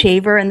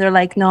shaver? And they're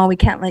like, no, we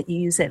can't let you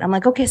use it. I'm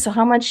like, okay, so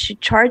how much you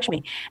charge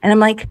me? And I'm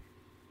like,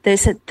 they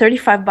said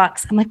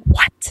 $35. I'm like,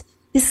 what?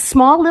 This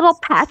small little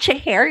patch of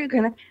hair you're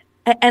gonna?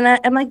 And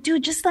I'm like,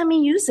 dude, just let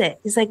me use it.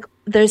 He's like,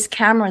 there's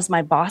cameras.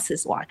 My boss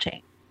is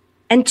watching.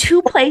 And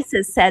 2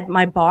 places said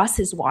my boss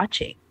is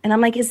watching. And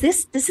I'm like,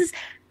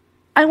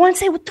 I want to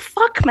say, what the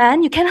fuck,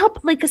 man? You can't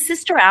help a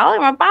sister out.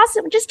 My boss,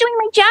 I'm just doing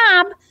my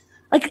job.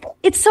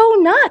 It's so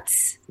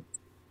nuts.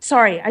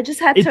 Sorry, I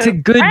just had it's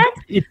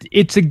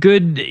a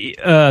good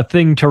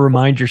thing to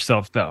remind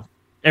yourself, though,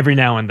 every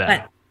now and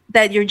then.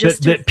 That you're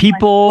just... That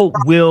people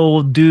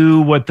will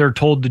do what they're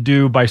told to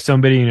do by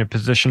somebody in a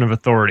position of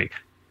authority.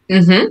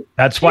 Mm-hmm.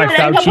 That's why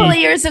Fauci. A couple of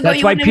years ago,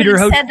 that's why Peter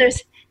said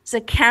there's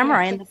a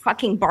camera in the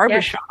fucking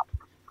barbershop.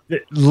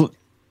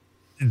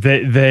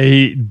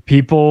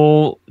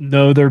 People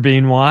know they're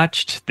being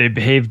watched. They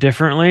behave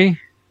differently,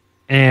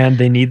 and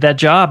they need that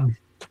job.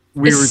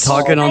 We were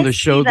talking on the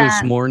show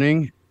this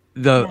morning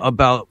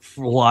about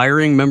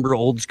flyering. Remember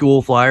old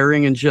school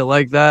flyering and shit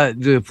like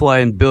that? The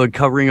flying,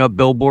 covering up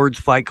billboards,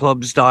 Fight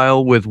Club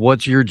style, with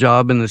 "What's your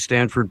job in the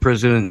Stanford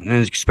prison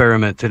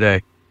experiment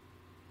today?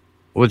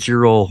 What's your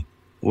role?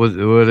 What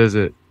is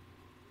it?"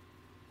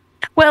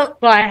 Well,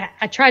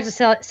 I tried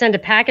to send a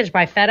package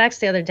by FedEx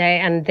the other day,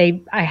 and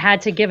I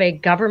had to give a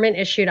government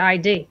issued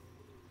ID,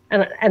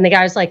 and the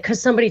guy was like,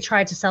 "Because somebody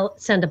tried to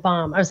send a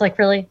bomb." I was like,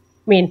 "Really? I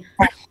mean,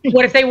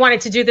 what if they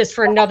wanted to do this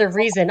for another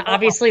reason?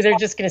 Obviously, they're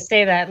just going to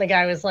say that." And the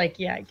guy was like,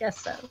 "Yeah, I guess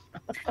so."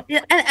 yeah,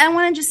 and I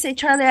want to just say,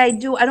 Charlie, I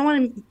don't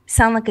want to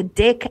sound like a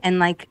dick and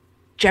like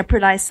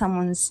jeopardize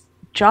someone's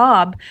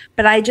job,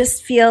 but I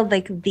just feel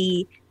like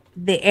the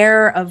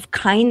air of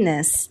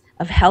kindness,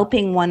 of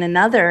helping one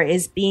another,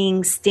 is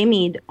being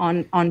stymied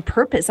on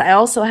purpose. I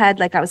also had,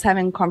 like, I was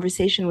having a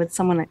conversation with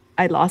someone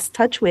I lost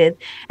touch with,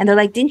 and they're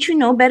like, "Didn't you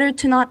know better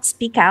to not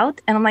speak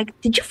out?" And I'm like,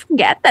 "Did you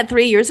forget that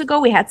 3 years ago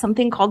we had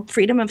something called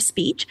freedom of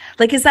speech?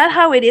 Like, is that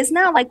how it is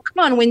now? Like,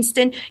 come on,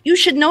 Winston, you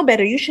should know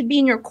better. You should be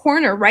in your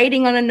corner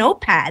writing on a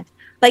notepad."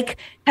 Like,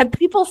 have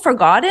people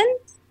forgotten?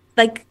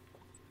 Like,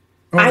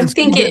 I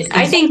think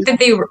that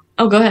they were.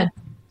 Oh, go ahead.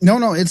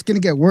 No, it's going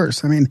to get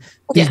worse. I mean,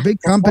 these big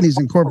companies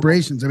and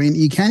corporations. I mean,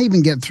 you can't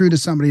even get through to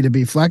somebody to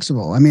be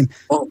flexible. I mean,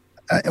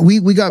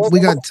 we got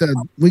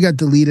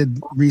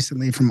deleted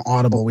recently from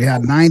Audible. We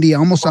had 90,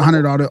 almost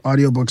 100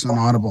 audiobooks on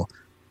Audible,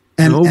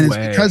 and it's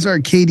because our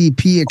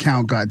KDP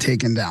account got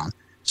taken down.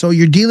 So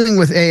you're dealing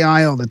with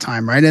AI all the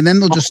time, right? And then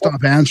they'll just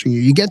stop answering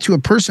you. You get to a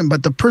person,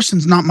 but the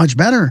person's not much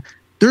better.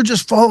 They're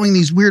just following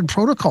these weird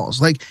protocols.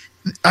 Like,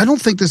 I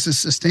don't think this is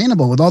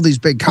sustainable with all these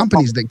big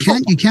companies that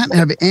you can't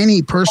have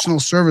any personal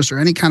service or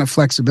any kind of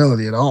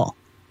flexibility at all.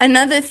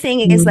 Another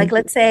thing is, like,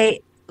 let's say,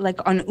 like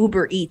on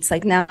Uber Eats,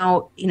 like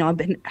now, I've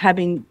been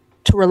having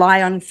to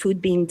rely on food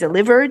being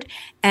delivered,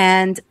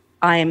 and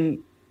I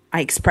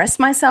express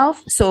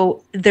myself.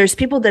 So there's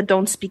people that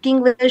don't speak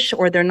English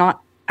or they're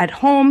not at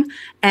home,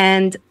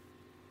 and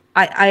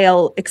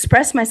I'll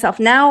express myself.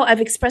 Now I've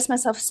expressed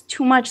myself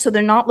too much, so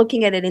they're not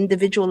looking at it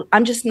individual.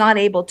 I'm just not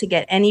able to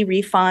get any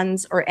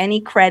refunds or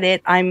any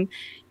credit. And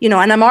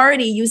I'm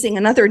already using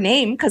another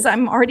name because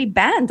I'm already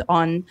banned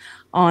on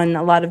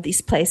a lot of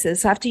these places.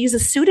 So I have to use a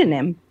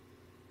pseudonym.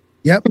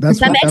 Yep,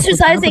 I'm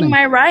exercising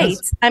my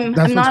rights. I'm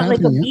not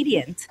like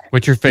obedient.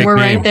 What's your fake We're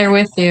name? right there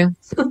with you.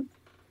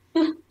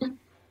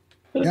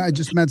 Yeah, I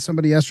just met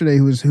somebody yesterday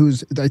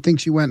who's I think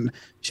she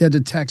had to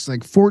text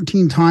like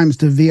 14 times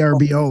to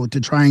VRBO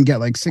to try and get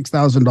like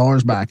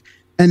 $6,000 back.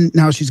 And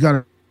now she's got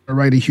to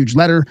write a huge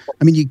letter.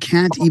 I mean, you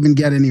can't even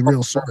get any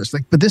real service.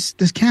 Like, but this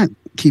can't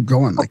keep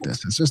going like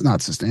this. It's just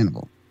not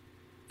sustainable.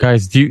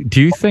 Guys, do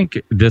you think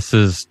this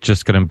is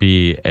just going to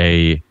be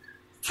a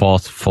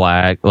false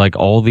flag? Like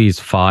all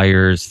these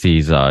fires,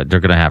 they're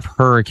going to have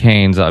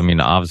hurricanes. I mean,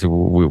 obviously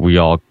we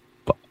all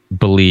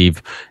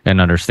believe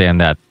and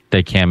understand that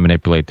they can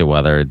manipulate the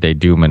weather. They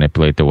do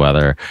manipulate the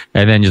weather,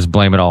 and then just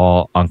blame it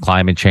all on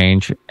climate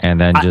change,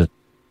 and then just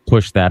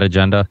push that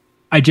agenda.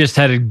 I just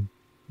had an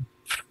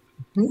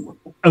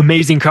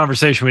amazing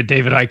conversation with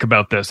David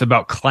Icke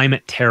about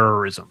climate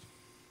terrorism.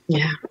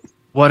 Yeah.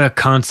 What a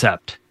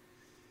concept,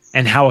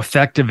 and how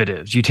effective it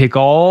is. You take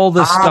all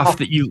the stuff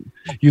that you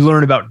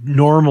learn about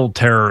normal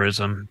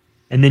terrorism,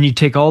 and then you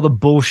take all the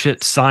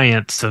bullshit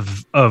science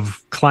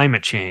of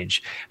climate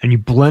change and you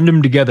blend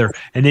them together,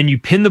 and then you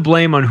pin the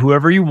blame on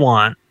whoever you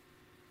want,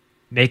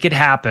 make it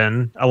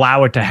happen,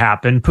 allow it to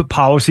happen, put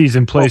policies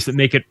in place that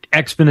make it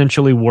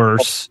exponentially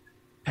worse,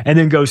 and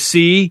then go,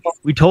 "See,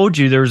 we told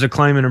you there was a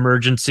climate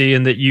emergency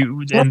and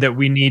that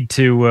we need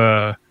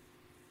to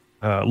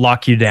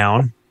lock you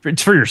down."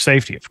 It's for your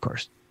safety, of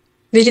course.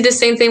 They do the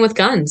same thing with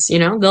guns.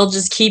 They'll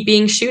just keep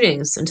being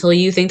shootings until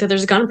you think that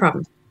there's a gun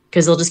problem,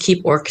 because they'll just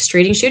keep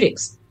orchestrating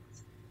shootings.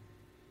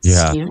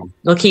 Yeah.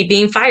 They'll keep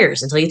being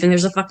fires until you think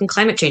there's a fucking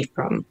climate change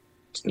problem.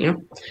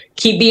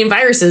 Keep being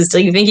viruses till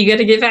you think you got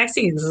to get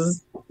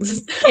vaccines.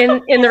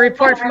 In the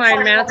report from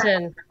Iron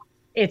Mountain,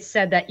 it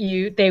said that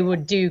they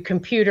would do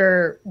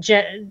computer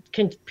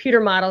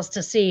models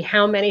to see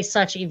how many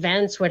such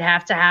events would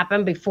have to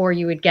happen before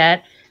you would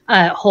get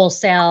a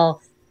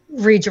wholesale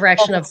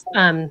redirection of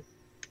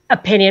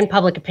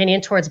public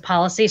opinion towards a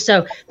policy.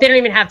 So they don't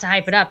even have to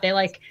hype it up.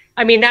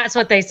 That's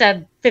what they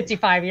said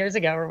 55 years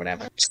ago or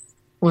whatever.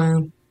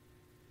 Wow.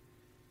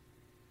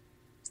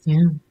 Yeah.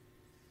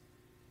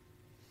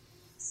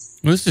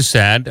 Well, this is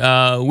sad.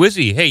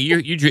 Wizzy, hey,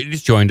 you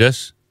just joined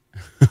us.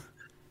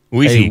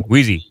 Wheezy.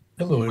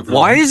 Hello, everyone.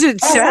 Why is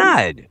it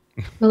sad?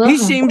 Hello. He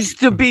seems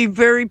to be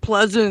very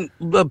pleasant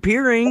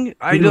appearing.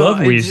 I love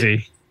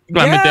Wheezy.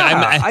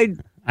 I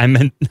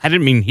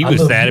didn't mean he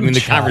was sad. I mean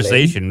the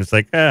conversation. It's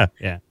like, yeah.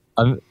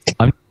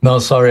 No,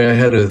 sorry, I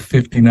had a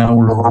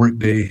 15-hour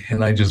workday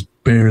and I just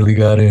barely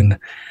got in.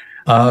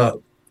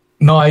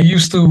 No, I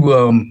used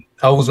to.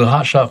 I was a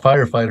hotshot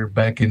firefighter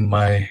back in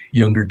my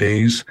younger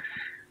days.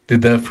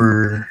 Did that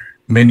for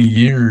many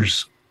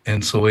years,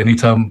 and so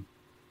anytime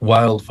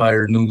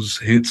wildfire news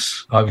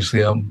hits,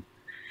 obviously I'm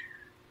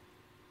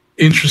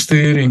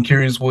interested and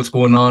curious what's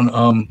going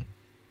on.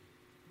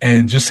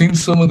 And just seeing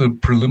some of the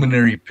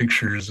preliminary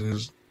pictures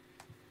is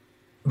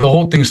the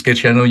whole thing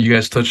sketchy. I know you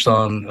guys touched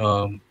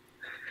on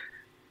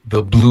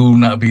the blue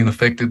not being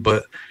affected,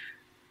 but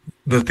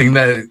the thing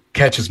that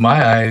catches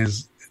my eye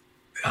is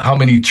how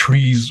many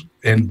trees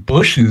and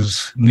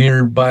bushes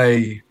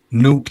nearby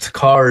nuked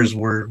cars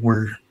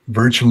were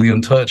virtually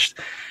untouched.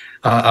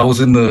 I was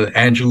in the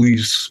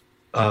Angeles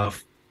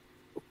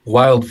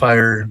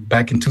wildfire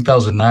back in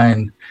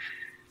 2009,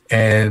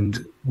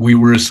 and we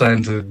were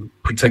assigned to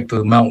protect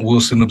the Mount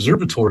Wilson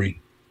Observatory.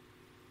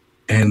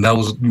 And that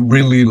was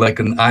really like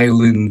an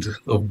island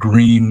of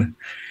green.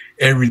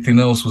 Everything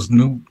else was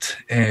nuked,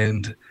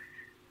 and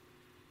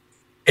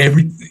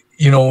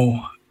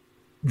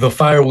the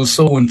fire was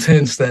so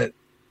intense that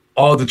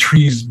all the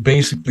trees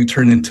basically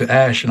turned into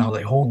ash. And I was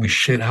like, holy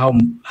shit, how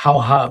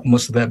hot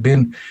must have that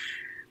been?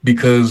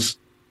 Because,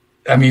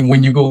 I mean,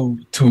 when you go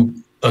to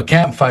a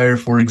campfire,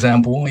 for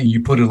example, and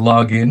you put a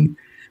log in,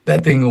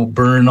 that thing will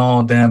burn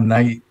all damn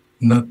night.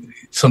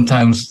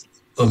 Sometimes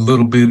a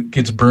little bit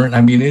gets burnt.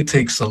 I mean, it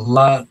takes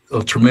a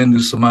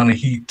tremendous amount of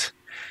heat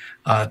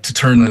to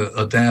turn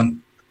a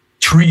damn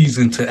trees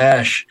into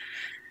ash.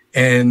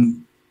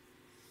 And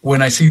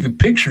when I see the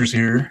pictures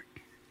here,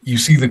 you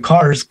see the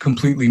cars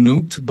completely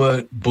nuked,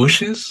 but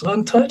bushes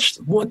untouched.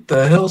 What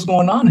the hell's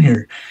going on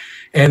here?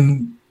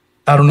 And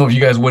I don't know if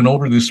you guys went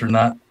over this or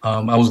not.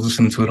 I was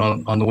listening to it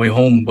on the way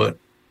home, but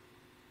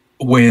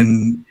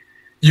when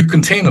you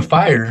contain a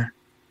fire,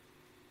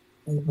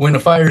 when a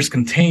fire is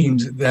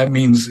contained, that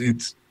means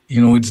it's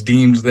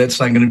deemed that's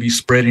not going to be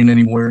spreading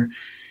anywhere.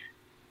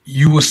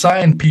 You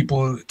assign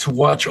people to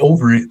watch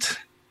over it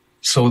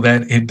so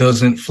that it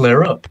doesn't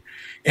flare up.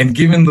 And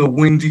given the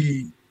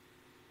windy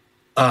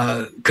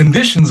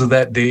conditions of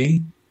that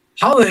day,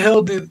 how the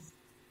hell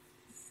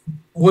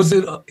was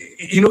it?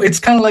 It's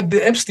kind of like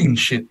the Epstein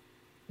shit,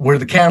 where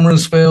the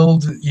cameras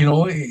failed.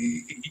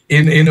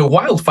 In a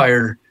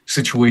wildfire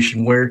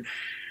situation where,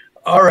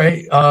 all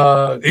right,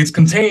 it's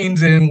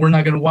contained and we're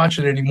not going to watch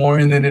it anymore,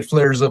 and then it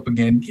flares up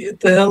again. Get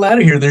the hell out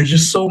of here! There's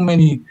just so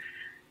many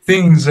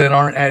things that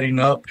aren't adding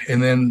up.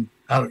 And then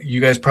you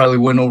guys probably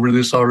went over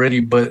this already,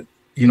 but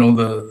one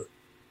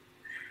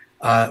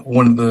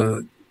of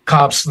the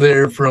cops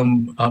there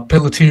from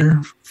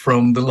Pelletier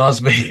from the Las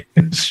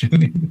Vegas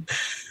shooting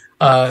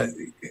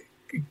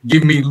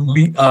give me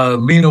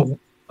Lena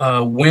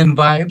Wen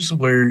vibes,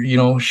 where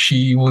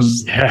she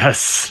was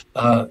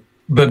the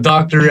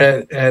doctor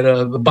at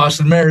the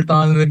Boston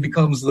Marathon, and then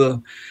becomes the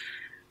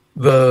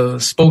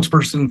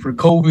spokesperson for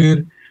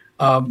COVID.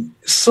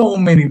 So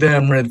many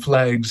damn red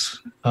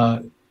flags.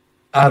 I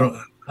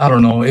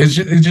don't know. It's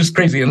just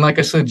crazy. And like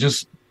I said,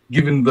 just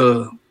given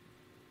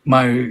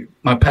my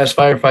past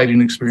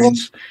firefighting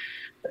experience,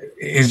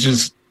 is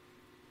just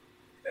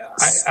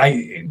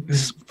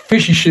this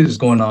fishy shit is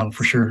going on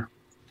for sure.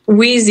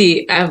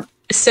 Wheezy,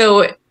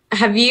 so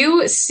have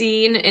you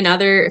seen in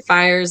other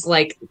fires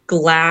like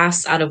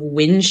glass out of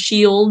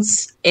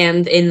windshields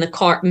and in the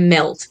car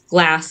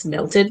glass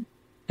melted?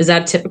 Is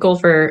that typical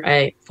for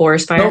a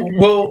forest fire? No,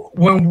 well,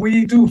 when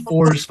we do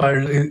forest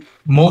fires,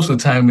 most of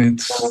the time you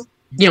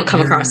don't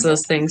come across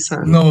those things,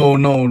 huh? No.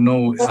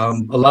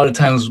 A lot of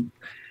times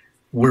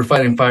we're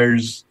fighting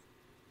fires.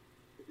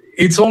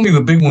 It's only the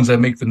big ones that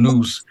make the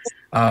news.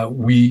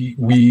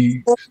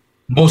 We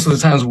most of the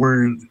times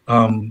we're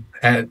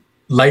at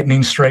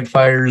lightning strike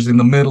fires in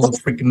the middle of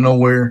freaking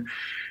nowhere,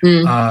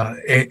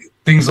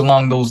 things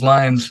along those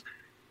lines.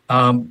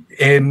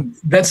 And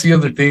that's the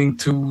other thing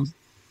too.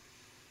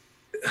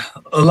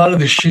 A lot of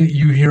the shit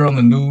you hear on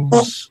the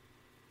news,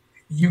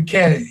 you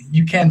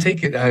can't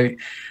take it. I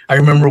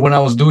remember when I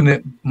was doing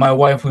it, my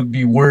wife would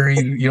be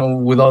worried,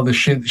 with all the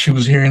shit she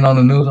was hearing on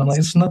the news. I'm like,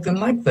 it's nothing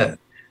like that.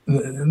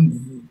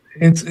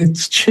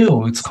 It's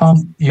chill. It's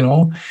calm.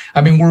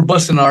 I mean, we're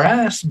busting our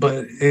ass,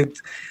 but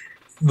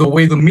the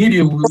way the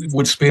media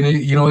would spin it,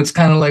 it's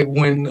kind of like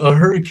when a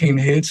hurricane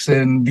hits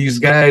and these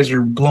guys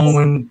are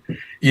blowing,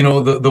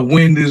 the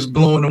wind is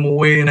blowing them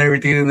away and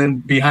everything. And then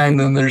behind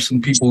them, there's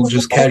some people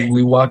just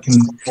casually walking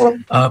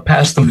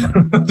past them.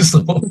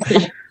 So,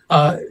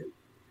 I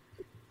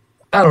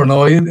don't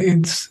know.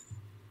 It's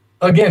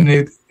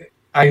again,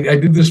 I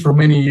did this for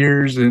many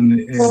years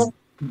and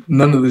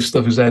none of this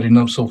stuff is adding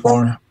up so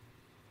far.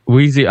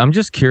 Wheezy, I'm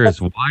just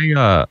curious,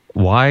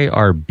 why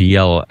are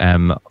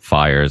BLM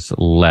fires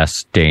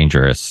less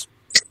dangerous?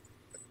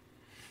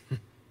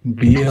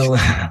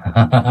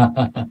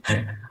 BLM.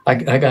 I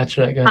got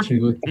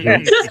you.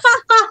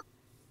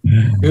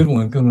 Good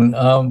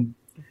one.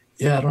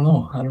 Yeah, I don't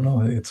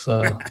know. It's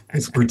a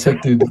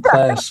protected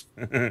class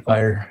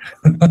fire.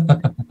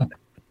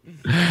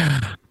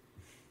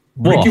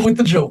 Ricky with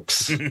the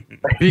jokes.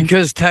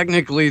 Because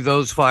technically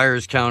those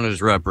fires count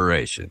as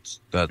reparations.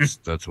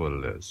 That's what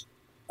it is.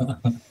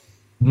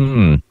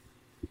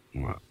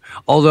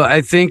 Although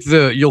I think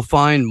you'll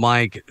find,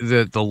 Mike,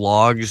 that the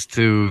logs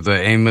to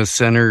the Amos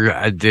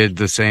Center did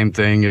the same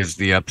thing as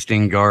the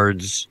Epstein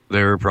guards.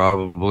 They were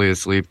probably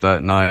asleep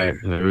that night.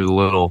 There was a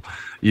little,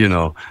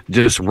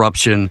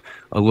 disruption,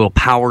 a little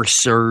power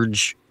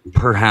surge,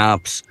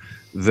 perhaps,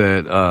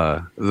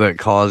 that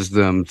caused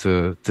them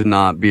to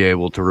not be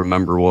able to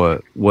remember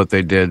what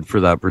they did for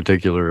that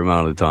particular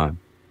amount of time.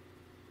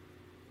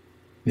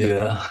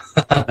 Yeah.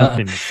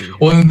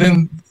 Well, and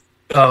then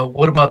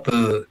what about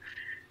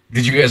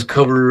did you guys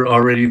cover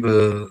already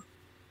the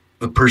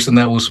the person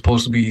that was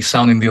supposed to be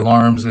sounding the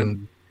alarms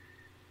and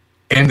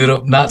ended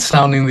up not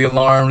sounding the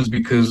alarms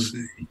because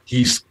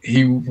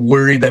he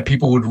worried that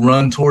people would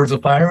run towards a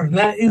fire.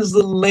 That is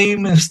the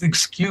lamest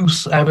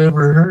excuse I've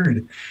ever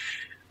heard.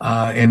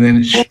 And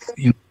then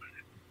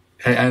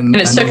and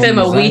it took them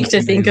a week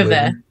to think of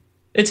that.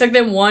 It took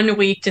them 1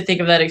 week to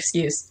think of that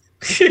excuse.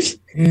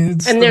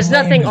 And there's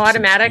nothing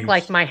automatic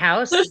like my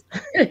house.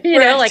 You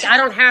know, like I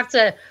don't have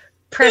to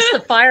press the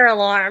fire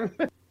alarm.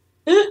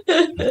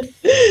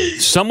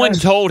 Someone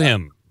told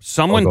him.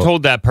 Someone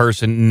told that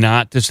person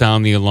not to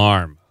sound the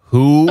alarm.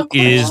 Who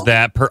is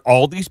that?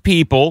 All these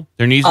people.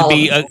 There needs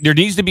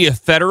to be a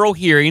federal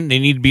hearing. They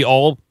need to be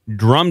all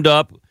drummed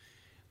up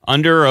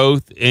under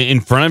oath in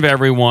front of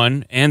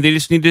everyone, and they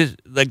just need to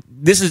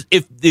this is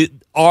if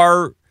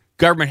our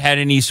government had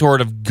any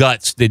sort of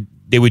guts that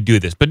they would do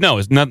this. But no,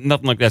 it's nothing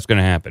like that's going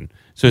to happen.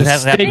 So it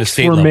has to happen at the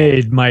state level.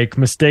 Made, Mike.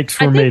 Mistakes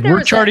were made.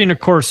 We're charting a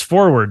course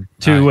forward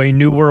to a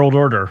new world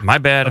order. My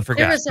bad, I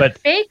forgot. There was a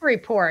fake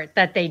report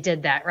that they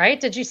did that, right?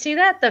 Did you see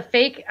that? The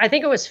fake, I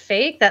think it was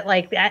fake that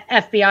like the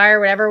FBI or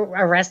whatever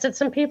arrested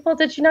some people.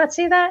 Did you not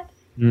see that?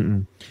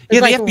 Mm-mm.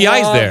 Yeah, the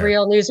FBI's there.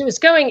 Real news. It was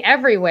going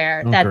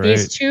everywhere that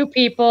these two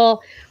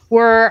people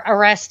were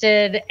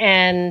arrested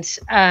and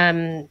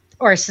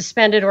or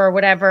suspended or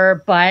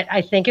whatever. But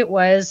I think it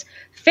was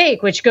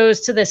fake, which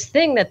goes to this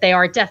thing that they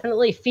are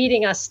definitely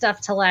feeding us stuff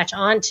to latch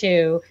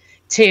onto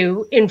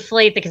to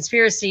inflate the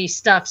conspiracy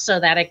stuff so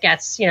that it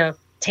gets,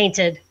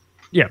 tainted.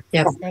 Yeah.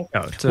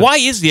 Why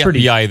is the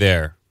FBI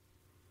there?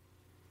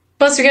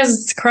 Well, it's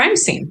because it's a crime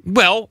scene.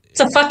 Well, it's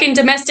a fucking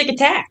domestic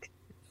attack.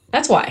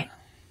 That's why.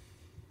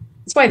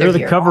 That's why they're the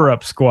here.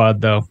 Cover-up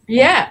squad, though.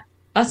 Yeah.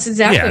 That's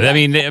exactly. Yeah, I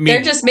mean,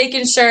 they're just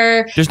making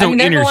sure. There's no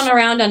they're going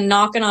around and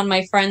knocking on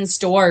my friends'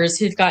 doors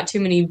who've got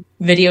too many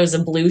videos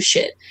of blue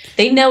shit.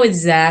 They know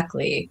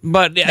exactly.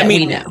 But I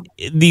mean, we know.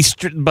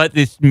 But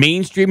this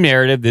mainstream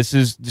narrative. This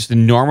is just a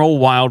normal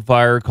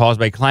wildfire caused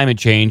by climate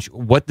change.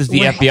 What does the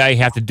FBI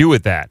have to do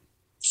with that?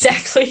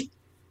 Exactly.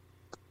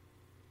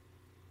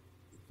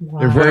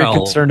 They're very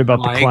concerned about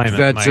the climate.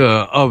 That's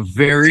a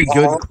very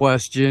good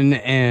question,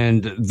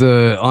 and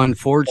the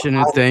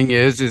unfortunate thing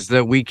is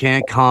that we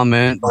can't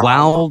comment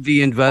while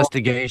the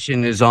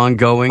investigation is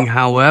ongoing.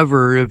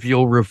 However, if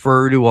you'll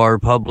refer to our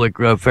public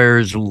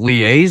affairs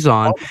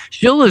liaison,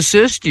 she'll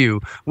assist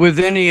you with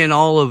any and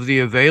all of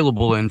the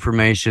available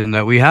information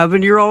that we have,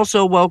 and you're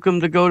also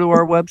welcome to go to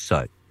our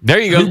website.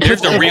 There you go.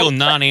 There's the real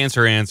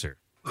non-answer answer.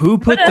 Who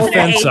put the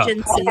fence up? What other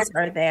agencies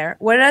are there?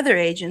 What other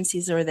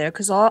agencies are there?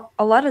 Because a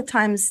lot of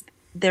times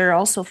there are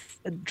also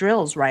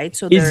drills, right?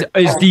 So is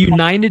the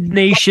United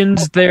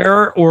Nations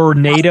there or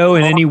NATO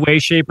in any way,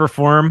 shape, or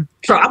form?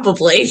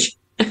 Probably.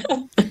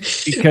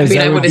 Because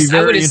I would be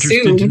very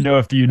interested to know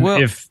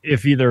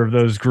if either of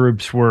those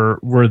groups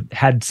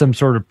had some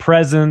sort of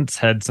presence,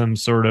 had some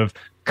sort of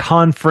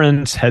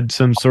conference, had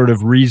some sort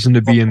of reason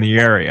to be in the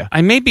area.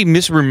 I may be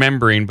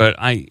misremembering, but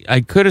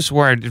I could have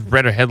swore I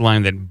read a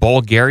headline that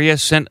Bulgaria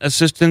sent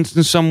assistance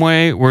in some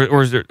way,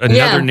 or is there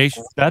another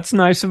nation? That's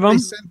nice of them.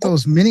 They sent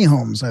those mini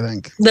homes, I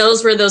think.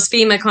 Those were those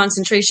FEMA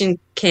concentration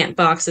camp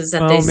boxes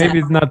that they sent.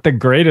 Maybe not the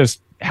greatest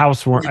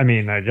housewarming. I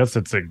mean, I guess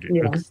it's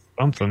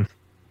something.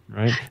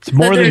 Right? It's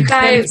more than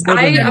guys.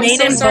 I'm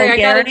so sorry. I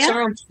got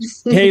it.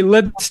 Hey,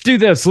 let's do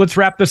this. Let's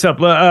wrap this up.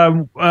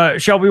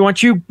 Shelby, why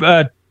don't you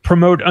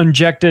promote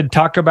Unjected,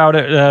 talk about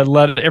it,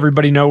 let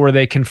everybody know where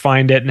they can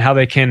find it and how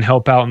they can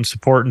help out and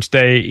support and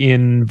stay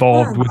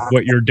involved with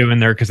what you're doing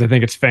there, because I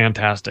think it's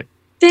fantastic.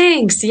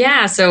 Thanks.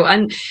 Yeah. So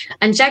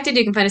Unjected,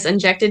 you can find us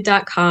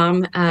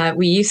unjected.com.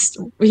 We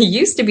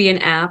used to be an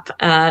app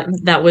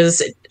that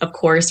was, of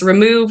course,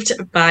 removed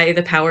by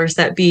the powers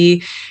that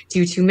be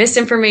due to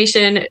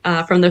misinformation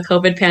from the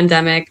COVID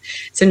pandemic.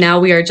 So now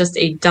we are just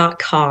a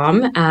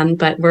 .com,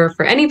 but we're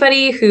for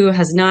anybody who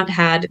has not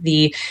had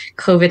the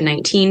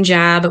COVID-19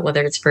 jab,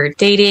 whether it's for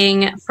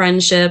dating,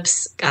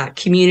 friendships,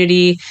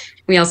 community.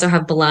 We also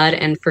have blood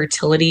and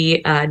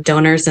fertility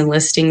donors and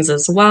listings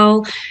as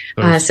well.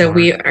 So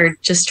we are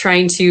just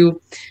trying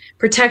to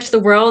protect the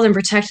world and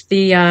protect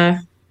the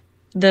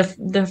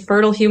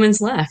fertile humans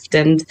left.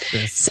 And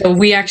so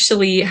we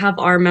actually have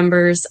our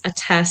members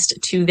attest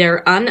to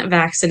their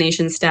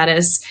unvaccination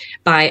status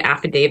by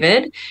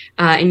affidavit.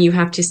 And you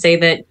have to say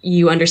that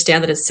you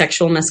understand that it's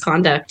sexual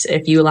misconduct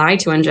if you lie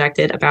to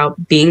Unjected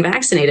about being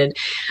vaccinated.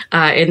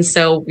 And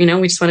so, we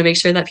just want to make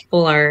sure that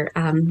people are,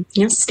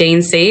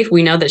 staying safe.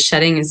 We know that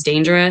shedding is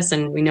dangerous,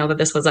 and we know that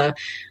this was a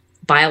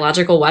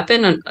biological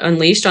weapon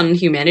unleashed on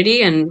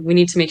humanity, and we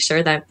need to make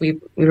sure that we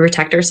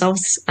protect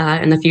ourselves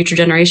and the future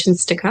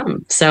generations to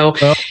come. So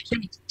check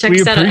us out.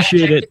 We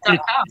appreciate it.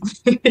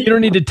 You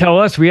don't need to tell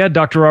us. We had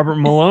Dr. Robert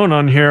Malone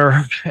on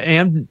here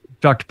and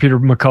Dr. Peter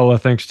McCullough,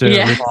 thanks to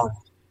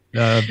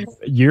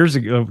 2 years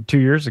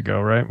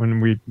ago, right?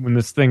 When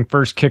this thing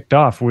first kicked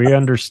off, we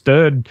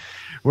understood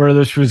where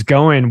this was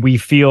going. We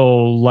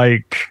feel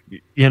like,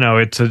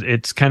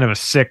 it's kind of a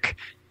sick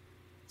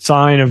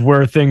sign of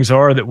where things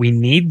are, that we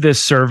need this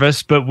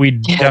service, but we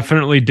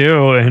definitely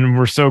do, and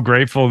we're so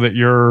grateful that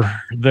you're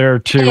there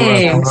to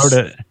promote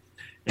it.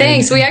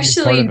 Thanks. We be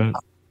actually part of it.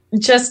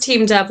 just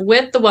teamed up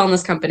with the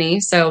wellness company.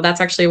 So that's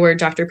actually where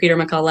Dr. Peter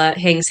McCullough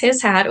hangs his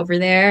hat over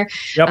there.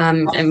 Yep.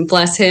 And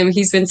bless him,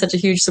 he's been such a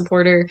huge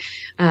supporter.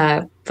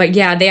 But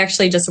yeah, they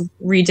actually just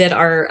redid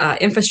our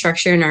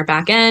infrastructure and our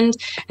back end.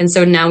 And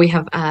so now we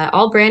have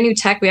all brand new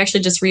tech. We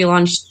actually just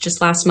relaunched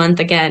just last month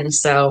again.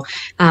 So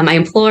I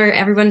implore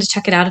everyone to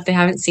check it out if they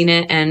haven't seen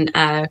it. And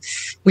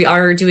we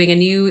are doing a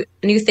new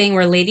thing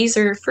where ladies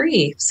are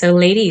free. So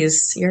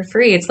ladies, you're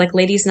free. It's like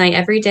ladies' night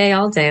every day,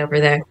 all day over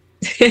there.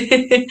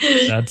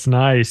 That's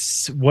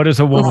nice. What is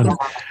a woman?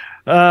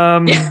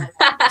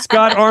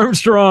 Scott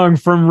Armstrong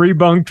from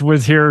Rebunked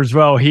was here as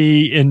well.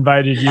 He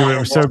invited you. It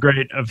was so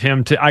great of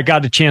him I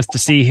got a chance to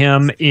see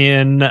him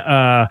in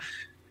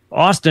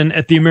Austin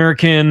at the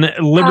American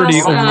Liberty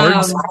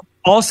Awards.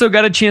 Also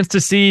got a chance to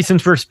see,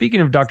 since we're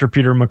speaking of Dr.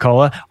 Peter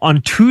McCullough,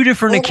 on 2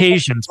 different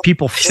occasions,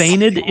 people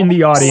fainted in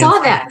the audience, saw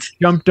that.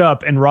 jumped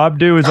up, and Rob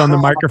Dew is on the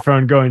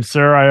microphone going,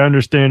 "Sir, I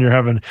understand you're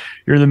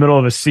in the middle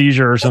of a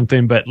seizure or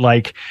something, but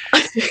like,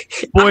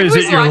 boy, is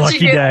it your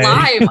lucky day."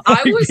 Live.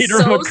 I was Peter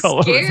so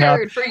McCullough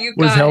scared for you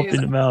guys. was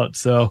helping him out.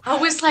 So I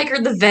was like,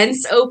 are the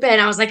vents open?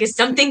 I was like, is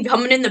something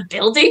coming in the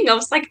building? I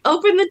was like,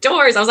 open the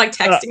doors. I was like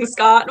texting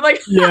Scott. I'm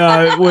like,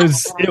 yeah,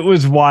 it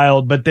was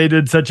wild, but they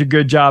did such a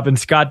good job, and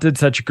Scott did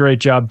such a great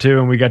job too.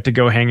 And we got to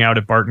go hang out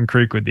at Barton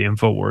Creek with the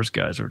InfoWars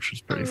guys, which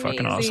was pretty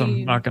fucking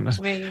awesome. Not gonna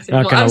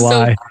lie.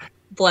 So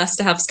blessed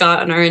to have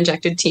Scott on our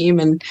injected team,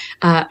 and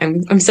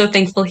I'm so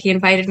thankful he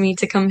invited me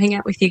to come hang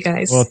out with you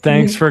guys. Well,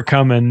 thanks for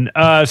coming.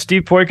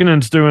 Steve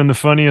Poikinen's doing the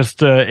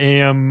funniest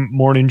AM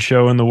morning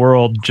show in the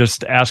world.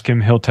 Just ask him;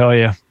 he'll tell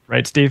you.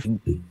 Right, Steve?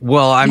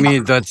 Well, I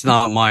mean, that's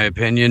not my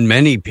opinion.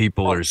 Many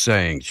people are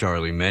saying,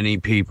 Charlie, many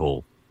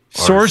people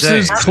are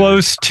sources saying,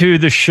 close to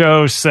the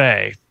show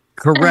say.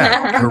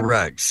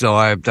 Correct. So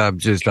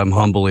I'm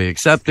humbly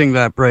accepting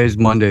that praise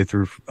Monday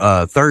through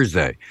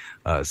Thursday,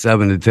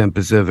 7 to 10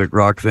 Pacific,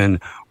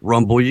 Rockfin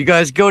Rumble. You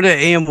guys go to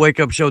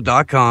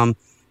amwakeupshow.com,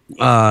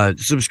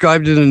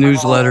 subscribe to the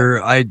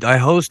newsletter. I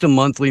host a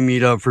monthly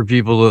meetup for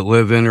people that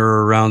live in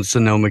or around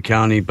Sonoma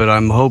County, but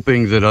I'm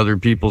hoping that other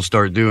people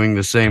start doing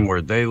the same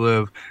where they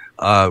live.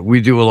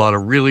 We do a lot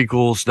of really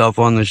cool stuff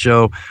on the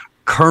show.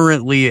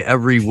 Currently,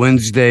 every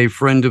Wednesday,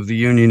 friend of the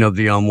Union of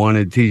the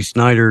Unwanted, T.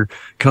 Snyder,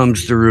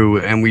 comes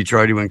through, and we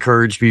try to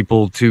encourage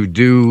people to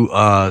do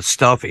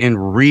stuff in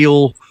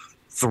real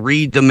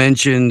 3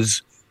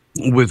 dimensions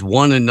with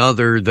one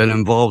another that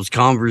involves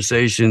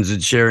conversations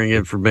and sharing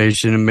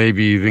information, and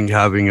maybe even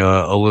having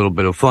a little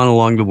bit of fun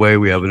along the way.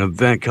 We have an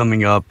event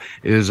coming up.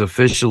 It is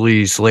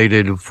officially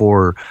slated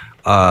for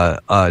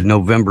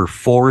November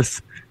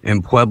 4th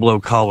in Pueblo,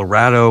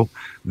 Colorado,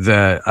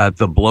 that at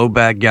the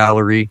Blowback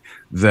Gallery.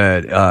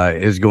 That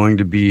is going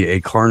to be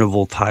a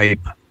carnival type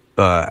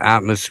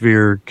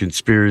atmosphere,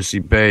 conspiracy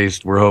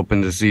based. We're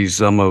hoping to see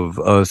some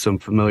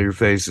familiar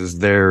faces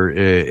there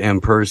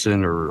in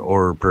person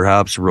or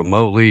perhaps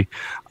remotely.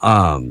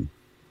 And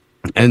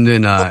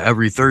then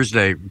every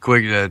Thursday,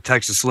 quick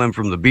Texas Slim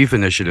from the Beef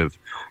Initiative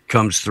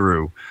comes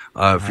through.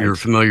 If you're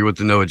familiar with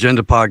the No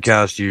Agenda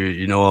podcast,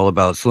 you know all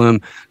about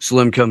Slim.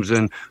 Slim comes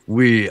in.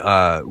 We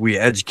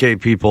educate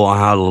people on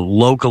how to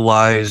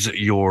localize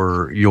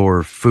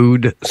your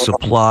food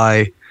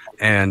supply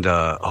and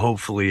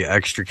hopefully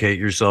extricate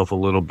yourself a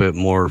little bit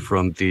more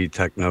from the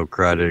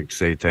technocratic,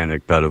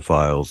 satanic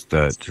pedophiles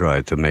that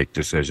try to make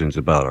decisions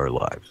about our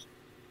lives.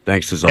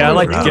 Thanks as always. Yeah, I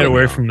like to get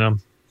away from them.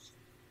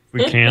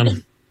 We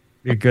can.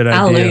 Be a good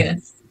idea.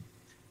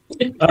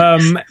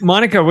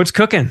 Monica, what's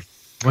cooking?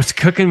 What's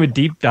cooking with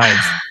Deep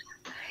Dives?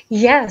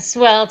 Yes,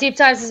 well, Deep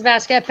Dives is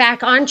about to get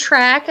back on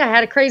track. I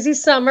had a crazy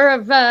summer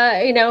of,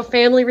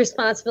 family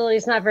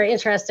responsibilities, not very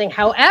interesting.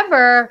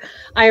 However,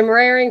 I am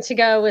raring to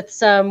go with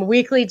some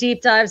weekly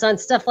deep dives on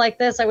stuff like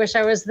this. I wish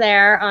I was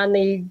there on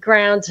the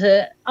ground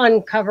to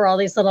uncover all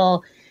these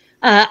little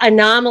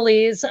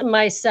anomalies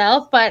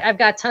myself, but I've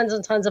got tons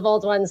and tons of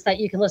old ones that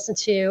you can listen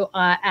to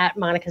at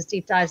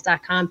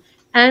monicasdeepdives.com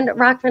and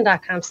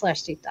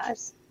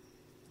rockfin.com/deepdives.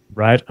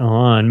 Right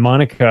on.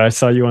 Monica, I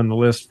saw you on the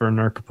list for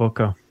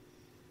Acapulco.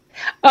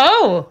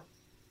 Oh.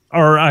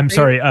 Or I'm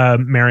sorry,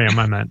 Miriam,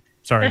 I meant.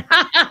 Sorry.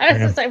 I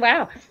was just like,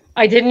 wow,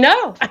 I didn't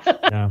know.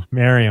 Yeah,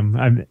 Miriam.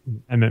 I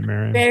meant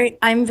Miriam.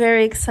 I'm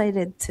very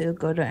excited to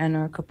go to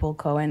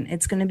Acapulco, and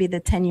it's going to be the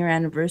 10-year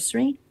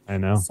anniversary. I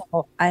know.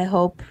 So I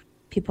hope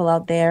people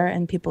out there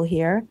and people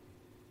here,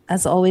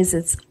 as always,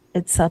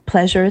 it's a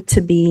pleasure to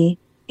be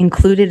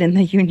included in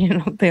the Union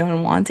of the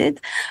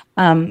Unwanted.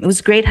 It was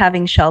great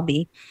having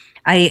Shelby.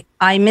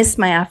 I missed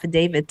my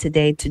affidavit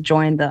today to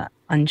join the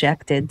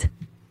Unjected,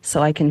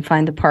 so I can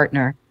find a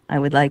partner. I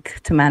would like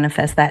to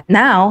manifest that.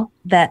 Now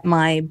that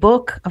my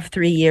book of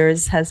 3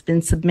 years has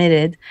been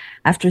submitted,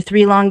 after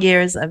 3 long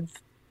years, I've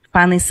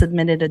finally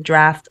submitted a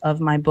draft of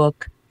my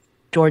book,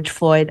 George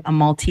Floyd, A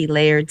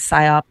Multi-Layered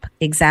PSYOP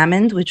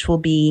Examined, which will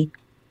be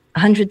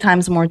 100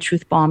 times more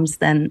truth bombs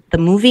than the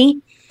movie.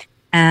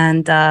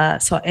 And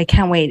so I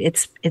can't wait.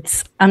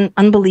 It's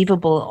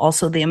unbelievable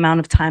also the amount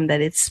of time that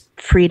it's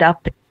freed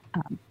up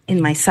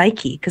in my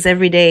psyche, because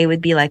every day it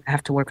would be like, I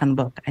have to work on the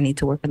book. I need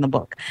to work on the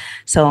book.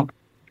 So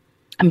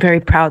I'm very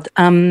proud.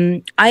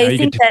 You think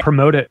get to that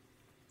promote it.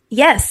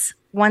 yes,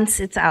 once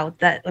it's out,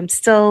 that I'm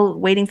still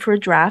waiting for a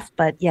draft,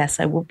 but yes,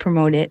 I will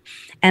promote it.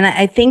 And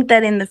I think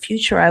that in the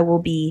future, I will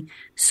be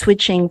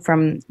switching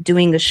from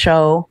doing a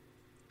show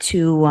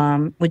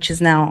to, which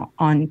is now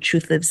on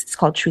Truth Lives. It's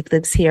called Truth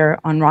Lives here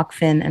on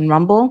Rockfin and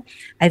Rumble.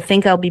 I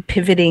think I'll be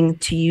pivoting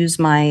to use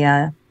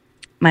my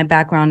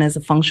background as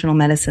a functional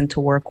medicine to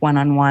work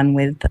one-on-one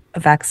with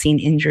vaccine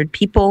injured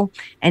people.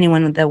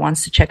 Anyone that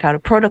wants to check out a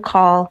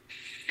protocol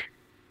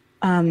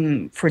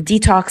for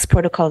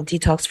protocol of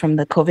detox from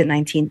the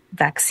COVID-19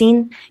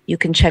 vaccine, you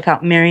can check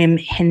out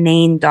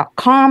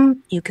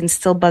miriamhenane.com. You can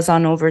still buzz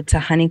on over to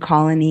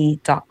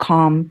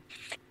honeycolony.com.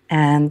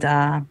 And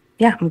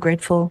I'm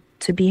grateful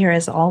to be here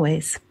as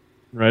always.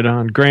 Right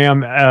on.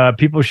 Graham,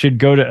 people should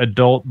go to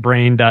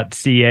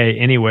adultbrain.ca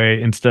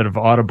anyway instead of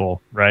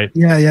Audible, right?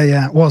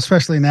 Yeah. Well,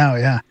 especially now,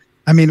 yeah.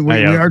 I mean,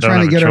 we are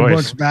trying to get our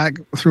books back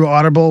through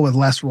Audible with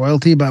less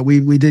royalty, but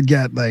we did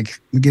get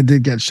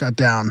shut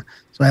down.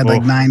 So I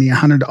had 90,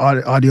 100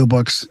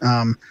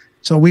 audiobooks.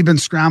 So we've been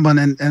scrambling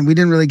and we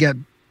didn't really get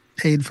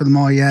paid for them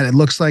all yet. It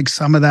looks like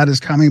some of that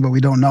is coming, but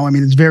we don't know. I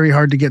mean, it's very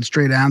hard to get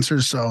straight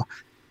answers. So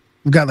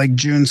we've got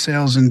June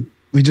sales, and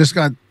we just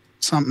got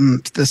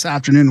something this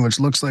afternoon, which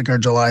looks like our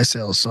July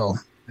sales. So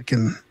I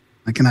can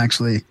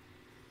actually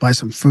buy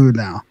some food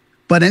now.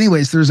 But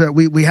anyways,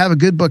 we have a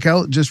good book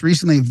out just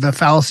recently, The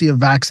Fallacy of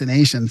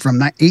Vaccination from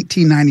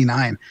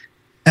 1899.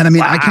 And I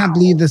mean, I can't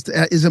believe this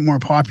isn't more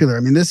popular. I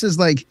mean, this is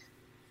the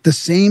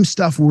same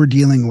stuff we're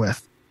dealing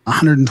with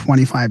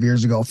 125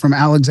 years ago from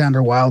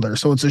Alexander Wilder.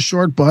 So it's a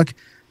short book,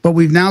 but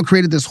we've now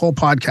created this whole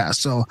podcast.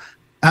 So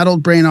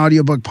Adult Brain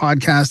Audiobook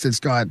Podcast.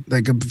 It's got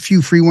a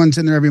few free ones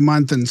in there every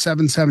month, and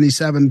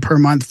 $7.77 per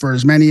month for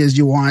as many as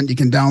you want. You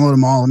can download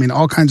them all. I mean,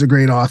 all kinds of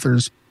great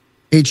authors.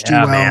 H.G.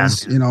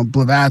 Wells,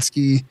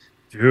 Blavatsky.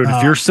 Dude,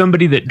 if you're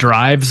somebody that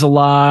drives a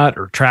lot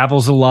or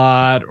travels a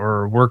lot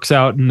or works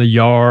out in the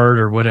yard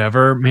or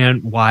whatever, man,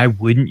 why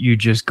wouldn't you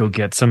just go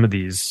get some of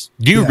these?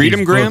 Do you read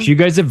them, Graham? You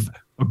guys have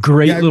a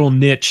great little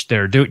niche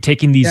there,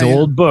 taking these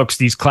old books,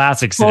 these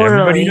classics that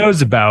everybody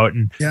knows about.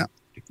 And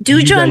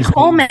do John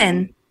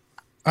Coleman.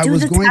 I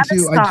was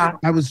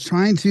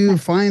trying to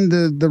find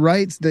the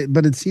rights,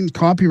 but it seems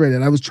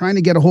copyrighted. I was trying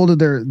to get a hold of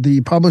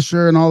the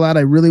publisher and all that.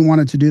 I really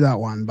wanted to do that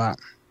one, but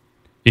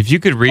if you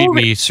could read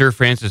me Sir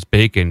Francis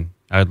Bacon,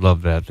 I'd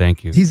love that.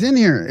 Thank you. He's in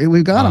here.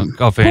 We got him.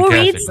 Oh, fantastic! Who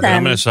reads them?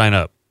 I'm going to sign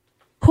up.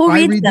 Who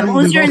reads them?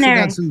 Who's your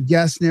narrator? Got some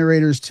guest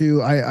narrators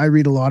too. I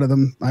read a lot of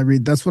them.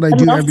 That's what I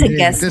do every day.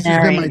 This has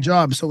been my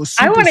job. So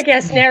I want to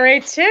guest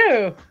narrate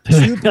too.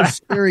 Super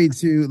scary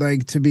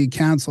to be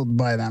canceled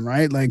by them,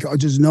 right?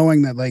 Just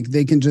knowing that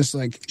they can just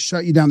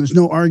shut you down. There's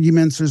no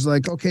arguments. There's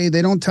okay,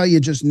 they don't tell you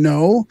just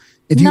no.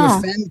 If you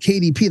offend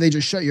KDP, they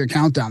just shut your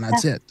account down.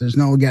 That's it. There's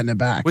no getting it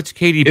back. What's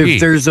KDP? If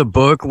there's a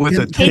book with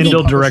a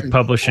Kindle Direct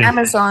Publishing,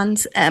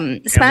 Amazon's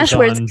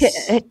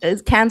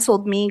Smashwords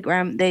canceled me,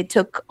 Graham. They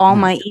took all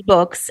my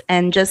ebooks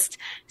and just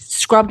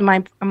scrubbed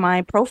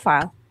my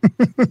profile.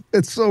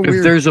 It's so weird.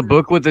 If there's a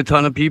book with a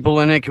ton of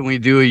people in it, can we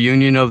do a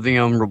union of the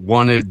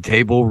unwanted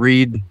table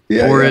read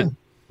for it?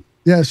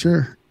 Yeah,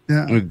 sure.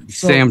 Yeah. With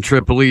Sam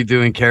Tripoli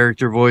doing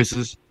character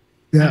voices.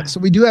 Yeah, so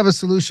we do have a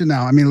solution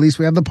now. I mean, at least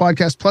we have the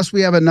podcast. Plus, we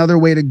have another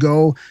way to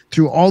go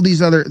through all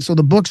these other. So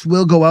the books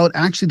will go out.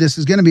 Actually, this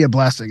is going to be a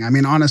blessing. I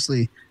mean,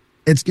 honestly,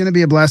 it's going to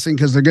be a blessing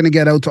because they're going to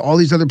get out to all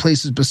these other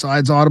places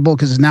besides Audible,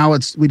 because now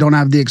we don't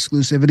have the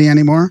exclusivity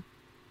anymore,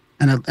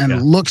 and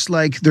it looks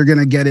like they're going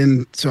to get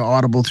into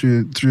Audible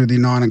through the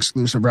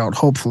non-exclusive route,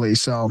 hopefully.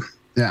 So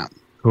yeah,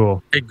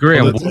 cool. Hey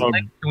Graham, what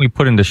can we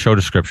put in the show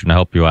description to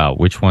help you out?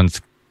 Which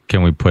ones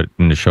can we put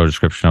in the show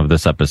description of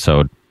this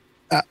episode?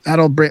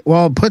 Adult Brain.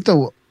 Well, put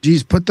the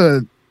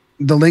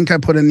link I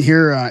put in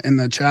here in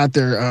the chat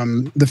there.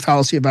 The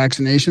Fallacy of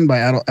Vaccination by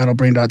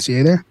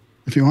adultbrain.ca there,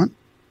 if you want.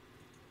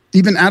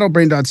 Even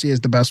adultbrain.ca is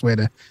the best way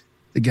to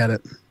get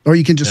it, or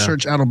you can just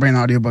search Adult Brain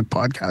Audiobook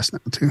Podcast now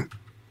too.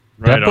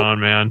 Right on,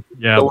 man.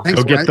 Yeah, thanks.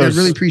 Go get those. I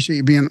really appreciate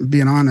you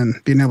being on and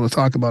being able to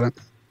talk about it.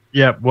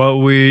 Yeah, well,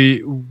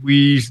 we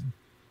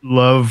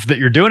love that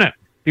you're doing it.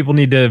 People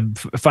need to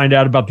find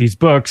out about these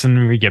books,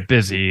 and we get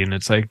busy, and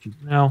it's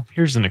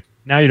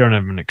now you don't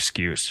have an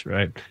excuse,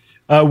 right?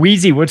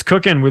 Wheezy, what's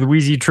cooking with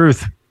Wheezy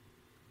Truth?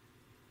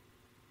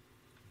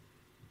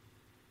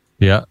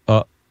 Yeah.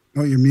 Oh,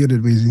 you're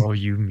muted, Wheezy. Oh,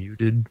 you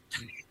muted?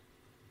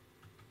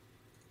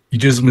 You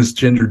just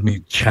misgendered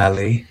me,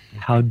 Chalet.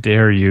 How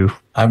dare you?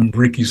 I'm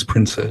Ricky's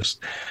princess.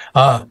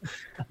 No,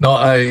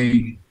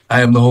 I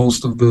am the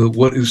host of the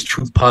What is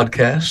Truth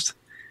podcast.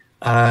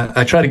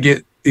 I try to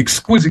get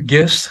exquisite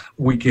guests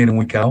week in and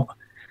week out.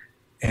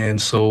 And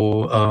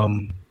so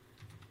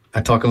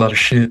I talk a lot of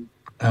shit.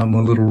 I'm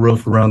a little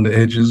rough around the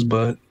edges,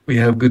 but we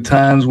have good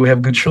times. We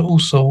have good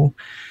shows. So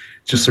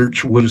just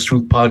search What is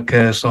Truth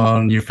podcast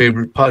on your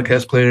favorite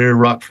podcast player,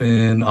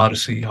 Rockfin,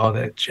 Odyssey, all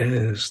that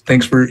jazz.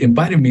 Thanks for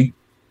inviting me.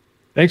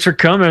 Thanks for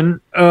coming.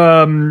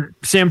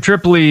 Sam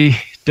Tripoli,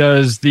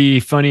 does the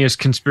funniest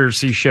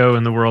conspiracy show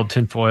in the world,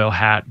 Tinfoil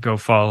Hat. Go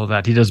follow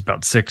that. He does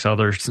about 6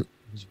 others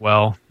as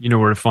well. You know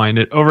where to find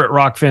it. Over at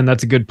Rockfin,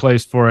 that's a good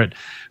place for it.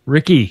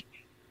 Ricky,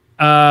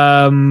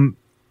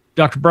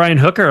 Dr. Brian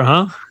Hooker,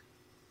 huh?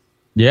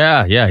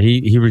 Yeah.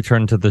 He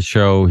returned to the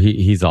show.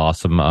 He's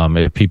awesome.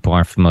 If people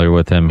aren't familiar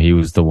with him, he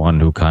was the one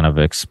who kind of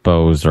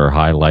exposed or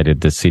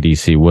highlighted the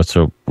CDC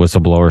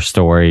whistleblower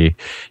story.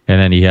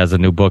 And then he has a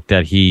new book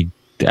that he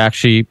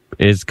actually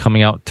is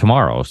coming out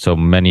tomorrow. So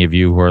many of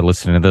you who are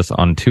listening to this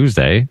on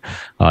Tuesday,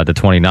 the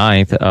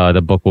 29th,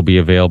 the book will be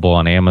available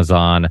on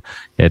Amazon.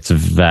 It's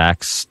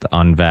Vaxxed,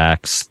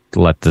 Unvaxxed,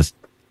 Let the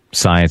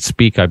Science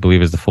Speak, I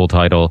believe is the full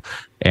title.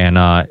 And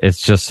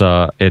it's just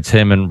it's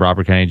him and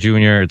Robert Kennedy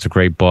Jr. It's a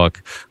great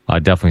book.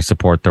 Definitely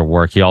support their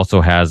work. He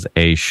also has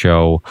a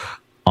show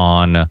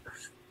on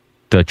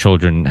the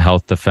Children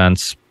Health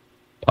Defense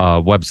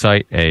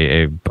website,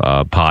 a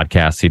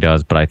podcast he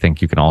does, but I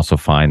think you can also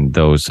find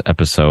those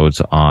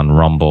episodes on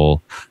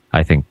Rumble.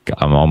 I think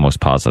I'm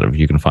almost positive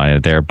you can find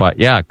it there. But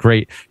yeah,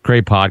 great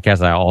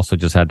podcast. I also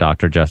just had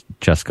Dr.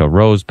 Jessica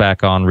Rose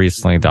back on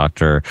recently,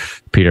 Dr.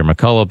 Peter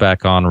McCullough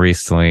back on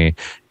recently.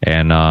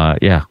 And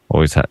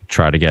always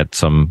try to get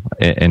some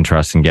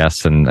interesting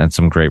guests and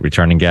some great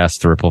returning guests.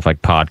 The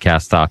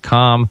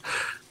RippleEffectPodcast.com.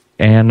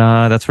 And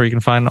that's where you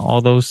can find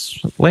all those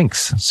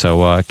links.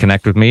 So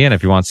connect with me. And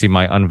if you want to see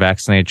my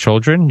unvaccinated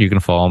children, you can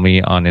follow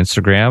me on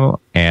Instagram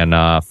and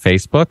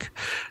Facebook.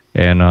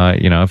 And,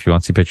 if you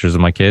want to see pictures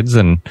of my kids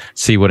and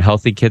see what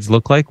healthy kids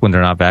look like when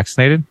they're not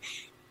vaccinated.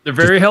 They're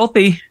very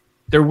healthy.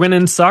 They're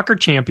winning soccer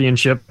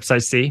championships, I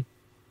see.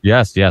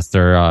 Yes.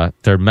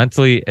 They're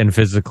mentally and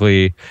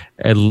physically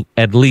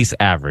at least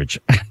average.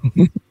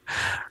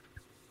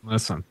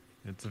 Listen,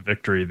 it's a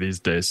victory these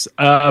days.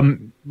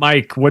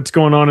 Mike, what's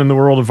going on in the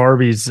world of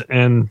Arby's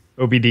and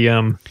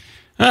OBDM?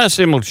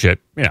 Same old shit.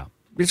 Yeah.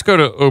 Just go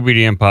to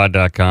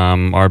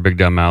obdmpod.com,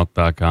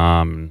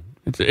 ourbigdumbmouth.com.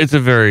 It's a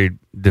very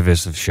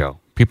divisive show.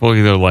 People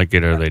either like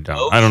it or they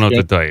don't. I don't know what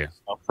to tell you.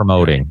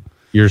 Promoting.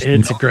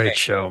 It's a great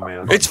show,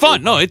 man. It's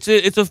fun. No, it's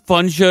a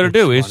fun show to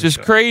do. It's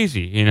just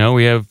crazy.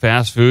 We have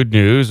fast food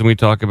news and we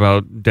talk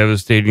about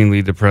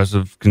devastatingly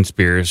depressive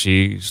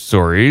conspiracy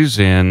stories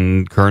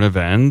and current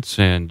events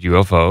and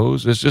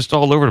UFOs. It's just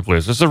all over the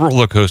place. It's a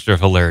roller coaster of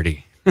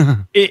hilarity.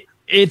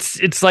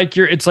 It's like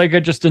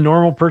just a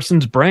normal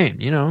person's brain,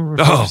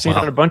 We're seeing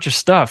a bunch of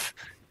stuff.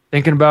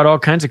 Thinking about all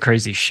kinds of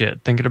crazy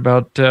shit. Thinking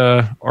about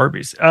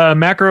Arby's.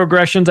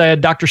 Macroaggressions. I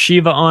had Dr.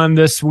 Shiva on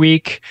this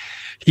week.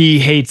 He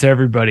hates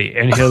everybody,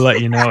 and he'll let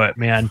you know it,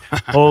 man.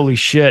 Holy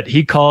shit.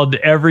 He called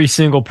every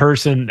single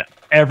person,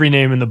 every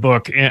name in the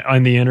book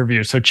on the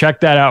interview. So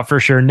check that out for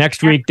sure.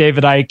 Next week,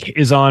 David Icke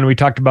is on. We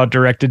talked about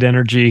directed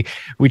energy.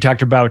 We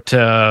talked about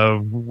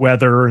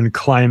weather and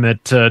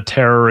climate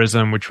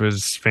terrorism, which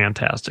was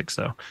fantastic.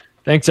 So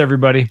thanks,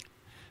 everybody.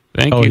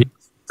 Thank you.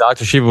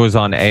 Dr. Shiva was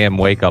on AM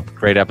Wake Up.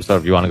 Great episode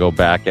if you want to go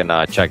back and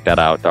check that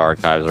out. The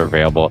archives are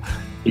available.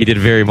 He did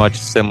very much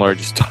similar.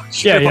 Just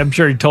yeah, I'm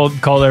sure he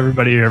called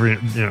everybody,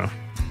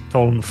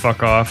 told them to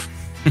fuck off.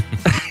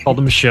 Called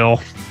them a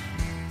shill.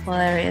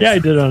 Hilarious. Yeah, he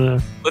did on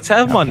a... Let's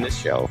have him on this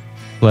show.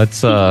 Let's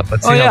see.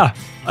 I'd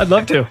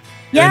love to.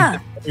 Yeah.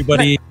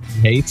 Everybody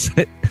hates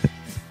it.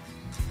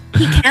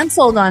 He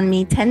canceled on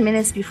me 10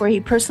 minutes before he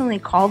personally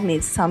called me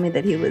to tell me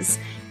that he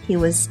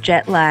was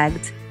jet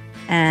lagged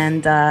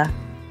and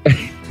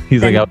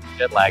he's like, I was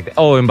jet lagged.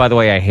 Oh, and by the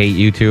way, I hate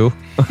you too.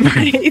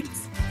 Right.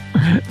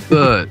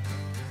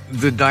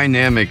 The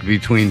dynamic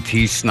between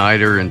T.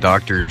 Snyder and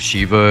Dr.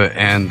 Shiva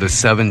and the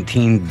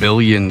 17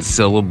 billion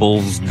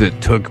syllables that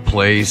took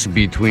place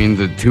between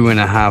the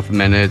 2.5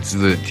 minutes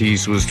that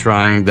Tease was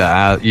trying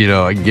to,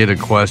 get a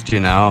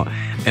question out,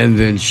 and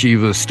then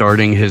Shiva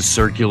starting his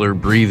circular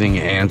breathing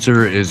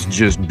answer is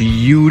just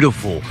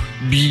beautiful.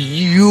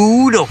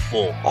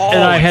 Beautiful. Oh,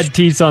 and I had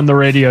Tease on the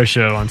radio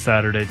show on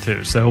Saturday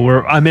too.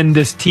 So I'm in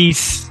this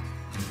Tease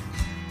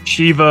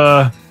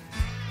Shiva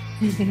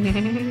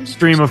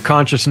stream of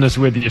consciousness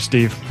with you,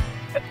 Steve.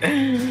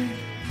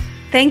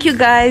 Thank you,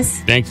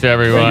 guys. Thanks,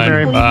 everyone.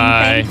 Thank you.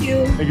 Bye. Thank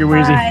you. Thank you,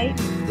 Weezy.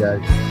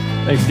 Bye.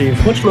 Thanks,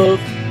 Steve. Much love.